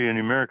country and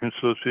the American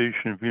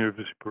Association of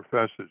University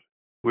Professors,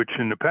 which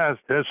in the past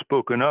has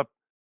spoken up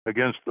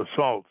against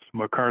assaults,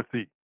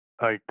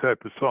 McCarthy-type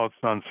assaults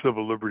on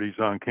civil liberties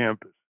on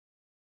campus?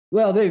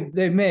 Well,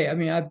 they may. I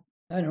mean,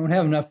 I don't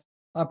have enough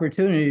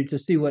opportunity to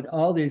see what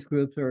all these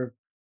groups are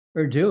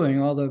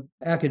doing, all the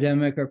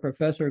academic or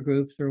professor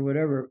groups or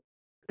whatever.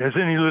 Has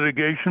any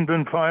litigation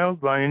been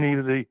filed by any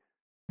of the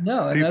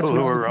No, and that's people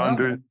who one of the are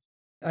under? problems.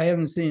 I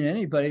haven't seen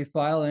anybody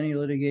file any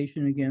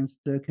litigation against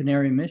the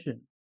Canary Mission.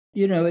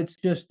 It's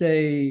just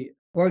a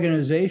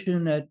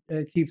organization that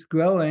keeps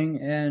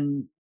growing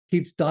and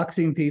keeps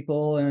doxing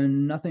people,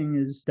 and nothing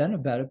is done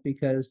about it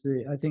because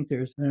I think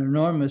there's an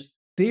enormous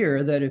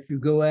fear that if you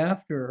go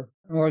after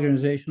an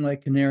organization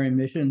like Canary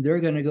Mission,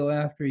 they're going to go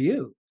after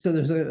you. So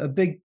there's a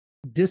big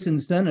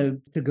disincentive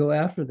to go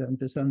after them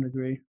to some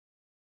degree.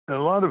 A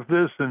lot of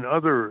this and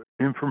other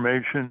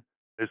information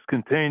is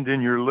contained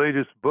in your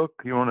latest book.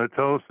 You want to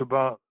tell us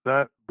about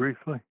that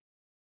briefly?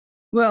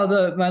 Well,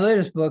 my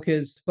latest book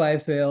is Spy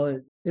Fail.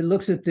 It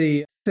looks at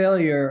the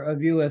failure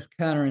of U.S.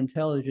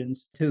 counterintelligence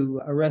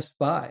to arrest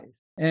spies.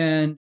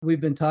 And we've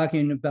been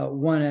talking about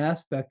one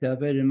aspect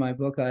of it. In my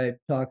book, I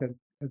talk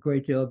a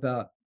great deal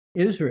about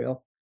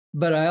Israel,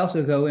 but I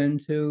also go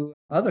into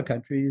other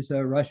countries,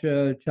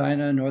 Russia,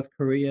 China, North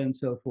Korea, and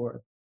so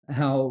forth,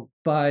 how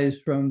spies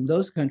from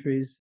those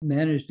countries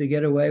managed to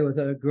get away with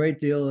a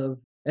great deal of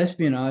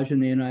espionage in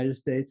the United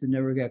States and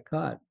never get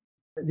caught.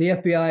 The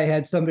FBI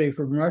had somebody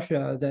from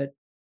Russia that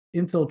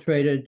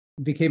infiltrated,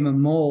 became a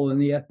mole in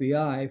the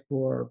FBI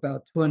for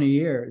about 20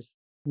 years,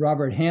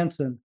 Robert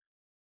Hansen.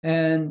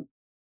 And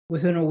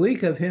within a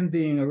week of him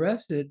being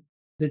arrested,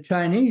 the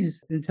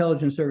Chinese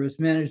intelligence service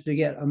managed to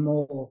get a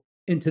mole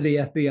into the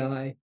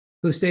FBI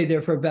who stayed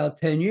there for about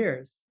 10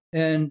 years.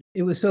 And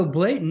it was so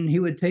blatant, he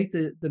would take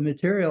the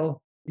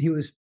material. He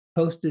was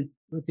posted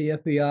with the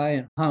FBI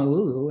in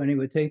Honolulu, and he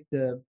would take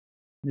the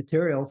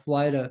material,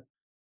 fly to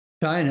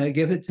China,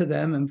 give it to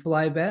them, and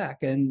fly back.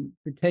 And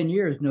for 10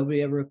 years,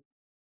 nobody ever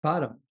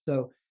caught him.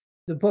 So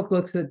the book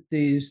looks at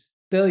these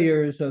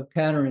failures of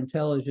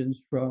counterintelligence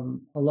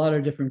from a lot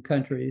of different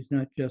countries,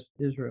 not just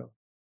Israel.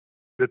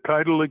 The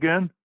title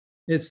again?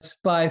 It's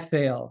Spy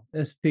Fail,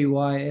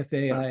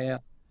 SPYFAIL.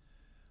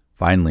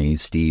 Finally,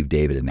 Steve,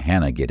 David, and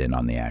Hannah get in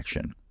on the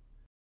action.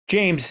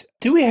 James,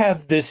 do we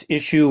have this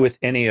issue with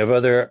any of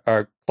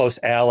our close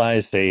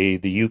allies, say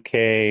the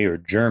UK or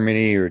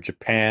Germany or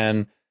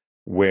Japan,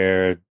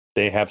 where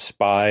they have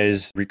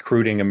spies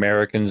recruiting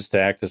Americans to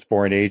act as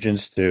foreign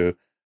agents to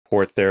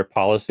support their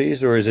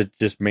policies, or is it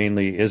just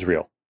mainly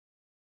Israel?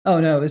 Oh,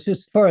 no, it's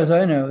just, as far as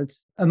I know, it's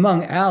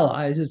among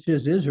allies, it's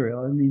just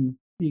Israel. I mean,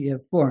 you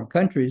have foreign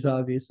countries,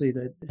 obviously,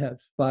 that have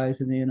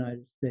spies in the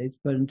United States,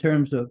 but in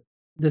terms of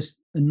this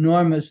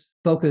enormous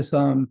focus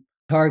on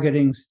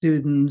targeting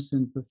students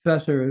and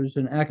professors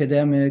and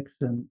academics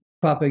and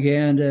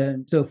propaganda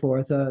and so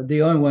forth,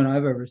 the only one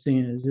I've ever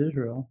seen is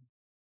Israel.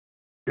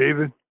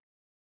 David?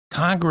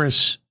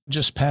 Congress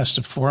just passed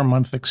a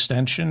 4-month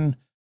extension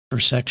for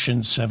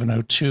Section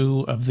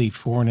 702 of the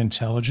Foreign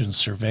Intelligence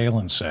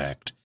Surveillance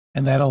Act,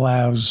 and that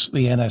allows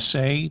the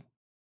NSA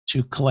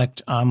to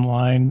collect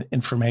online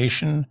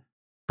information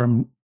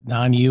from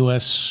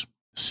non-U.S.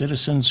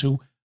 citizens who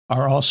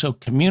are also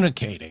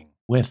communicating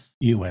with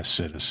U.S.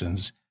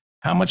 citizens.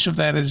 How much of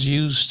that is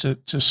used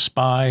to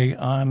spy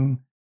on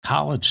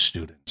college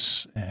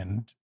students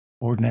and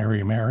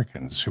ordinary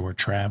Americans who are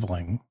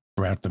traveling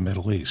throughout the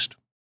Middle East?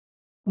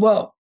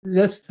 Well,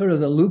 that's sort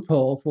of the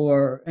loophole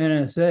for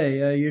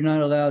NSA. You're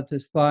not allowed to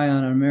spy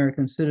on an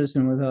American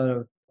citizen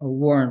without a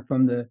warrant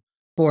from the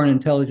Foreign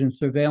Intelligence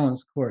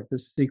Surveillance Court, the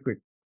secret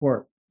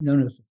court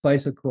known as the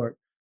FISA court.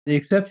 The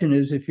exception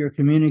is if you're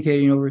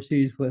communicating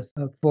overseas with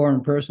a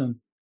foreign person.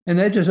 And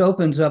that just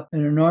opens up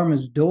an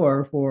enormous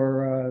door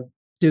for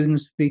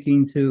students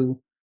speaking to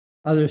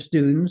other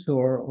students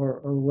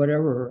or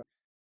whatever.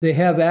 They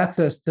have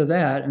access to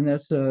that, and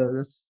that's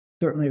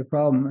certainly a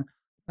problem.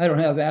 I don't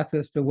have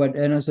access to what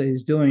NSA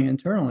is doing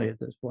internally at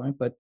this point,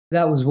 but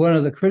that was one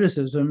of the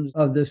criticisms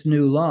of this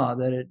new law,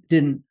 that it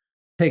didn't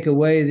take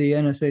away the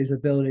NSA's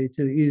ability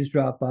to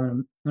eavesdrop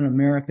on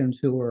Americans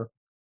who were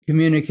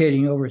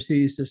communicating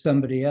overseas to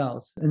somebody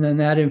else. And then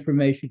that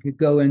information could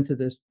go into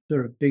this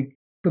sort of big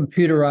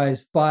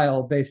computerized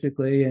file,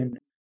 basically. And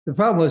the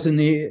problem was in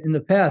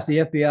the past, the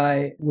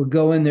FBI would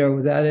go in there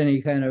without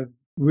any kind of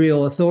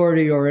real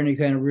authority or any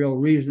kind of real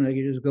reason. They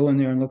could just go in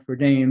there and look for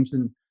names.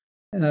 And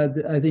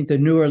I think the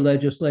newer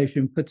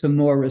legislation puts some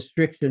more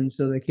restrictions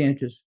so they can't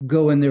just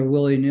go in there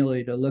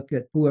willy-nilly to look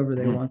at whoever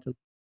they want to.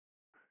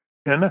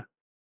 Anna?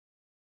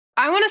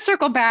 I want to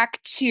circle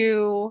back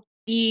to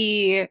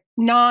the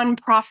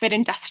nonprofit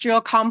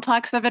industrial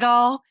complex of it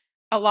all.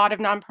 A lot of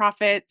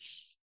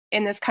nonprofits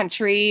in this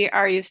country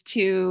are used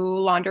to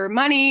launder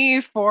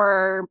money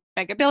for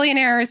mega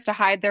billionaires to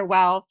hide their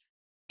wealth.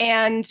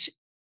 And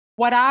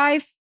what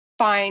I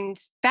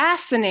find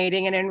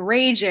fascinating and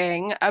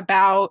enraging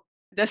about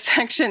the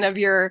section of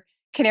your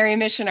Canary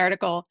Mission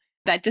article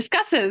that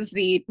discusses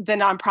the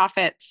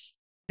nonprofits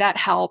that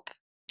help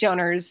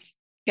donors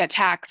get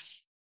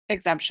tax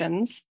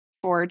exemptions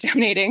for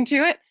donating to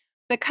it.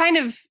 The kind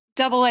of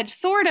double-edged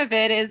sword of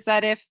it is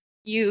that if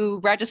you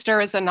register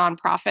as a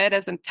nonprofit,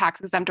 as a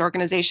tax-exempt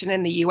organization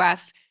in the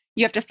US,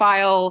 you have to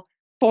file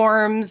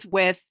forms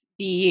with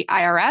the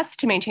IRS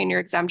to maintain your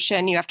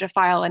exemption. You have to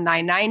file a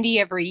 990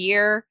 every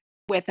year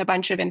with a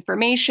bunch of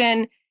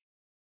information.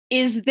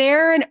 Is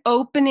there an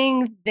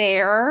opening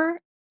there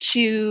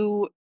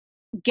to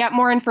get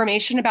more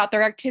information about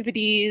their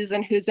activities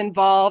and who's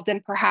involved,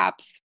 and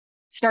perhaps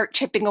start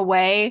chipping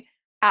away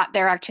at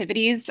their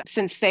activities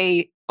since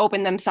they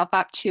open themselves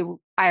up to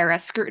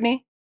IRS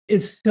scrutiny?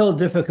 It's still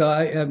difficult.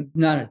 I am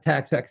not a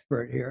tax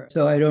expert here,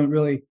 so I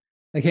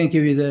can't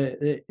give you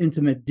the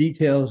intimate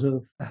details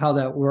of how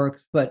that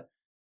works. But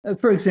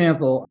for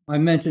example, I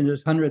mentioned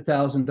this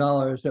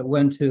 $100,000 that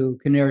went to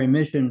Canary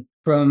Mission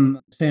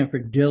from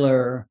Sanford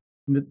Diller,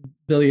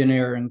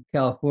 billionaire in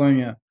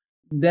California.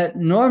 That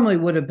normally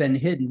would have been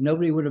hidden.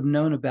 Nobody would have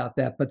known about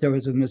that, but there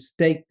was a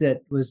mistake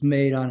that was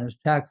made on his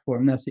tax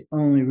form. That's the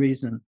only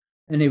reason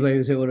anybody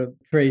was able to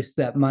trace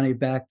that money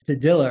back to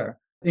Diller.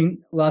 In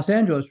Los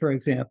Angeles, for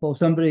example,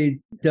 somebody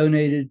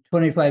donated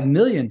 $25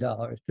 million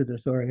to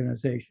this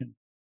organization,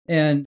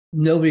 and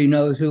nobody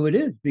knows who it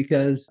is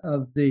because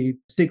of the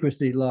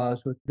secrecy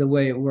laws with the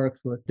way it works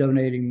with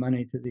donating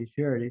money to these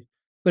charities.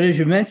 But as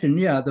you mentioned,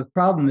 the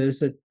problem is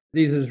that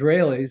these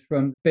Israelis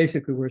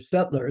basically were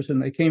settlers, and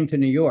they came to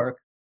New York,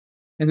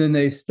 and then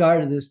they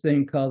started this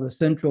thing called the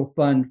Central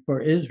Fund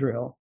for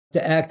Israel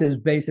to act as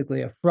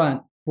basically a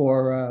front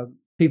for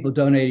people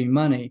donating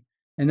money.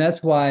 And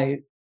that's why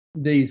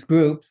these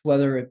groups,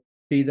 whether it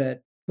be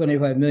that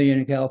 25 million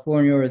in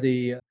California or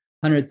the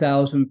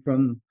 100,000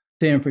 from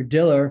Sanford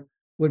Diller,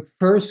 would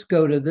first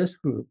go to this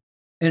group.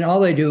 And all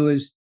they do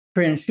is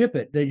transship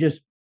it. They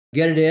just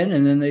get it in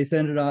and then they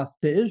send it off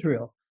to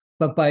Israel.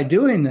 But by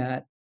doing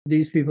that,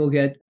 these people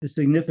get a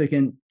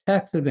significant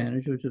tax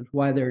advantage, which is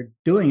why they're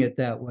doing it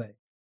that way.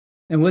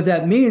 And what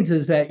that means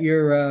is that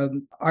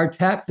our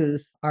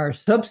taxes are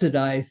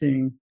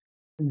subsidizing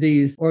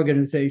these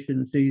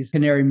organizations, these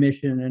Canary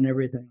Mission and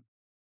everything,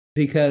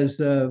 because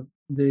the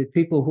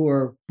people who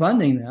are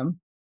funding them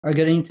are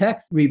getting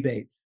tax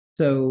rebates.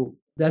 So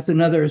that's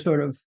another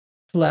sort of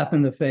slap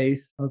in the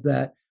face of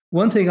that.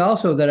 One thing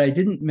also that I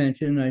didn't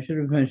mention, I should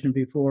have mentioned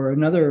before,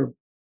 another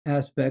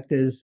aspect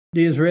is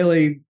the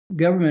Israeli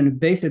government had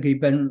basically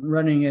been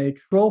running a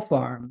troll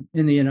farm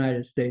in the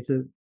United States.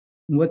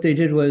 What they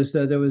did was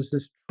there was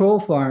this troll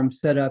farm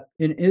set up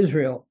in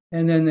Israel,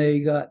 and then they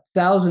got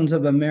thousands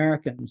of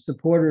Americans,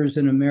 supporters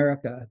in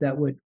America, that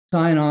would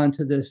sign on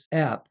to this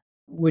app,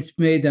 which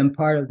made them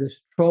part of this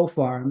troll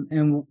farm.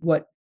 And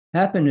what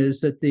happened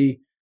is that the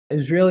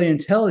Israeli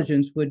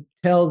intelligence would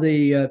tell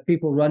the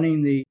people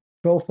running the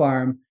troll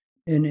farm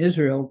in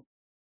Israel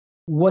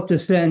what to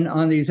send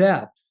on these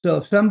apps. So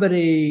if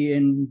somebody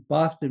in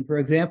Boston, for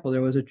example,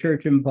 there was a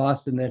church in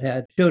Boston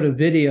that showed a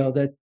video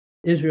that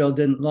Israel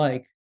didn't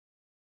like.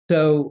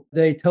 So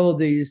they told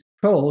these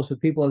trolls, the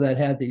people that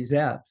had these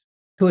apps,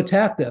 to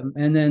attack them.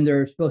 And then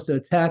they're supposed to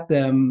attack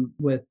them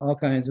with all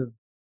kinds of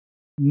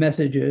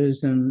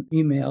messages and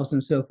emails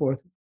and so forth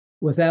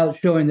without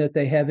showing that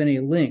they have any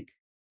link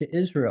to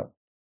Israel.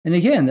 And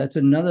again, that's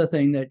another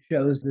thing that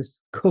shows this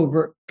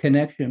covert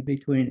connection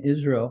between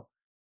Israel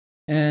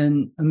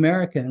and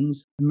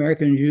Americans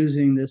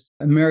using this,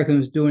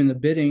 Americans doing the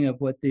bidding of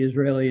what the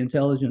Israeli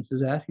intelligence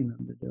is asking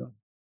them to do.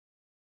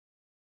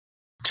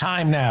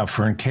 Time now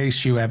for In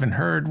Case You Haven't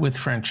Heard with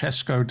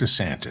Francesco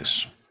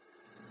DeSantis.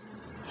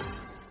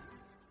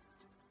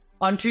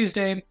 On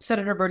Tuesday,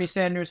 Senator Bernie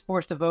Sanders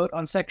forced a vote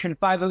on Section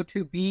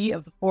 502B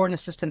of the Foreign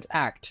Assistance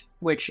Act,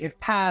 which, if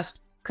passed,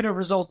 could have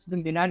resulted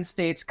in the United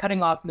States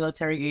cutting off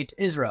military aid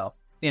to Israel,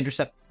 The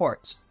Intercept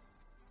reports.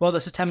 While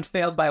this attempt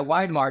failed by a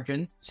wide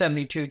margin,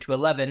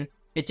 72-11,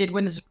 it did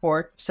win the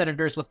support of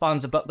Senators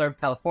LaFonza Butler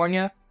of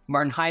California,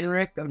 Martin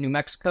Heinrich of New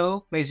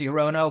Mexico, Mazie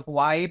Hirono of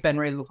Hawaii, Ben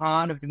Ray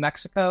Lujan of New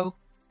Mexico,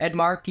 Ed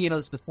Markey and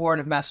Elizabeth Warren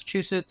of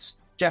Massachusetts,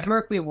 Jeff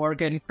Merkley of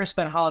Oregon, Chris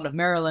Van Hollen of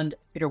Maryland,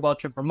 Peter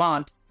Welch of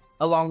Vermont,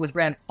 along with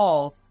Rand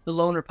Paul, the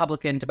lone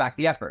Republican, to back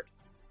the effort.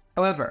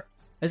 However,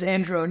 as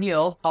Andrew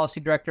O'Neill, policy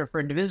director for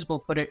Indivisible,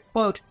 put it,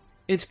 quote,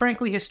 "It's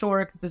frankly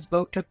historic that this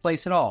vote took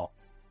place at all.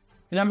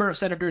 The number of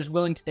senators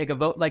willing to take a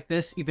vote like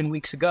this even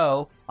weeks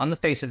ago, on the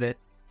face of it,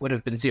 would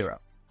have been zero."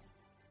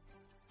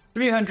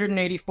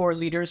 384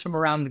 leaders from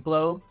around the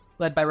globe,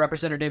 led by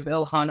Representative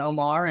Ilhan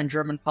Omar and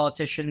German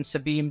politician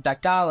Sabim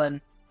Dagdalen,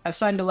 have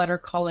signed a letter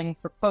calling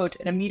for, quote,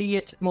 "an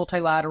immediate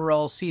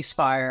multilateral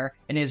ceasefire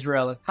in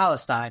Israel and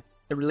Palestine,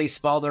 the release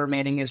of all the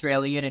remaining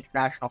Israeli and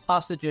international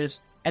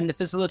hostages, and the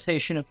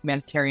facilitation of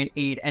humanitarian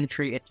aid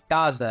entry into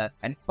Gaza,"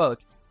 end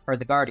quote, per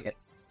The Guardian.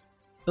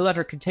 The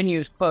letter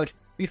continues, quote,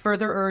 We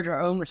further urge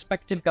our own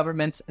respective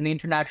governments and the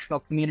international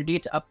community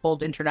to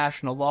uphold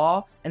international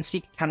law and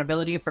seek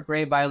accountability for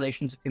grave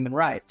violations of human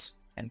rights."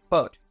 End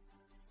quote.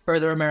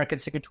 Further American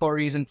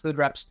signatories include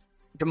Reps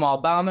Jamal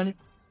Bauman,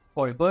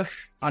 Cori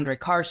Bush, Andre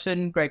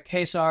Carson, Greg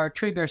Casar,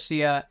 Trey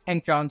Garcia,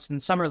 Hank Johnson,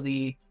 Summer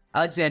Lee,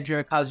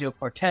 Alexandria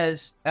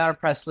Ocasio-Cortez, Alan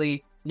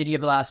Presley, Nydia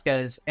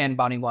Velasquez, and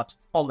Bonnie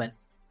Watson-Coleman,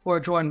 who are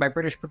joined by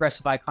British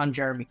progressive icon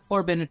Jeremy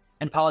Corbyn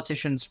and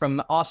politicians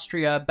from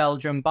Austria,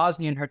 Belgium,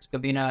 Bosnia and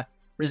Herzegovina,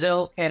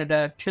 Brazil,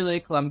 Canada, Chile,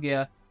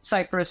 Colombia,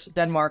 Cyprus,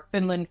 Denmark,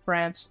 Finland,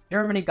 France,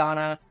 Germany,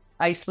 Ghana,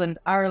 Iceland,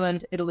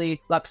 Ireland,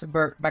 Italy,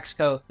 Luxembourg,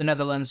 Mexico, the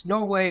Netherlands,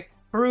 Norway,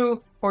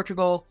 Peru,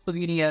 Portugal,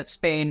 Slovenia,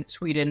 Spain,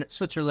 Sweden,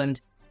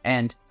 Switzerland,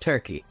 and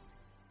Turkey.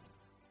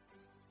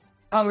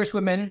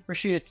 Congresswomen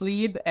Rashida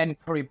Tlaib and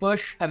Cori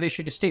Bush have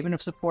issued a statement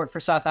of support for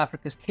South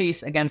Africa's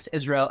case against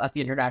Israel at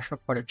the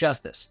International Court of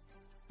Justice.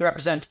 The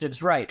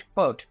representatives write,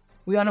 quote,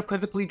 "We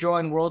unequivocally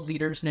join world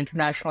leaders and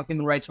international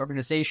human rights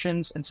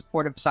organizations in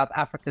support of South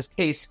Africa's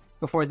case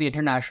before the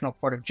International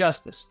Court of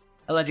Justice,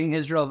 alleging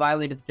Israel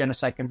violated the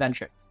Genocide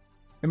Convention.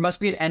 There must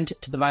be an end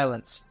to the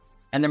violence,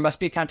 and there must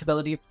be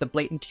accountability for the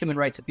blatant human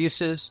rights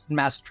abuses and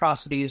mass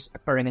atrocities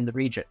occurring in the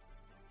region.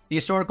 The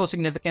historical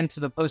significance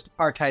of the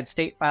post-apartheid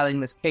state filing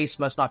this case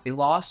must not be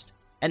lost,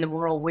 and the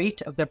moral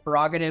weight of their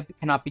prerogative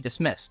cannot be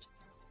dismissed.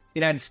 The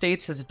United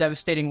States has a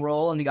devastating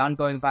role in the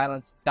ongoing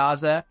violence in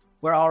Gaza,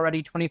 where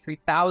already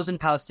 23,000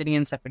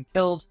 Palestinians have been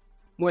killed,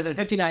 more than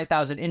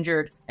 59,000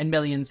 injured, and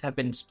millions have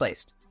been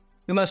displaced.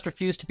 We must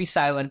refuse to be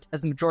silent,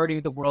 as the majority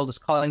of the world is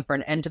calling for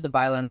an end to the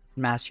violence,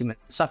 mass human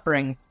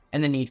suffering,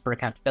 and the need for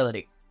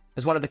accountability.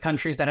 As one of the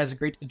countries that has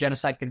agreed to the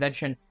Genocide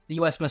Convention, the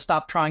U.S. must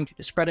stop trying to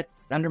discredit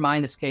and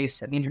undermine this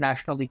case and the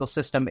international legal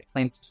system it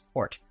claims to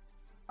support.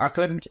 Our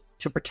commitment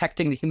to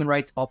protecting the human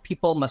rights of all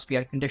people must be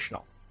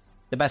unconditional.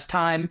 The best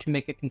time to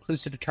make a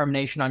conclusive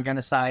determination on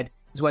genocide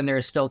is when there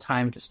is still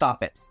time to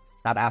stop it,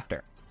 not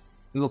after.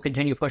 We will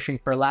continue pushing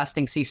for a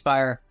lasting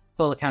ceasefire,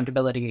 full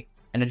accountability,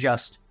 and a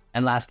just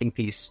and lasting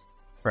peace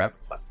for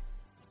everyone."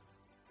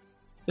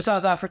 The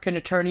South African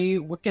attorney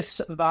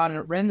Wikus van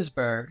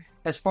Rensburg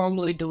has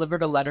formally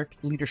delivered a letter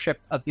to the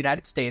leadership of the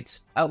United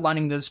States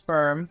outlining that his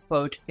firm,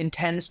 quote,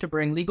 "intends to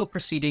bring legal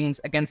proceedings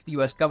against the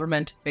U.S.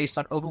 government based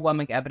on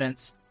overwhelming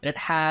evidence that it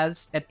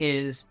has and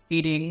is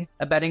aiding,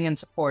 abetting, and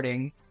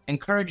supporting,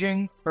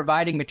 encouraging,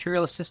 providing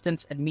material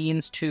assistance and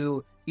means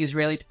to the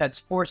Israeli Defense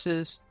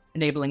Forces,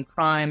 enabling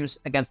crimes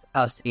against the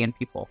Palestinian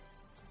people."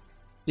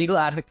 Legal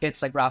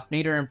advocates like Ralph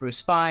Nader and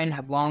Bruce Fein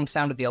have long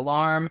sounded the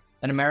alarm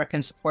that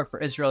American support for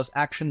Israel's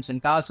actions in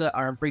Gaza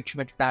are in breach of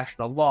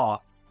international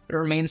law. But it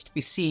remains to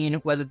be seen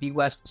whether the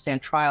U.S. will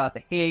stand trial at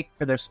The Hague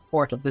for their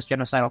support of this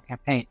genocidal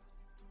campaign.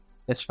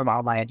 This from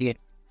Al-Mayadeen.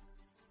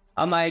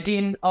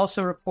 Al-Mayadeen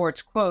also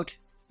reports, quote,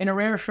 "In a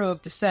rare show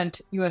of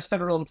dissent, U.S.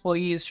 federal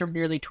employees from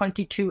nearly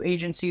 22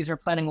 agencies are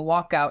planning a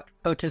walkout to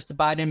protest the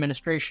Biden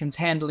administration's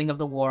handling of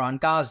the war on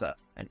Gaza."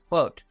 End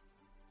quote.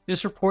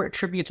 This report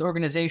attributes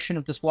organization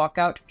of this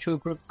walkout to a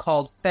group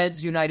called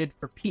Feds United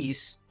for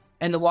Peace,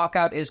 and the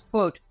walkout is,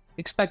 quote,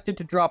 "expected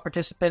to draw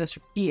participants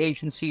from key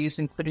agencies,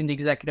 including the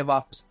Executive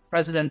Office of the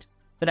President,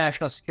 the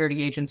National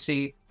Security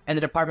Agency, and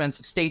the Departments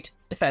of State,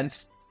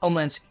 Defense,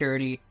 Homeland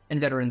Security, and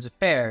Veterans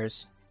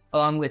Affairs,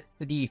 along with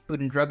the Food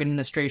and Drug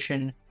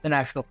Administration, the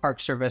National Park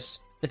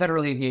Service, the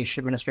Federal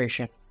Aviation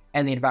Administration,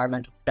 and the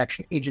Environmental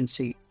Protection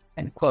Agency,"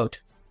 end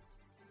quote.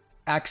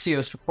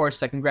 Axios reports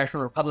that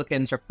congressional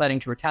Republicans are planning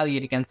to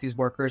retaliate against these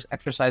workers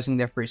exercising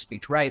their free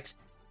speech rights,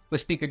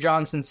 with Speaker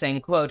Johnson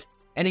saying, quote,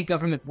 "Any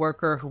government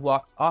worker who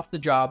walks off the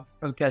job to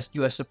protest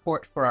U.S.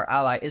 support for our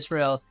ally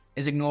Israel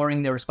is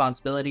ignoring their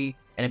responsibility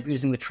and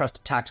abusing the trust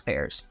of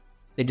taxpayers.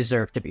 They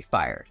deserve to be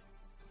fired."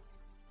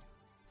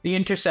 The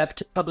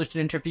Intercept published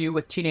an interview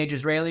with teenage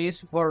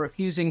Israelis who are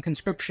refusing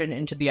conscription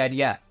into the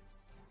IDF.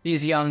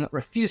 These young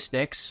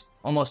refuseniks,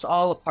 almost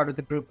all a part of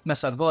the group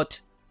Mesavot,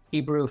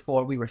 Hebrew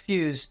for "we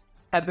refuse,"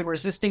 have been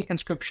resisting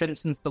conscription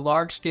since the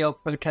large-scale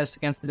protests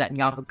against the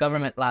Netanyahu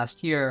government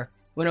last year,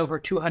 when over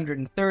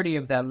 230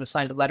 of them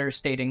signed a letter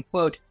stating,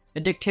 quote, "The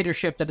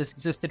dictatorship that has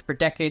existed for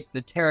decades in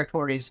the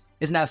territories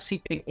is now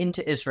seeping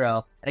into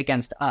Israel and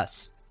against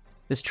us.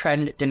 This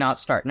trend did not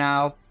start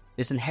now.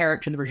 It is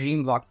inherent to the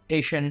regime of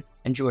occupation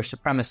and Jewish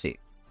supremacy.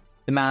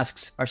 The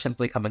masks are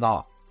simply coming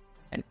off,"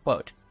 end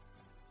quote.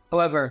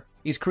 However,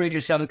 these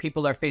courageous young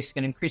people are facing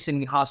an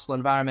increasingly hostile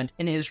environment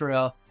in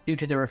Israel due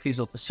to their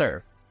refusal to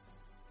serve.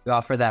 We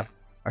offer them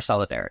our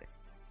solidarity.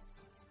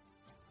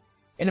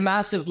 In a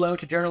massive blow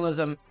to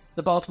journalism,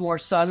 the Baltimore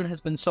Sun has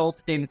been sold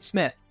to David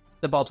Smith,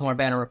 the Baltimore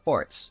Banner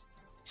reports.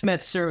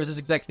 Smith serves as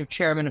executive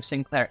chairman of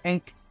Sinclair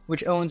Inc.,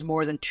 which owns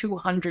more than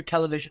 200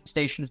 television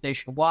stations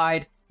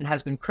nationwide and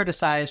has been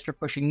criticized for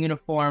pushing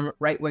uniform,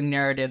 right-wing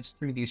narratives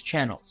through these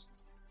channels.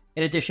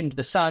 In addition to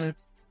the Sun,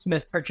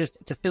 Smith purchased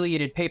its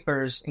affiliated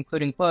papers,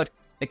 including, quote,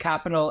 the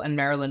Capital and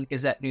Maryland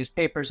Gazette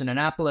newspapers in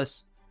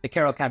Annapolis, the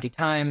Carroll County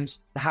Times,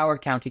 the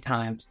Howard County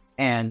Times,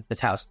 and the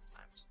Towson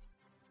Times.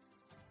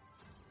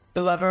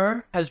 The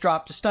Lever has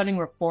dropped a stunning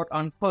report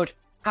on, quote,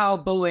 how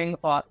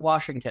Boeing bought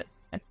Washington,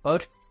 end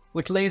quote.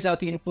 which lays out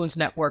the influence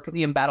network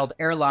the embattled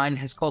airline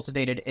has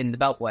cultivated in the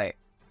Beltway.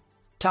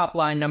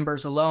 Top-line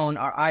numbers alone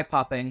are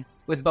eye-popping,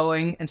 with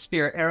Boeing and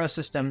Spirit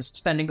Aerosystems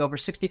spending over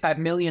 $65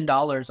 million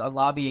on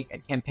lobbying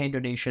and campaign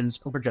donations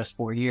over just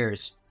 4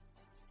 years.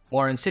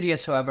 More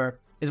insidious, however,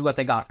 is what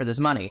they got for this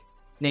money,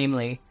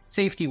 namely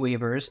safety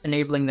waivers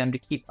enabling them to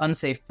keep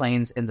unsafe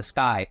planes in the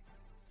sky.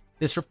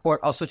 This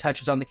report also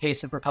touches on the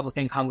case of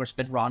Republican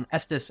Congressman Ron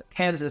Estes of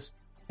Kansas,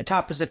 a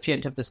top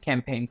recipient of this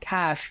campaign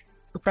cash,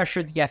 who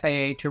pressured the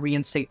FAA to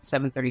reinstate the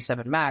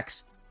 737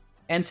 MAX,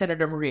 and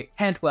Senator Maria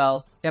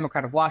Cantwell,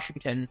 Democrat of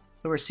Washington,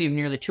 who received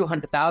nearly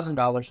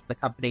 $200,000 from the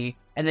company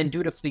and then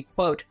dutifully,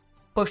 quote,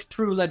 pushed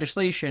through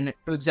legislation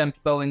to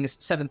exempt Boeing's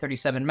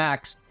 737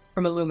 MAX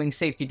from a looming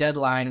safety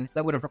deadline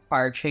that would have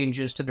required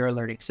changes to their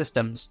alerting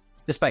systems,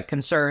 despite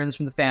concerns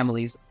from the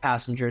families of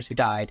passengers who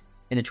died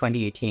in the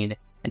 2018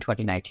 and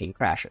 2019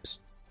 crashes.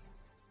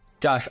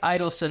 Josh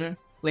Idelson,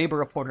 labor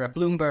reporter at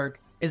Bloomberg,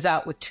 is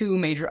out with two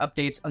major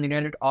updates on the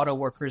United Auto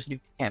Workers' new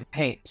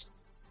campaigns.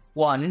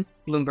 One,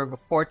 Bloomberg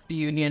reports the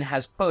union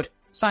has, quote,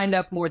 signed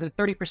up more than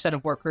 30%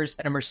 of workers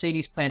at a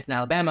Mercedes plant in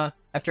Alabama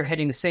after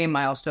hitting the same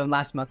milestone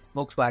last month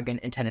with Volkswagen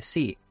in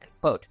Tennessee, end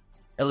quote,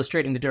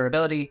 illustrating the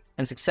durability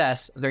and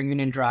success of their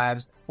union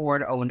drives at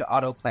Ford-owned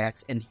auto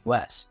plants in the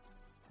U.S.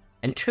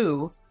 And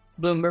two,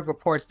 Bloomberg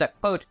reports that,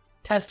 quote,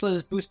 Tesla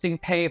is boosting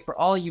pay for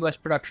all U.S.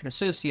 production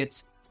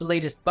associates, the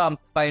latest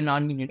bump by a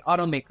non-union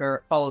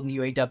automaker following the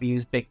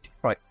UAW's big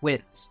Detroit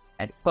wins,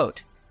 end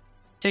quote.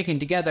 Taken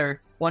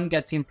together, one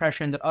gets the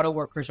impression that auto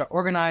workers are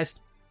organized,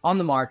 on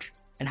the march,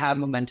 and have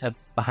momentum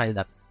behind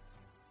them.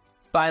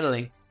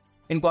 Finally,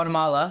 in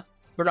Guatemala,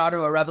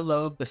 Bernardo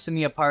Arevalo of the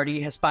Semilla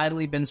Party has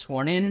finally been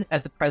sworn in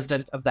as the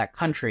president of that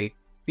country,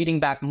 beating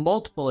back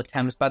multiple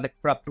attempts by the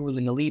corrupt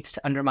ruling elites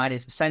to undermine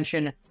his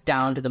ascension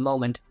down to the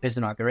moment of his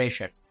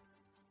inauguration.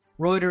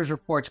 Reuters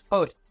reports,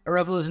 quote,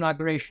 Arevalo's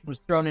inauguration was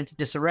thrown into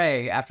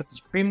disarray after the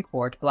Supreme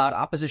Court allowed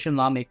opposition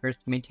lawmakers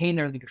to maintain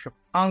their leadership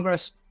in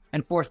Congress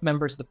and forced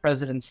members of the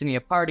president's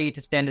Semilla Party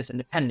to stand as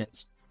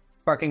independents,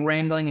 sparking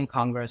wrangling in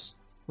Congress,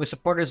 with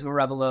supporters of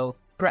Arevalo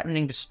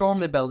threatening to storm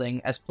the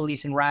building as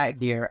police in riot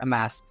gear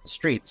amassed in the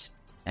streets,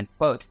 end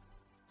quote.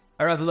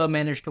 Arevalo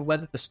managed to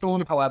weather the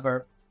storm,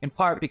 however, in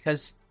part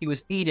because he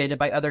was aided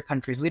by other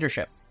countries'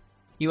 leadership.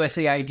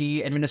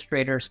 USAID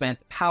Administrator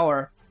Samantha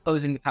Power,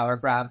 opposing the power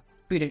grab,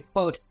 tweeted,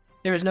 quote,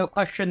 there is no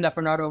question that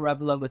Bernardo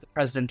Arevalo is the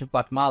president of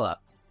Guatemala.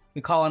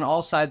 We call on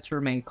all sides to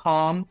remain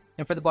calm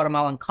and for the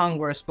Guatemalan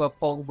Congress to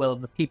uphold the will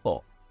of the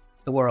people.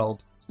 The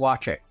world is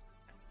watching,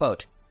 end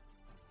quote.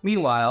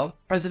 Meanwhile,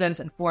 presidents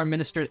and foreign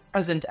ministers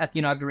present at the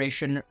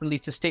inauguration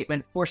released a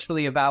statement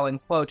forcefully avowing,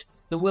 quote,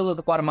 the will of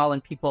the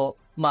Guatemalan people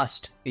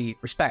must be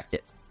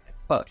respected, end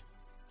quote.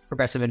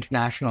 Progressive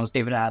International's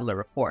David Adler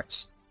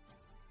reports.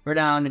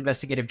 Renowned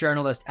investigative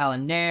journalist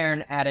Alan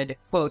Nairn added,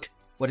 quote,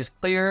 what is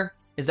clear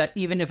is that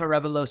even if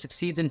Arevalo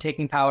succeeds in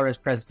taking power as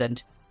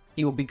president,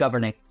 he will be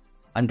governing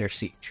under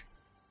siege.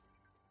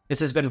 This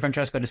has been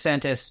Francesco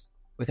DeSantis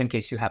with In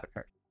Case You Haven't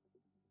Heard.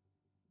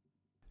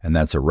 And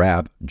that's a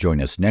wrap.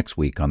 Join us next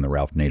week on the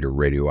Ralph Nader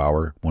Radio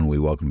Hour when we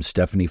welcome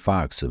Stephanie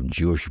Fox of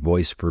Jewish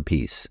Voice for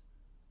Peace.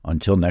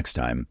 Until next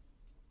time.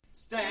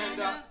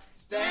 Stand up,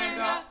 stand